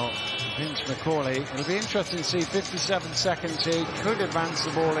 Well, Vince McCauley, it'll be interesting to see 57 seconds here. He could advance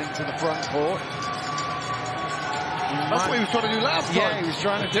the ball into the front court. That's what he was trying to do last time. Yeah, he was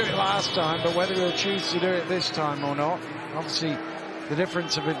trying to do it last time, but whether he'll choose to do it this time or not. Obviously, the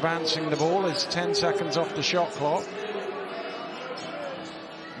difference of advancing the ball is 10 seconds off the shot clock.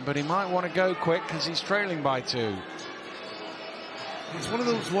 But he might want to go quick because he's trailing by 2. It's one of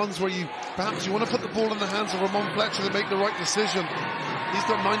those ones where perhaps you want to put the ball in the hands of Ramon Fletcher to make the right decision. He's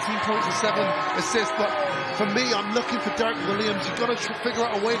got 19 points and 7 assists, but for me, I'm looking for Dirk Williams. You've got to figure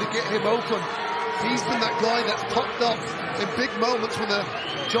out a way to get him open. He's been that guy that's popped up in big moments when the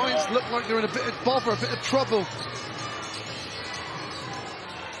Giants look like they're in a bit of bother, a bit of trouble.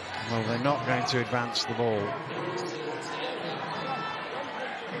 Well, they're not going to advance the ball.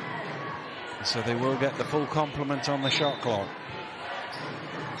 So they will get the full complement on the shot clock.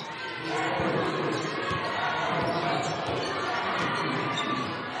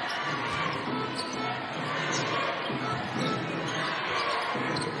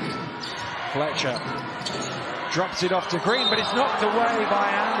 Fletcher drops it off to Green, but it's knocked away by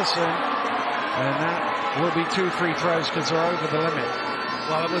Anderson. And that will be 2 free throws because they're over the limit.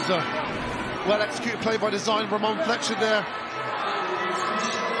 Well, it was a well-executed play by design. Ramon Fletcher there,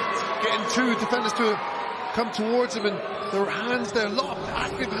 getting 2 defenders to come towards him, and there were hands there, a lot of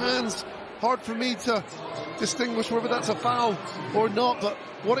active hands. Hard for me to distinguish whether that's a foul or not, but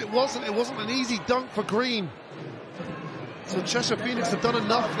what it wasn't an easy dunk for Green. So Cheshire Phoenix have done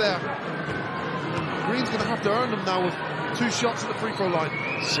enough there. Green's going to have to earn them now with 2 shots at the free throw line.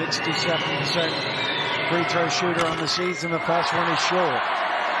 67% free throw shooter on the season. The first one is short.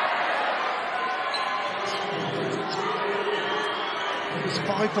 He was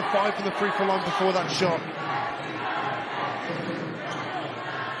 5 for 5 from the free throw line before that shot.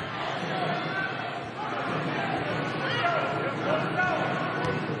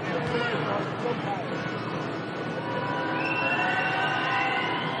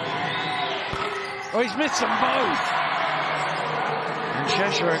 Oh, he's missed them both. And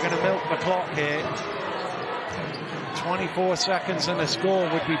Cheshire are going to milk the clock here. 24 seconds and the score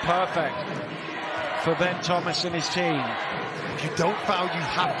would be perfect for Ben Thomas and his team. If you don't foul, you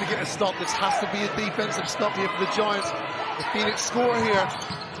have to get a stop. This has to be a defensive stop here for the Giants. The Phoenix score here.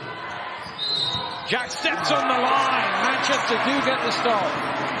 Jack steps on the line. Manchester do get the stop.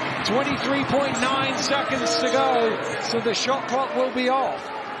 23.9 seconds to go, so the shot clock will be off.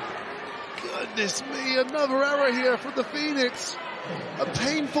 Goodness me, another error here for the Phoenix. A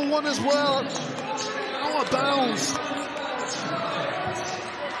painful one as well. Out of bounds.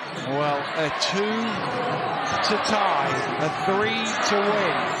 Well, a 2 to tie, a 3 to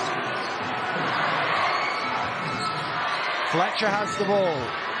win. Fletcher has the ball.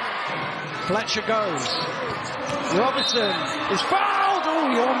 Fletcher goes. Robertson is fouled. Oh,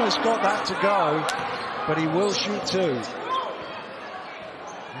 he almost got that to go, but he will shoot 2.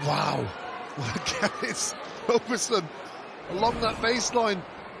 Wow. Look at it. Robertson along that baseline.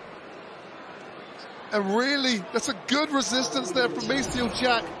 And really, that's a good resistance there from Maceo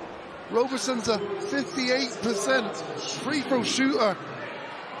Jack. Roberson's a 58% free throw shooter.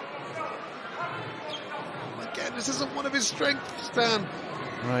 Again, this isn't one of his strengths, Stan.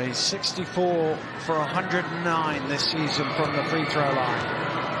 Well, he's 64 for 109 this season from the free throw line.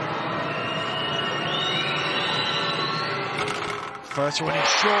 First one is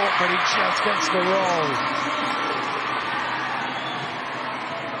short, but he just gets the roll.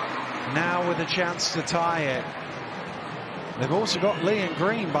 Now with a chance to tie it. They've also got Lee and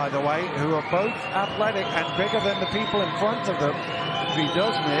Green, by the way, who are both athletic and bigger than the people in front of them. If he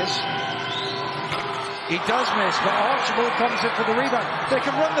does miss, but Archibald comes in for the rebound. They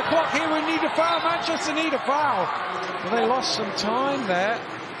can run the clock here. We need a foul. Manchester need a foul. Well, they lost some time there.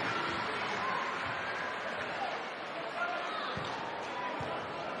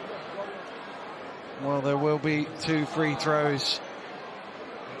 Well, there will be 2 free throws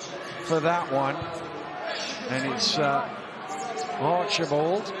for that one. And it's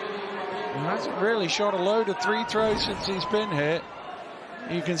Archibald, who hasn't really shot a load of 3 throws since he's been here.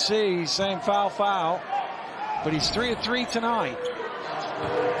 You can see he's saying foul, foul, but he's 3 of 3 tonight.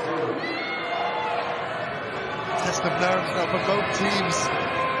 Test of nerves now for both teams.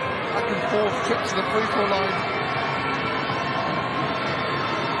 Back and forth trip to the free throw line.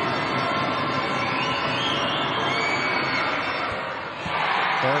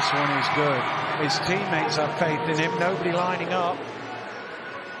 First one is good. His teammates have faith in him. Nobody lining up.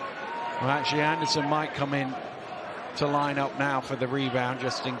 Well, actually, Anderson might come in to line up now for the rebound,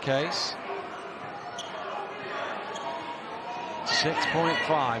 just in case.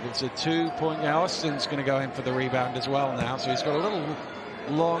 6.5. It's a 2-point. Austin's going to go in for the rebound as well now, so he's got a little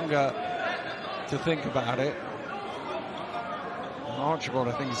longer to think about it. Archibald,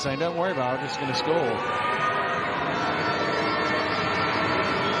 I think, is saying, don't worry about it, I'm just going to score.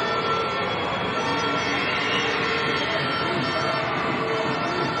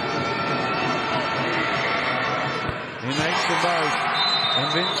 Both.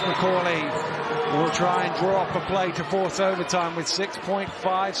 And Vince McCauley will try and draw up a play to force overtime with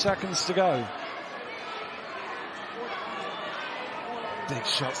 6.5 seconds to go. Big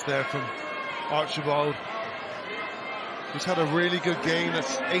shots there from Archibald. He's had a really good game.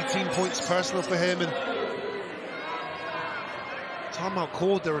 That's 18 points personal for him. And timeout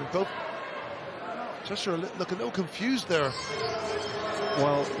called there, and both Cheshire looking a little confused there.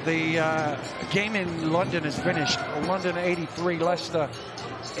 Well, the game in London has finished. London 83, Leicester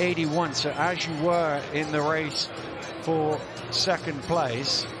 81. So as you were in the race for second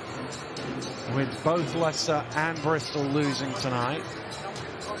place, with both Leicester and Bristol losing tonight.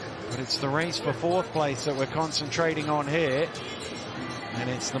 But it's the race for fourth place that we're concentrating on here. And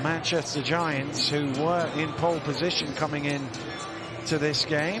it's the Manchester Giants, who were in pole position coming in to this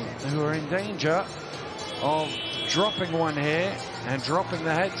game, who are in danger of dropping one here and dropping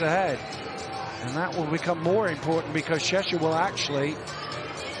the head-to-head. And that will become more important because Cheshire will actually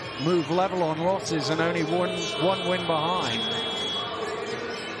move level on losses and only one win behind.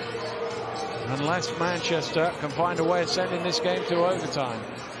 Unless Manchester can find a way of sending this game to overtime.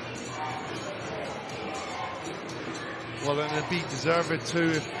 Well, then it'd be deserved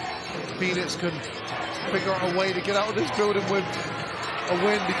too if Phoenix can figure out a way to get out of this building with a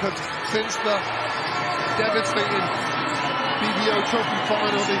win, because since the devastating BBL Trophy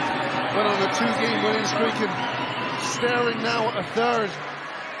final, they went on a 2-game winning streak and staring now at a third.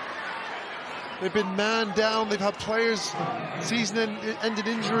 They've been man down. They've had players season-ended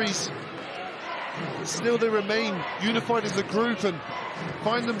injuries. Still, they remain unified as a group and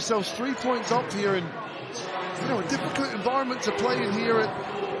find themselves 3 points up here in, a difficult environment to play in here at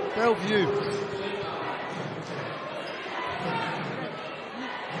Bellevue.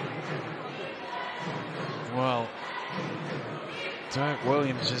 Well, Dirk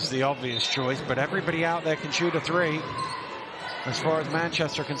Williams is the obvious choice, but everybody out there can shoot a three. As far as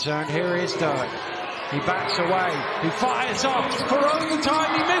Manchester are concerned, here is Dirk. He backs away. He fires off for overtime.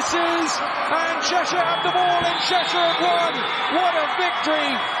 He misses. And Cheshire have the ball, and Cheshire have won. What a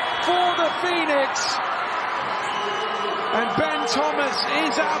victory for the Phoenix. And Ben Thomas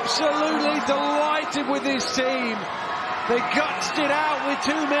is absolutely delighted with his team. They gutsed it out with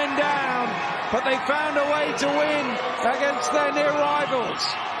 2 men down, but they found a way to win against their near rivals.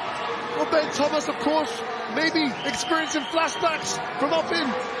 Well, Ben Thomas, of course, maybe experiencing flashbacks from up in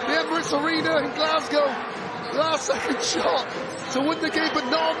the Emirates Arena in Glasgow. Last second shot to win the game, but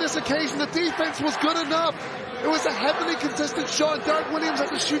not on this occasion. The defense was good enough. It was a heavily contested shot, and Dirk Williams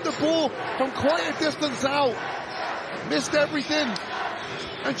had to shoot the ball from quite a distance out. Missed everything.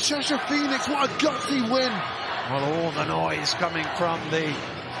 And Cheshire Phoenix, what a gutsy win. Well, all the noise coming from the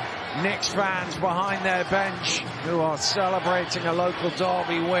Knicks fans behind their bench, who are celebrating a local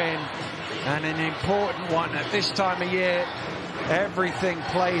derby win, and an important one at this time of year. Everything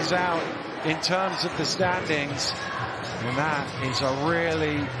plays out in terms of the standings, and that is a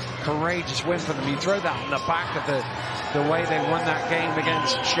really courageous win for them. You throw that on the back of the way they won that game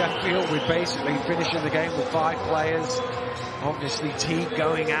against Sheffield, with basically finishing the game with 5 players. Obviously Teague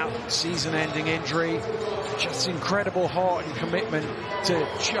going out, season-ending injury. Just incredible heart and commitment to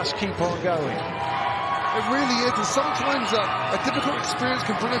just keep on going. It really is, and sometimes a difficult experience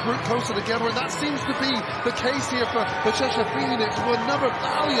can bring a group closer together, and that seems to be the case here for Cheshire Phoenix, with another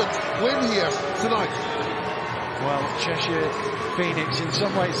valiant win here tonight. Well, Cheshire Phoenix, in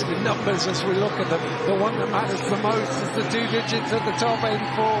some ways, the numbers as we look at them, the one that matters the most is the 2 digits at the top,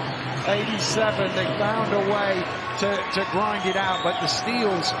 84, 87. They found a way to grind it out, but the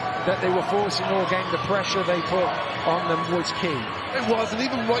steals that they were forcing all game, the pressure they put on them was key. It was, and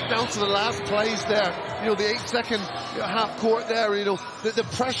even right down to the last plays there, you know, the 8-second half court there, you know, the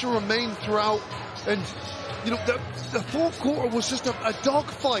pressure remained throughout, and you know, the fourth quarter was just a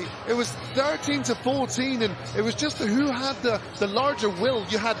dogfight. It was 13-14, and it was just who had the larger will.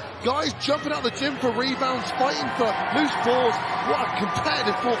 You had guys jumping out of the gym for rebounds, fighting for loose balls. What a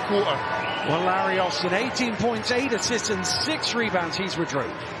competitive fourth quarter. Well, Larry Austin, 18 points, 8 assists, and 6 rebounds. He's withdrew.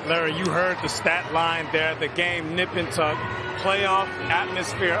 Larry, you heard the stat line there. The game nip and tuck, playoff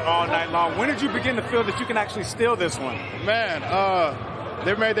atmosphere all night long. When did you begin to feel that you can actually steal this one? Man,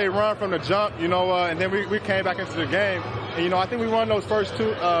 they made their run from the jump, you know, and then we came back into the game. And, you know, I think we won those first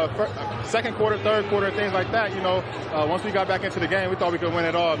 2, second quarter, third quarter, things like that, you know. Once we got back into the game, we thought we could win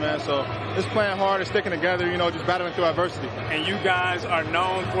it all, man. So just playing hard and sticking together, you know, just battling through adversity. And you guys are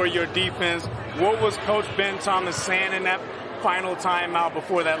known for your defense. What was Coach Ben Thomas saying in that final timeout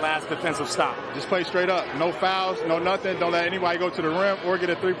before that last defensive stop? Just play straight up. No fouls, no nothing. Don't let anybody go to the rim or get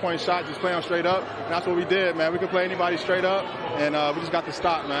a 3-point shot. Just play them straight up. And that's what we did, man. We could play anybody straight up, and we just got the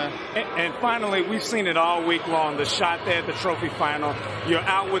stop, man. And finally, we've seen it all week long. The shot there at the trophy final. You're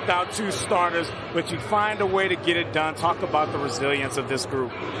out without 2 starters, but you find a way to get it done. Talk about the resilience of this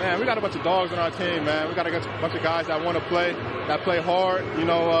group. Man, we got a bunch of dogs on our team, man. We got a bunch of guys that want to play, that play hard, you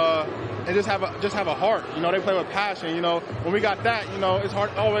know, and just have a heart. You know, they play with passion. You know, when we got that, you know, it's hard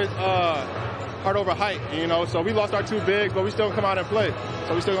always heart over height. You know, so we lost our 2 bigs, but we still come out and play.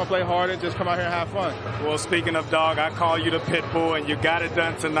 So we still gonna play hard and just come out here and have fun. Well, speaking of dog, I call you the pit bull, and you got it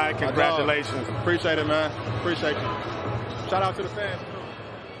done tonight. Congratulations. Appreciate it, man. Appreciate you. Shout out to the fans.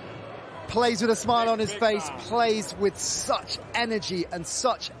 Plays with a smile on his face, plays with such energy and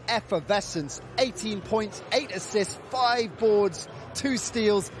such effervescence. 18 points, 8 assists, 5 boards, 2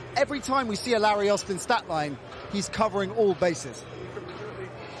 steals. Every time we see a Larry Austin stat line, he's covering all bases.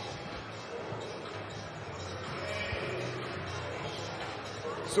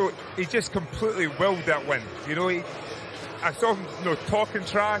 So he just completely willed that win. You know, I saw him, you know, talking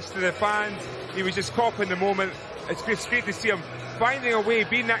trash to the fans. He was just caught in the moment. It's just great to see him finding a way,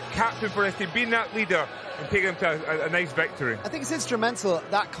 being that captain for his team, being that leader, and taking him to a nice victory. I think it's instrumental,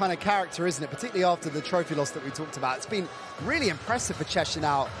 that kind of character, isn't it? Particularly after the trophy loss that we talked about. It's been really impressive for Cheshire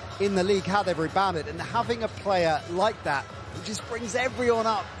now in the league, how they've rebounded, and having a player like that who just brings everyone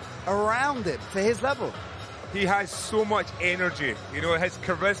up around him to his level. He has so much energy, you know, his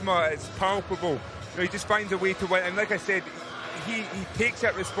charisma is palpable. You know, he just finds a way to win, and like I said, he takes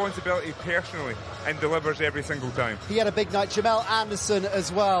that responsibility personally and delivers every single time. He had a big night. Jamel Anderson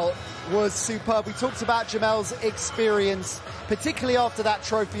as well was superb. We talked about Jamel's experience, particularly after that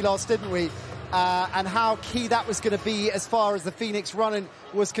trophy loss, didn't we? And how key that was going to be as far as the Phoenix run-in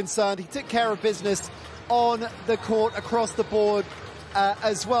was concerned. He took care of business on the court, across the board.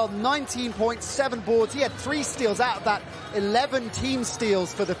 as well. 19.7 boards. He had 3 steals out of that 11 team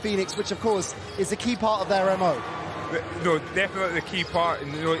steals for the Phoenix, which, of course, is a key part of their MO. No, definitely the key part.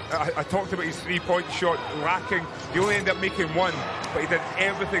 And, I talked about his 3-point shot lacking. He only ended up making 1, but he did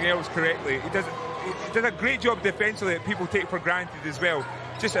everything else correctly. He did a great job defensively that people take for granted as well.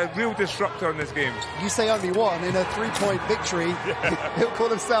 Just a real disruptor in this game. You say only 1 in a 3-point victory. He'll call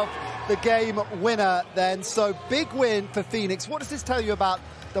himself the game winner then. So big win for Phoenix. What does this tell you about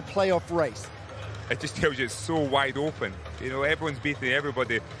the playoff race? It just tells you it's so wide open. Everyone's beating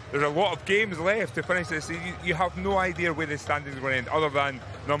everybody. There's a lot of games left to finish this. You have no idea where the standings will end other than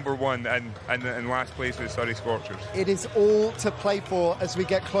number 1 and last place with Surrey Scorchers. It is all to play for as we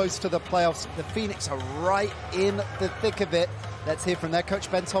get close to the playoffs. The Phoenix are right in the thick of it. Let's hear from their coach,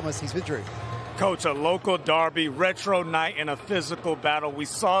 Ben Thomas. He's with Drew. Coach, a local derby, retro night, and a physical battle. We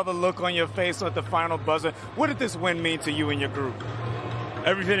saw the look on your face at the final buzzer. What did this win mean to you and your group?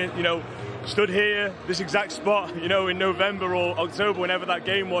 Everything, stood here, this exact spot, in November or October, whenever that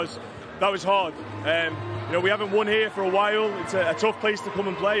game was, that was hard. We haven't won here for a while. It's a tough place to come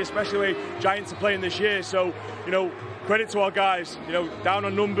and play, especially when Giants are playing this year. So, credit to our guys, down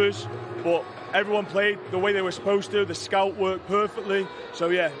on numbers, but everyone played the way they were supposed to. The scout worked perfectly. So,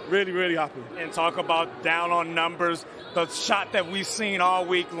 yeah, really, really happy. And talk about down on numbers, the shot that we've seen all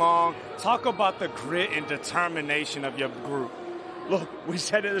week long. Talk about the grit and determination of your group. Look, we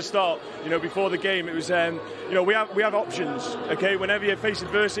said at the start, before the game, it was, we have options, okay? Whenever you face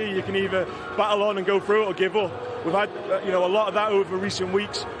adversity, you can either battle on and go through it or give up. We've had, a lot of that over recent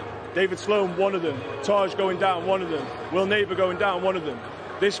weeks. David Sloan, one of them. Taj going down, one of them. Will Neighbour going down, one of them.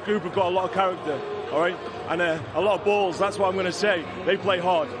 This group have got a lot of character, all right? And a lot of balls, that's what I'm going to say. They play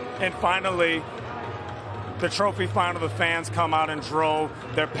hard. And finally, the trophy final, the fans come out in drove.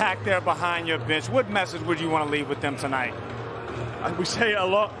 They're packed there behind your bench. What message would you want to leave with them tonight? We say it a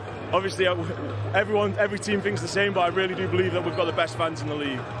lot. Obviously, every team thinks the same, but I really do believe that we've got the best fans in the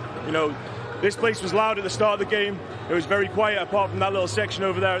league. This place was loud at the start of the game. It was very quiet apart from that little section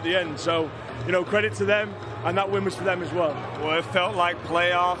over there at the end. So, credit to them, and that win was for them as well. Well, it felt like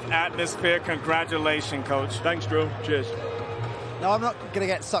playoff atmosphere. Congratulations, Coach. Thanks, Drew. Cheers. Now, I'm not going to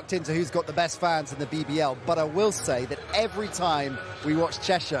get sucked into who's got the best fans in the BBL, but I will say that every time we watch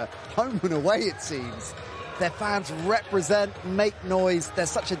Cheshire, home and away it seems, their fans represent, make noise. They're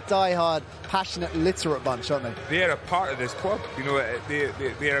such a die-hard, passionate, literate bunch, aren't they? They are a part of this club. They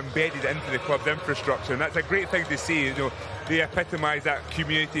are embedded into the club's infrastructure, and that's a great thing to see. They epitomise that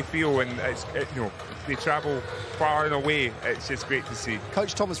community feel, and they travel far and away. It's just great to see.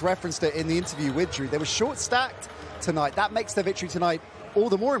 Coach Thomas referenced it in the interview with Drew. They were short-stacked tonight. That makes their victory tonight all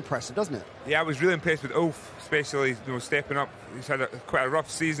the more impressive, doesn't it? Yeah, I was really impressed with Ulf, especially stepping up. He's had quite a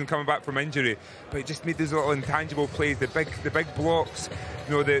rough season coming back from injury, but he just made these little intangible plays, the big blocks,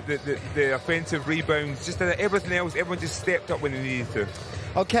 the offensive rebounds, just everything else. Everyone just stepped up when they needed to.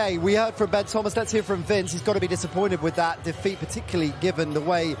 Okay, we heard from Ben Thomas. Let's hear from Vince. He's got to be disappointed with that defeat, particularly given the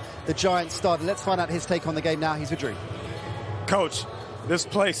way the Giants started. Let's find out his take on the game now. He's with Drew. Coach, this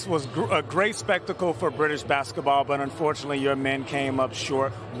place was a great spectacle for British basketball, but unfortunately your men came up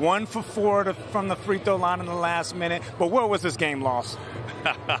short. 1 for 4 from the free throw line in the last minute. But where was this game lost?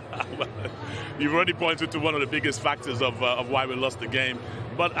 You've already pointed to one of the biggest factors of why we lost the game.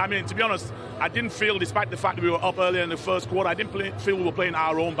 But, I mean, to be honest, I didn't feel, despite the fact that we were up earlier in the first quarter, I didn't feel we were playing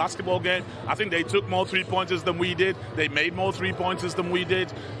our own basketball game. I think they took more three-pointers than we did. They made more three-pointers than we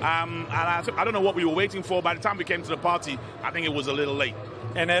did. And I don't know what we were waiting for. By the time we came to the party, I think it was a little late.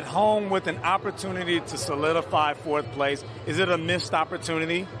 And at home with an opportunity to solidify 4th place, is it a missed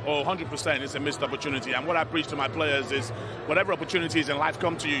opportunity? Oh, 100%. It's a missed opportunity. And what I preach to my players is whatever opportunities in life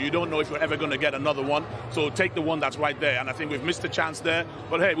come to you, you don't know if you're ever going to get another one. So take the one that's right there. And I think we've missed a chance there.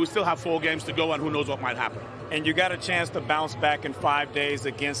 But, hey, we still have 4 games to go, and who knows what might happen. And you got a chance to bounce back in 5 days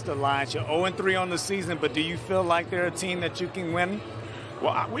against the Lions. You're 0-3 on the season, but do you feel like they're a team that you can win?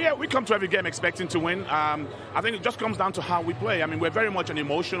 Well, we come to every game expecting to win. I think it just comes down to how we play. I mean, we're very much an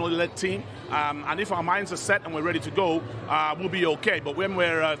emotional-led team, and if our minds are set and we're ready to go, we'll be okay. But when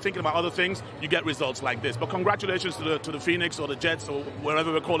we're thinking about other things, you get results like this. But congratulations to the Phoenix or the Jets or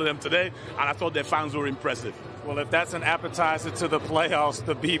wherever we're calling them today, and I thought their fans were impressive. Well, if that's an appetizer to the playoffs,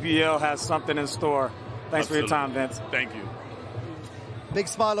 the BBL has something in store. Thanks for your time, Vince. Thank you. Big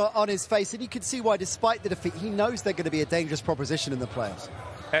smile on his face, and you can see why, despite the defeat, he knows they're going to be a dangerous proposition in the playoffs.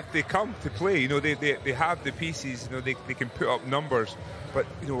 If they come to play, they have the pieces, they can put up numbers. But,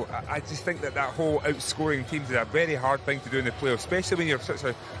 I just think that whole outscoring teams is a very hard thing to do in the playoffs, especially when you're such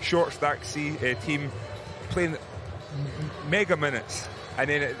a short-stacked team playing mega minutes. and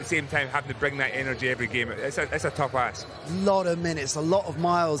then at the same time having to bring that energy every game. It's a tough ask. A lot of minutes, a lot of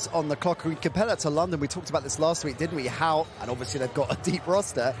miles on the clock. We compare that to London. We talked about this last week, didn't we? How, and obviously they've got a deep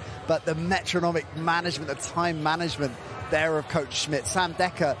roster, but the metronomic management, the time management there of Coach Schmidt. Sam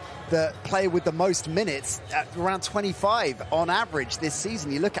Decker, the player with the most minutes, at around 25 on average this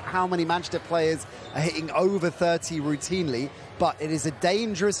season. You look at how many Manchester players are hitting over 30 routinely, but it is a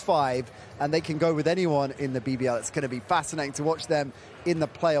dangerous 5, and they can go with anyone in the BBL. It's going to be fascinating to watch them in the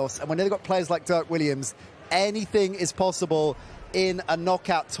playoffs. And when they've got players like Dirk Williams, anything is possible in a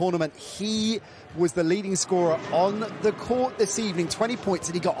knockout tournament. He was the leading scorer on the court this evening, 20 points,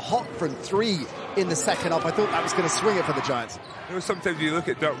 and he got hot from 3 in the second half. I thought that was going to swing it for the Giants. You know, sometimes you look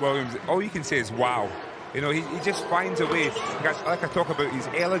at Dirk Williams, all you can say is wow. You know, he just finds a way. Like I talk about his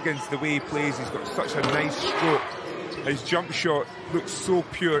elegance, the way he plays, he's got such a nice stroke. His jump shot looks so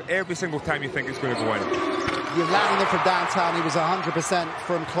pure every single time you think it's going to go in. You're landing it from downtown. He was 100%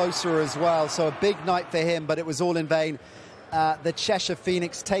 from closer as well. So a big night for him, but it was all in vain. The Cheshire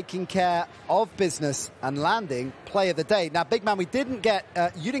Phoenix taking care of business and landing play of the day. Now, big man, we didn't get,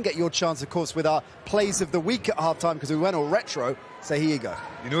 you didn't get your chance, of course, with our plays of the week at halftime because we went all retro. So here you go.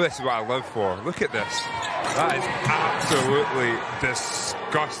 You know, this is what I live for. Look at this. That is absolutely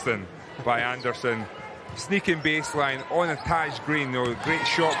disgusting by Anderson. Sneaking baseline on a Taj Green, though. Great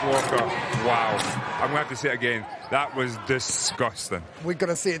shot blocker. Wow. I'm going to have to say it again. That was disgusting. We're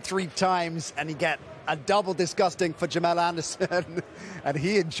going to see it 3 times, and he get a double disgusting for Jamel Anderson. And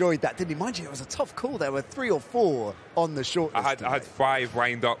he enjoyed that, didn't he? Mind you, it was a tough call. There were 3 or 4 on the short list. I had 5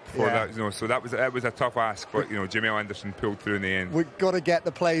 lined up for that, you know, so that was a tough ask, but, you know, Jamel Anderson pulled through in the end. We've got to get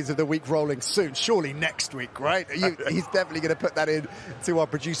the plays of the week rolling soon, surely next week, right? He's definitely going to put that in to our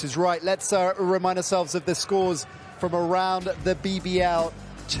producers. Right, let's remind ourselves of the scores from around the BBL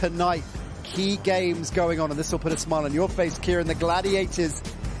tonight. Key games going on, and this will put a smile on your face, Kieran. The Gladiators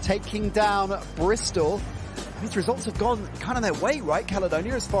taking down Bristol. These results have gone kind of their way, right,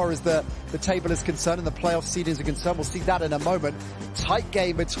 Caledonia, as far as the table is concerned and the playoff seedings are concerned. We'll see that in a moment. Tight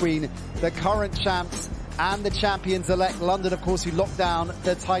game between the current champs and the champions-elect. London, of course, who locked down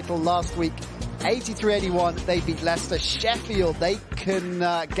the title last week. 83-81, they beat Leicester. Sheffield, they can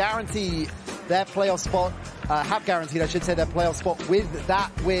guarantee their playoff spot, have guaranteed, I should say, their playoff spot with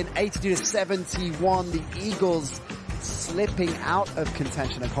that win. 82-71, the Eagles slipping out of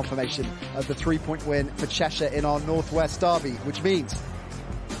contention and confirmation of the 3-point win for Cheshire in our Northwest derby, which means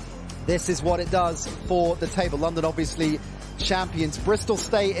this is what it does for the table. London obviously champions. Bristol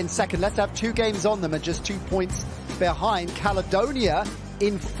stay in second. Let's have 2 games on them and just 2 points behind. Caledonia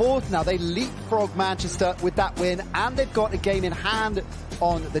in 4th now. They leapfrog Manchester with that win, and they've got a game in hand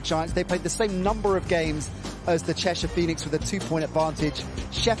on the Giants. They played the same number of games as the Cheshire Phoenix with a 2-point advantage.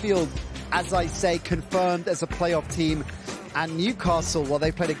 Sheffield, as I say, confirmed as a playoff team. And Newcastle, well,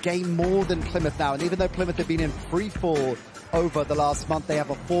 they played a game more than Plymouth now. And even though Plymouth have been in free fall over the last month, they have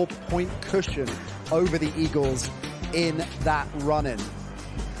a 4-point cushion over the Eagles in that run-in.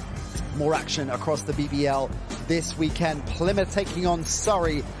 More action across the BBL this weekend. Plymouth taking on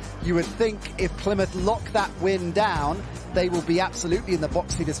Surrey. You would think if Plymouth lock that win down, they will be absolutely in the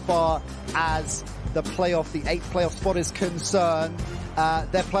box seat as far as the playoff, the 8th playoff spot is concerned.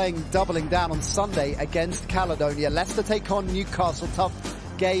 They're playing doubling down on Sunday against Caledonia. Leicester take on Newcastle.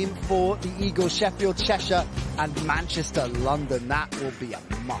 Tough game for the Eagles. Sheffield, Cheshire and Manchester, London. That will be a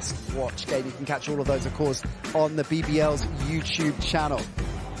must-watch game. You can catch all of those, of course, on the BBL's YouTube channel.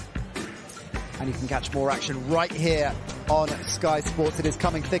 And you can catch more action right here on Sky Sports. It is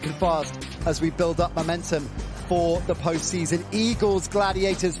coming thick and fast as we build up momentum for the postseason. Eagles,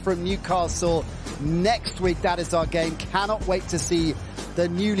 Gladiators from Newcastle. Next week, that is our game. Cannot wait to see the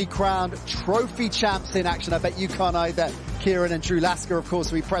newly crowned trophy champs in action. I bet you can't either. Kieran and Drew Lasker, of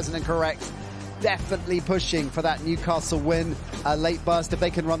course, will be present and correct. Definitely pushing for that Newcastle win. A late burst. If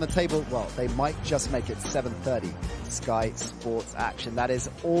they can run the table, well, they might just make it 7:30. Sky Sports action. That is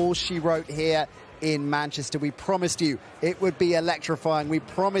all she wrote here in Manchester. We promised you it would be electrifying. We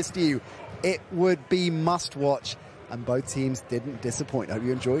promised you it would be must watch. And both teams didn't disappoint. I hope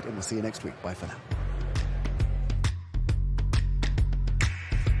you enjoyed, and we'll see you next week. Bye for now.